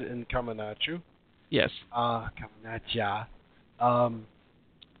he had in Coming At You. Yes. Coming At Ya.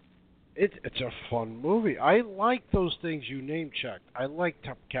 It's a fun movie. I like those things you name checked. I like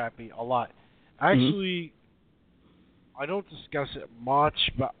Top Cappy a lot. Actually, I don't discuss it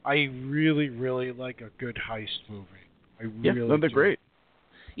much, but I really, really like a good heist movie. I really they're do. great.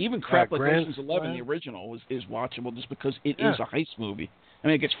 Even crap like Grand Ocean's 11, the Slam. original, is watchable just because it is a heist movie. I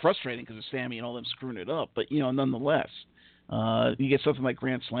mean, it gets frustrating because of Sammy and all them screwing it up, but nonetheless, you get something like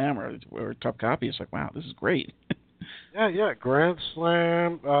Grand Slam or Top Copy. It's like, wow, this is great. Yeah. Grand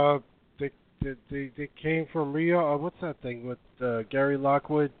Slam. They came from Rio. What's that thing with Gary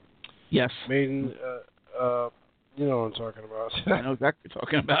Lockwood? Yes. Made in, you know what I'm talking about. I know exactly what you're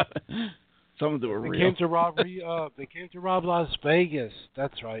talking about. Some of them were They real. came to rob They came to rob Las Vegas.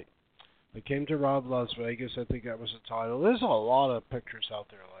 That's right. They came to rob Las Vegas. I think that was the title. There's a lot of pictures out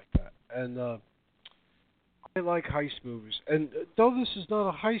there like that, and I like heist movies. And though this is not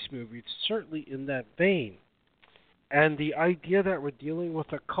a heist movie, it's certainly in that vein. And the idea that we're dealing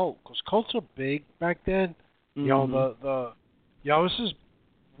with a cult, because cults are big back then. Mm-hmm. You know, this is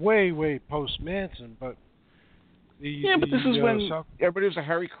way post Manson, but but this is when everybody was a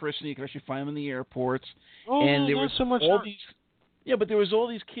Harry Christian. You could actually find them in the airports, and there was so much all these. Yeah, but there was all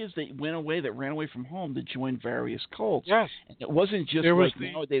these kids that went away, that ran away from home to join various cults. Yes, and it wasn't just like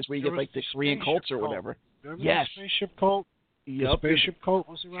nowadays where you get like the Korean cults or whatever. Remember yes, the spaceship cult. Yep. The spaceship cult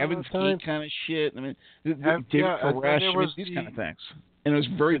was around Heaven's that time. Gate kind of shit. I mean, David and Koresh, there was these kind of things, and it was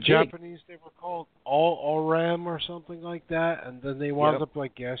very big. Japanese, they were called All-Ram or something like that, and then they wound up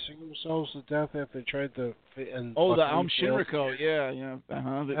like gassing themselves to death after they tried to fit in. Oh, the Shinriko, yeah. Yes, that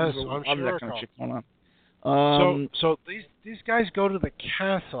kind of shit going on. So these guys go to the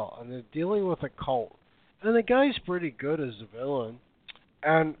castle and they're dealing with a cult, and the guy's pretty good as a villain,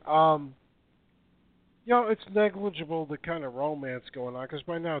 and it's negligible the kind of romance going on, because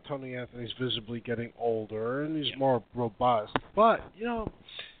by now Tony Anthony's visibly getting older and he's more robust. But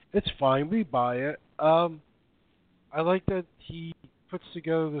it's fine. We buy it. I like that he puts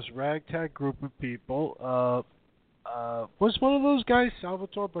together this ragtag group of people. Was one of those guys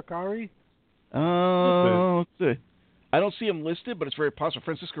Salvatore Beccari? Let's see. I don't see him listed, but it's very possible.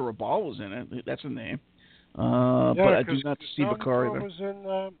 Francisco Rabal was in it. That's a name. But I do not see Beccari there. Was in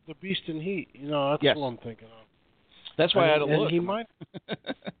The Beast in Heat. That's what I'm thinking of. That's why I had to look. He might.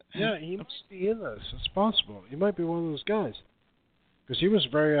 He might be in this. It's possible. He might be one of those guys, because he was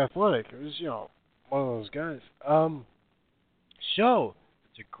very athletic. It was, one of those guys. So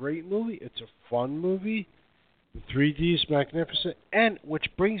it's a great movie. It's a fun movie. The 3D is magnificent, and which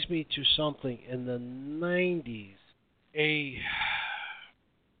brings me to something in the 90s.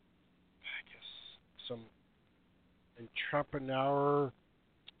 Some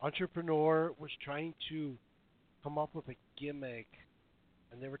entrepreneur was trying to come up with a gimmick,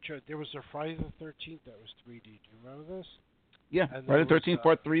 and there was a Friday the 13th that was 3D. Do you remember this? Yeah, Friday the 13th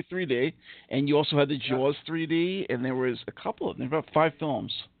Part 3 3D, and you also had the Jaws 3D, and there was a couple of them. There were about 5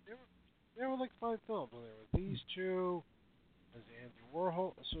 films. There were like 5 films. There were these two. There's Andy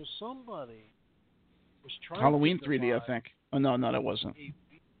Warhol. So somebody was trying Halloween to 3D, I think. Oh no, that wasn't.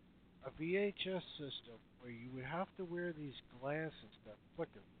 A VHS system where you would have to wear these glasses that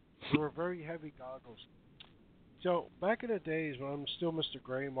flicker. They were very heavy goggles. So back in the days when I'm still Mr.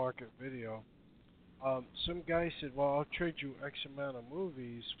 Gray Market Video, some guy said, "Well, I'll trade you X amount of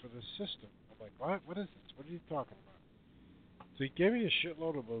movies for the system." I'm like, "What? What is this? What are you talking about?" So he gave me a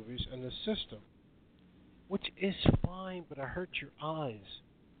shitload of movies and the system, which is fine, but it hurt your eyes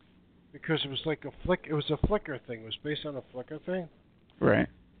because it was like a flick. It was a flicker thing. It was based on a flicker thing. Right.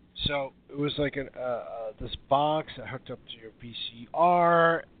 So it was like this box that hooked up to your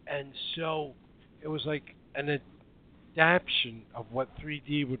VCR, and so it was like an adaptation of what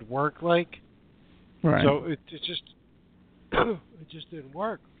 3D would work like. Right. So it just didn't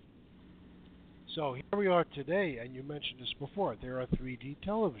work. So here we are today, and you mentioned this before. There are 3D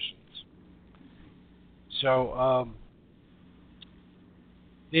televisions. So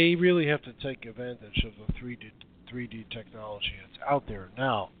they really have to take advantage of the 3D technology that's out there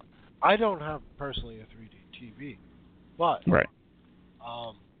now. I don't have personally a 3D TV, but right.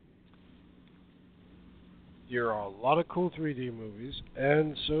 There are a lot of cool 3D movies,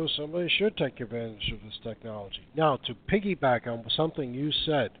 and so somebody should take advantage of this technology. Now, to piggyback on something you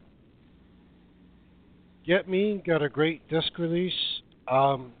said, Get Me got a great disc release.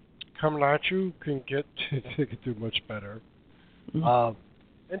 Coming At You can do much better. Mm-hmm.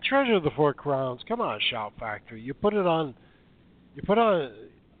 And Treasure of the Four Crowns. Come on, Shout Factory. You put on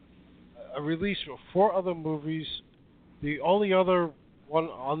a release with 4 other movies. The only other one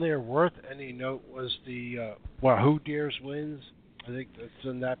on there worth any note was the Who Dares Wins. I think that's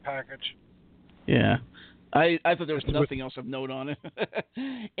in that package. Yeah. I thought there was nothing else of note on it.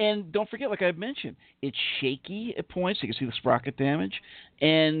 And don't forget, like I mentioned, it's shaky at points. You can see the sprocket damage.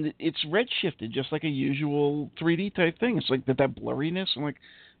 And it's redshifted, just like a usual 3D type thing. It's like that blurriness. I'm like,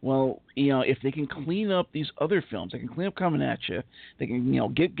 well, if they can clean up these other films, they can clean up Coming At You, they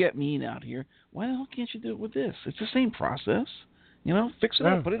can, get Mean out here, why the hell can't you do it with this? It's the same process. Fix it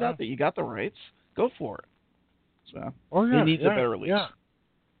up, put it out there. You got the rights. Go for it. So, it needs a better release. Yeah.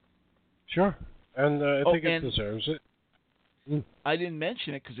 Sure. And I think it deserves it. I didn't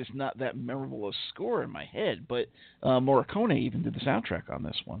mention it because it's not that memorable a score in my head, but Morricone even did the soundtrack on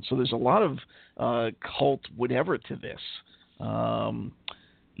this one. So there's a lot of cult whatever to this.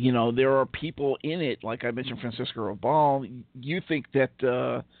 There are people in it, like I mentioned, Francisco Rabal. You think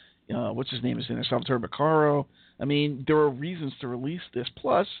that, what's his name is in it, Salvatore Baccaro. I mean, there are reasons to release this.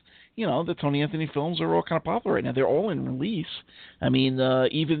 Plus, the Tony Anthony films are all kind of popular right now. They're all in release. I mean,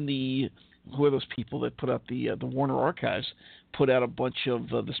 even who are those people that put out the Warner Archives put out a bunch of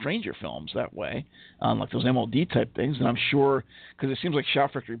the Stranger films that way, like those MOD type things. And I'm sure, because it seems like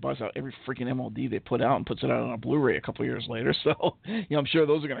Shout Factory buys out every freaking MOD they put out and puts it out on a Blu-ray a couple of years later. So, I'm sure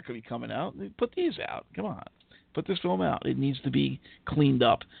those are going to be coming out. Put these out. Come on. Put this film out. It needs to be cleaned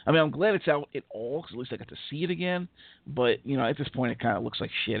up. I mean, I'm glad it's out at all, because at least I got to see it again. But, at this point, it kind of looks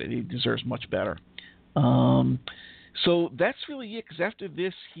like shit. It deserves much better. So that's really it, because after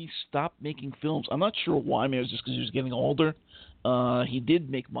this, he stopped making films. I'm not sure why. Maybe it was just because he was getting older. He did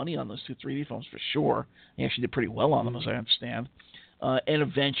make money on those two 3D films for sure. He actually did pretty well on them, as I understand. And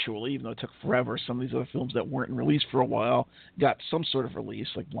eventually, even though it took forever, some of these other films that weren't released for a while got some sort of release,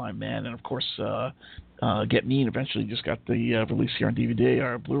 like Blind Man, and of course, Get Mean eventually just got the release here on DVD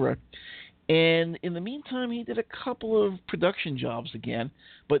or Blu-ray. And in the meantime, he did a couple of production jobs again,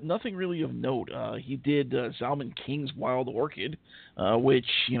 but nothing really of note. He did Zalman King's Wild Orchid, which,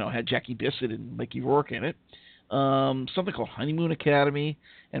 had Jackie Bissett and Mickey Rourke in it. Something called Honeymoon Academy,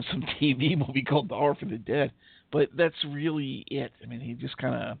 and some TV movie called The Hour for the Dead. But that's really it. I mean, he just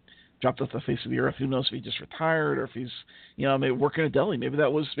kind of dropped off the face of the earth. Who knows if he just retired or if he's, maybe working a deli.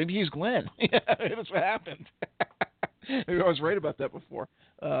 Maybe he's Glenn. That's what happened. Maybe I was right about that before.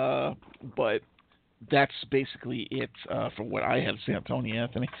 But that's basically it for what I had to say on Tony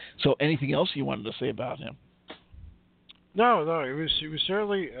Anthony. So anything else you wanted to say about him? No. He was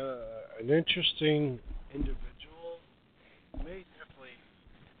certainly an interesting individual. Made definitely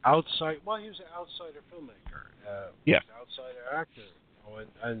outside. Well, he was an outsider filmmaker. He was an outsider actor.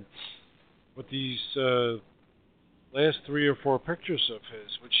 And with these last 3 or 4 pictures of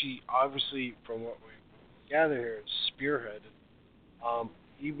his, which he obviously, from what we gather here, spearheaded.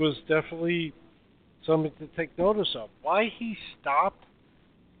 He was definitely something to take notice of. Why he stopped,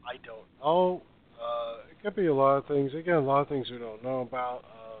 I don't know. It could be a lot of things. Again, a lot of things we don't know about.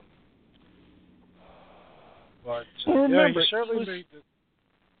 But remember, he certainly made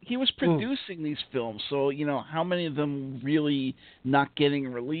he was producing these films, so how many of them really not getting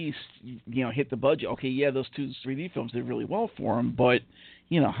released, hit the budget? Okay, yeah, those 2 3D films did really well for him, but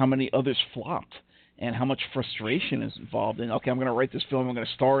how many others flopped? And how much frustration is involved in, okay, I'm going to write this film, I'm going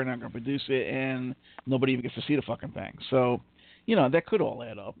to star in it, I'm going to produce it, and nobody even gets to see the fucking thing. So, that could all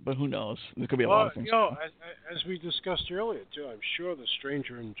add up, but who knows? There could be a lot of things. As we discussed earlier, too, I'm sure the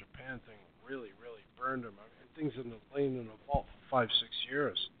Stranger in Japan thing really, really burned him. I mean, things in the laying in the vault for 5-6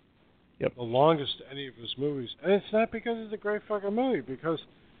 years. Yep. The longest any of his movies. And it's not because it's a great fucking movie, because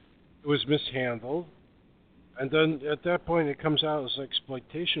it was mishandled. And then at that point, it comes out as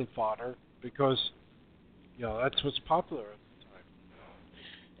exploitation fodder, because that's what's popular at the time.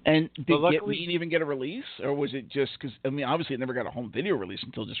 And did Get Mean even get a release, or was it just because? I mean, obviously, it never got a home video release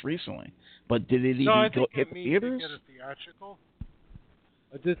until just recently. But did it even hit the theaters? Did get a theatrical.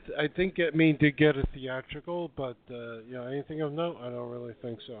 I think Get Mean did get a theatrical, but anything of note, I don't really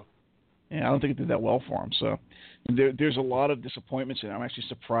think so. Yeah, I don't think it did that well for him. So there's a lot of disappointments, and I'm actually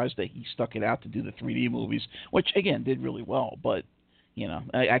surprised that he stuck it out to do the 3D movies, which again did really well, but.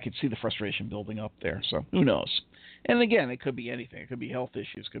 I could see the frustration building up there. So who knows? And again, it could be anything. It could be health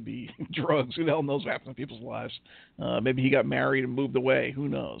issues. It could be drugs. Who the hell knows what happens in people's lives? Maybe he got married and moved away. Who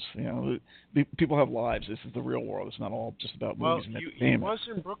knows? People have lives. This is the real world. It's not all just about movies and entertainment. He was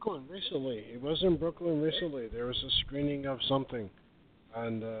in Brooklyn recently. There was a screening of something,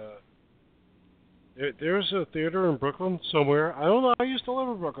 and there's a theater in Brooklyn somewhere. I don't know. I used to live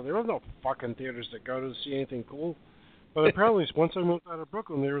in Brooklyn. There were no fucking theaters that go to see anything cool. But apparently, once I moved out of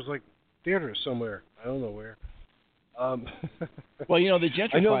Brooklyn, there was theaters somewhere. I don't know where. Well, they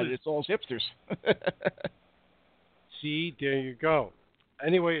gentrified it. It's all hipsters. See, there you go.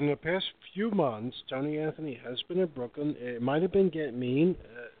 Anyway, in the past few months, Tony Anthony has been in Brooklyn. It might have been Get Mean.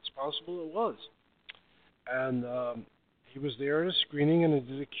 It's possible it was. and he was there at a screening and he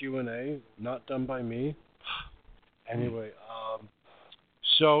did a Q&A, not done by me. Anyway,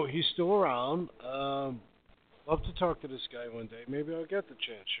 so he's still around. Love to talk to this guy one day. Maybe I'll get the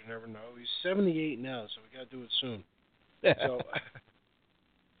chance. You never know. He's 78 now, so we got to do it soon.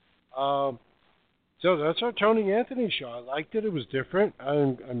 So that's our Tony Anthony show. I liked it. It was different.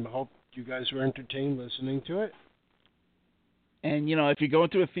 I hope you guys were entertained listening to it. And, if you go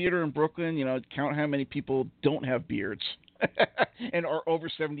into a theater in Brooklyn, count how many people don't have beards and are over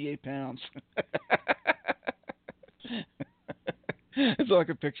 78 pounds. It's all I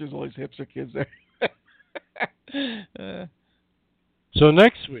can picture is all these hipster kids there. So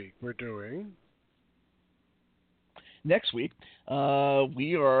next week we're doing... Next week,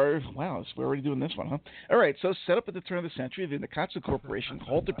 we are... Wow, we're already doing this one, huh? All right, so set up at the turn of the century, the Nikatsu Corporation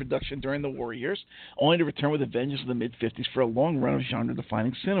halted production during the war years, only to return with a vengeance in the mid-'50s for a long run of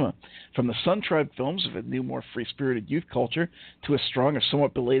genre-defining cinema. From the Sun Tribe films of a new, more free-spirited youth culture to a strong or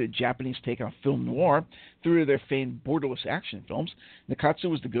somewhat belated Japanese take on film noir, through to their famed borderless action films,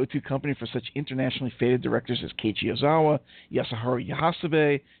 Nikatsu was the go-to company for such internationally fated directors as Keiichi Ozawa, Yasuharu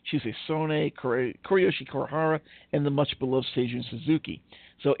Hasebe, Shusei Sone, Koriyoshi Kurohara, and the much-beloved Seijun Suzuki.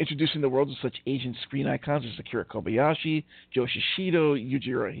 So introducing the world of such Asian screen icons as Akira Kobayashi, Joe Shishido,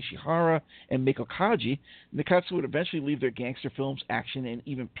 Yujiro Ishihara, and Meiko Kaji, Nikatsu would eventually leave their gangster films, action, and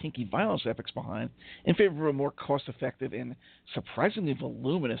even pinky violence epics behind in favor of a more cost-effective and surprisingly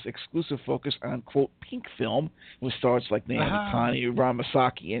voluminous exclusive focus on, quote, pink film with stars like Naomi Kani, Ran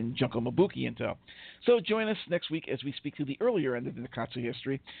Masaki, and Junko Mabuki in tow. So join us next week as we speak to the earlier end of the Nikatsu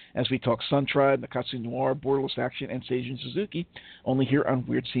history, as we talk Sun Tribe, Nikatsu Noir, borderless action, and Seijun Suzuki, only here on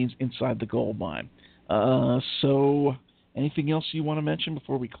Weird Scenes Inside the Gold Mine. So anything else you want to mention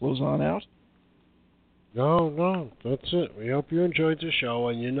before we close on out? No, that's it. We hope you enjoyed the show,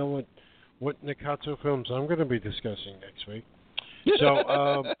 and you know what Nikatsu films I'm going to be discussing next week.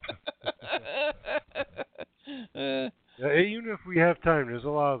 So, even if we have time, there's a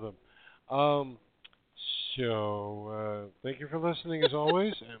lot of them. So, thank you for listening as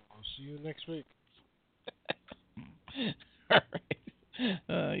always, and we'll see you next week. All right.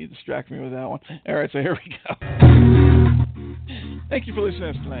 You distract me with that one. All right, so here we go. Thank you for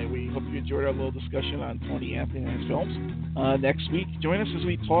listening to us tonight. We hope you enjoyed our little discussion on Tony Anthony and his films. Next week, join us as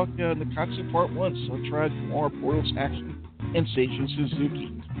we talk Nikatsu Part 1, Sun Tribe, Noir, borderless action, and Seijun Suzuki.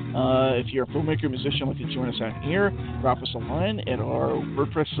 If you're a filmmaker or musician and like to join us out here, drop us a line at our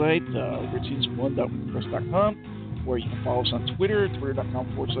WordPress site, weirdScenes1.wordpress.com, or you can follow us on Twitter,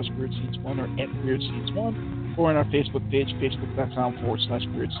 twitter.com/WeirdScenes1 or @WeirdScenes1, or on our Facebook page,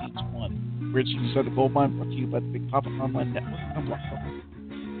 facebook.com/WeirdScenes1. Weird Scenes Inside the Gold Mine, brought to you by the Big Papa Online Network on Blog Talk.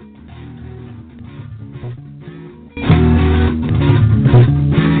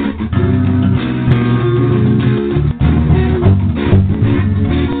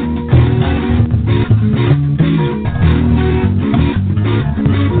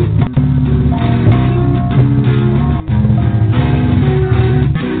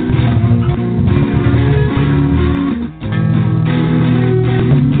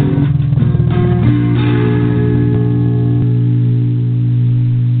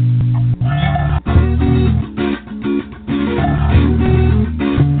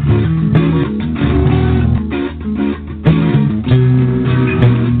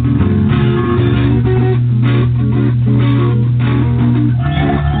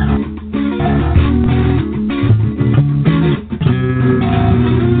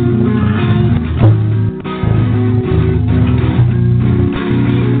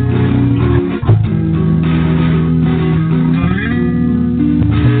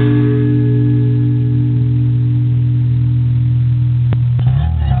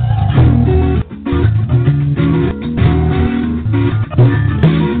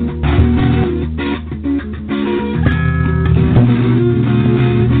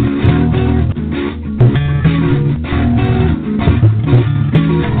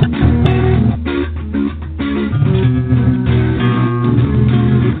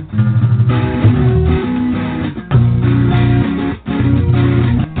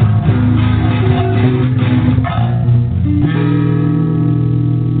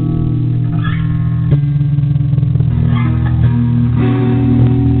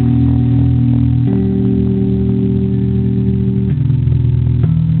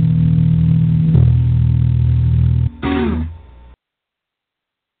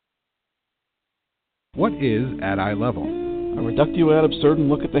 What is At Eye Level? A reductio ad absurdum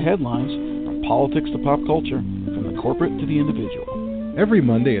look at the headlines, from politics to pop culture, from the corporate to the individual. Every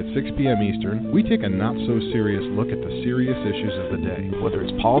Monday at 6 p.m. Eastern, we take a not-so-serious look at the serious issues of the day. Whether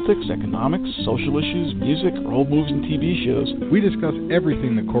it's politics, economics, social issues, music, or old movies and TV shows, we discuss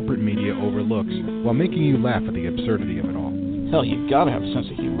everything the corporate media overlooks while making you laugh at the absurdity of it all. Hell, you gotta have a sense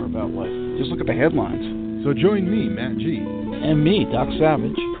of humor about life. Just look at the headlines. So join me, Matt G. And me, Doc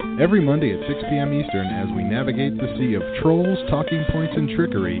Savage. Every Monday at 6 p.m. Eastern as we navigate the sea of trolls, talking points, and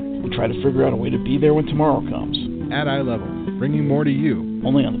trickery. We try to figure out a way to be there when tomorrow comes. At Eye Level, bringing more to you.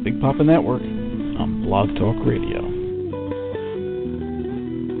 Only on the Big Papa Network on Blog Talk Radio.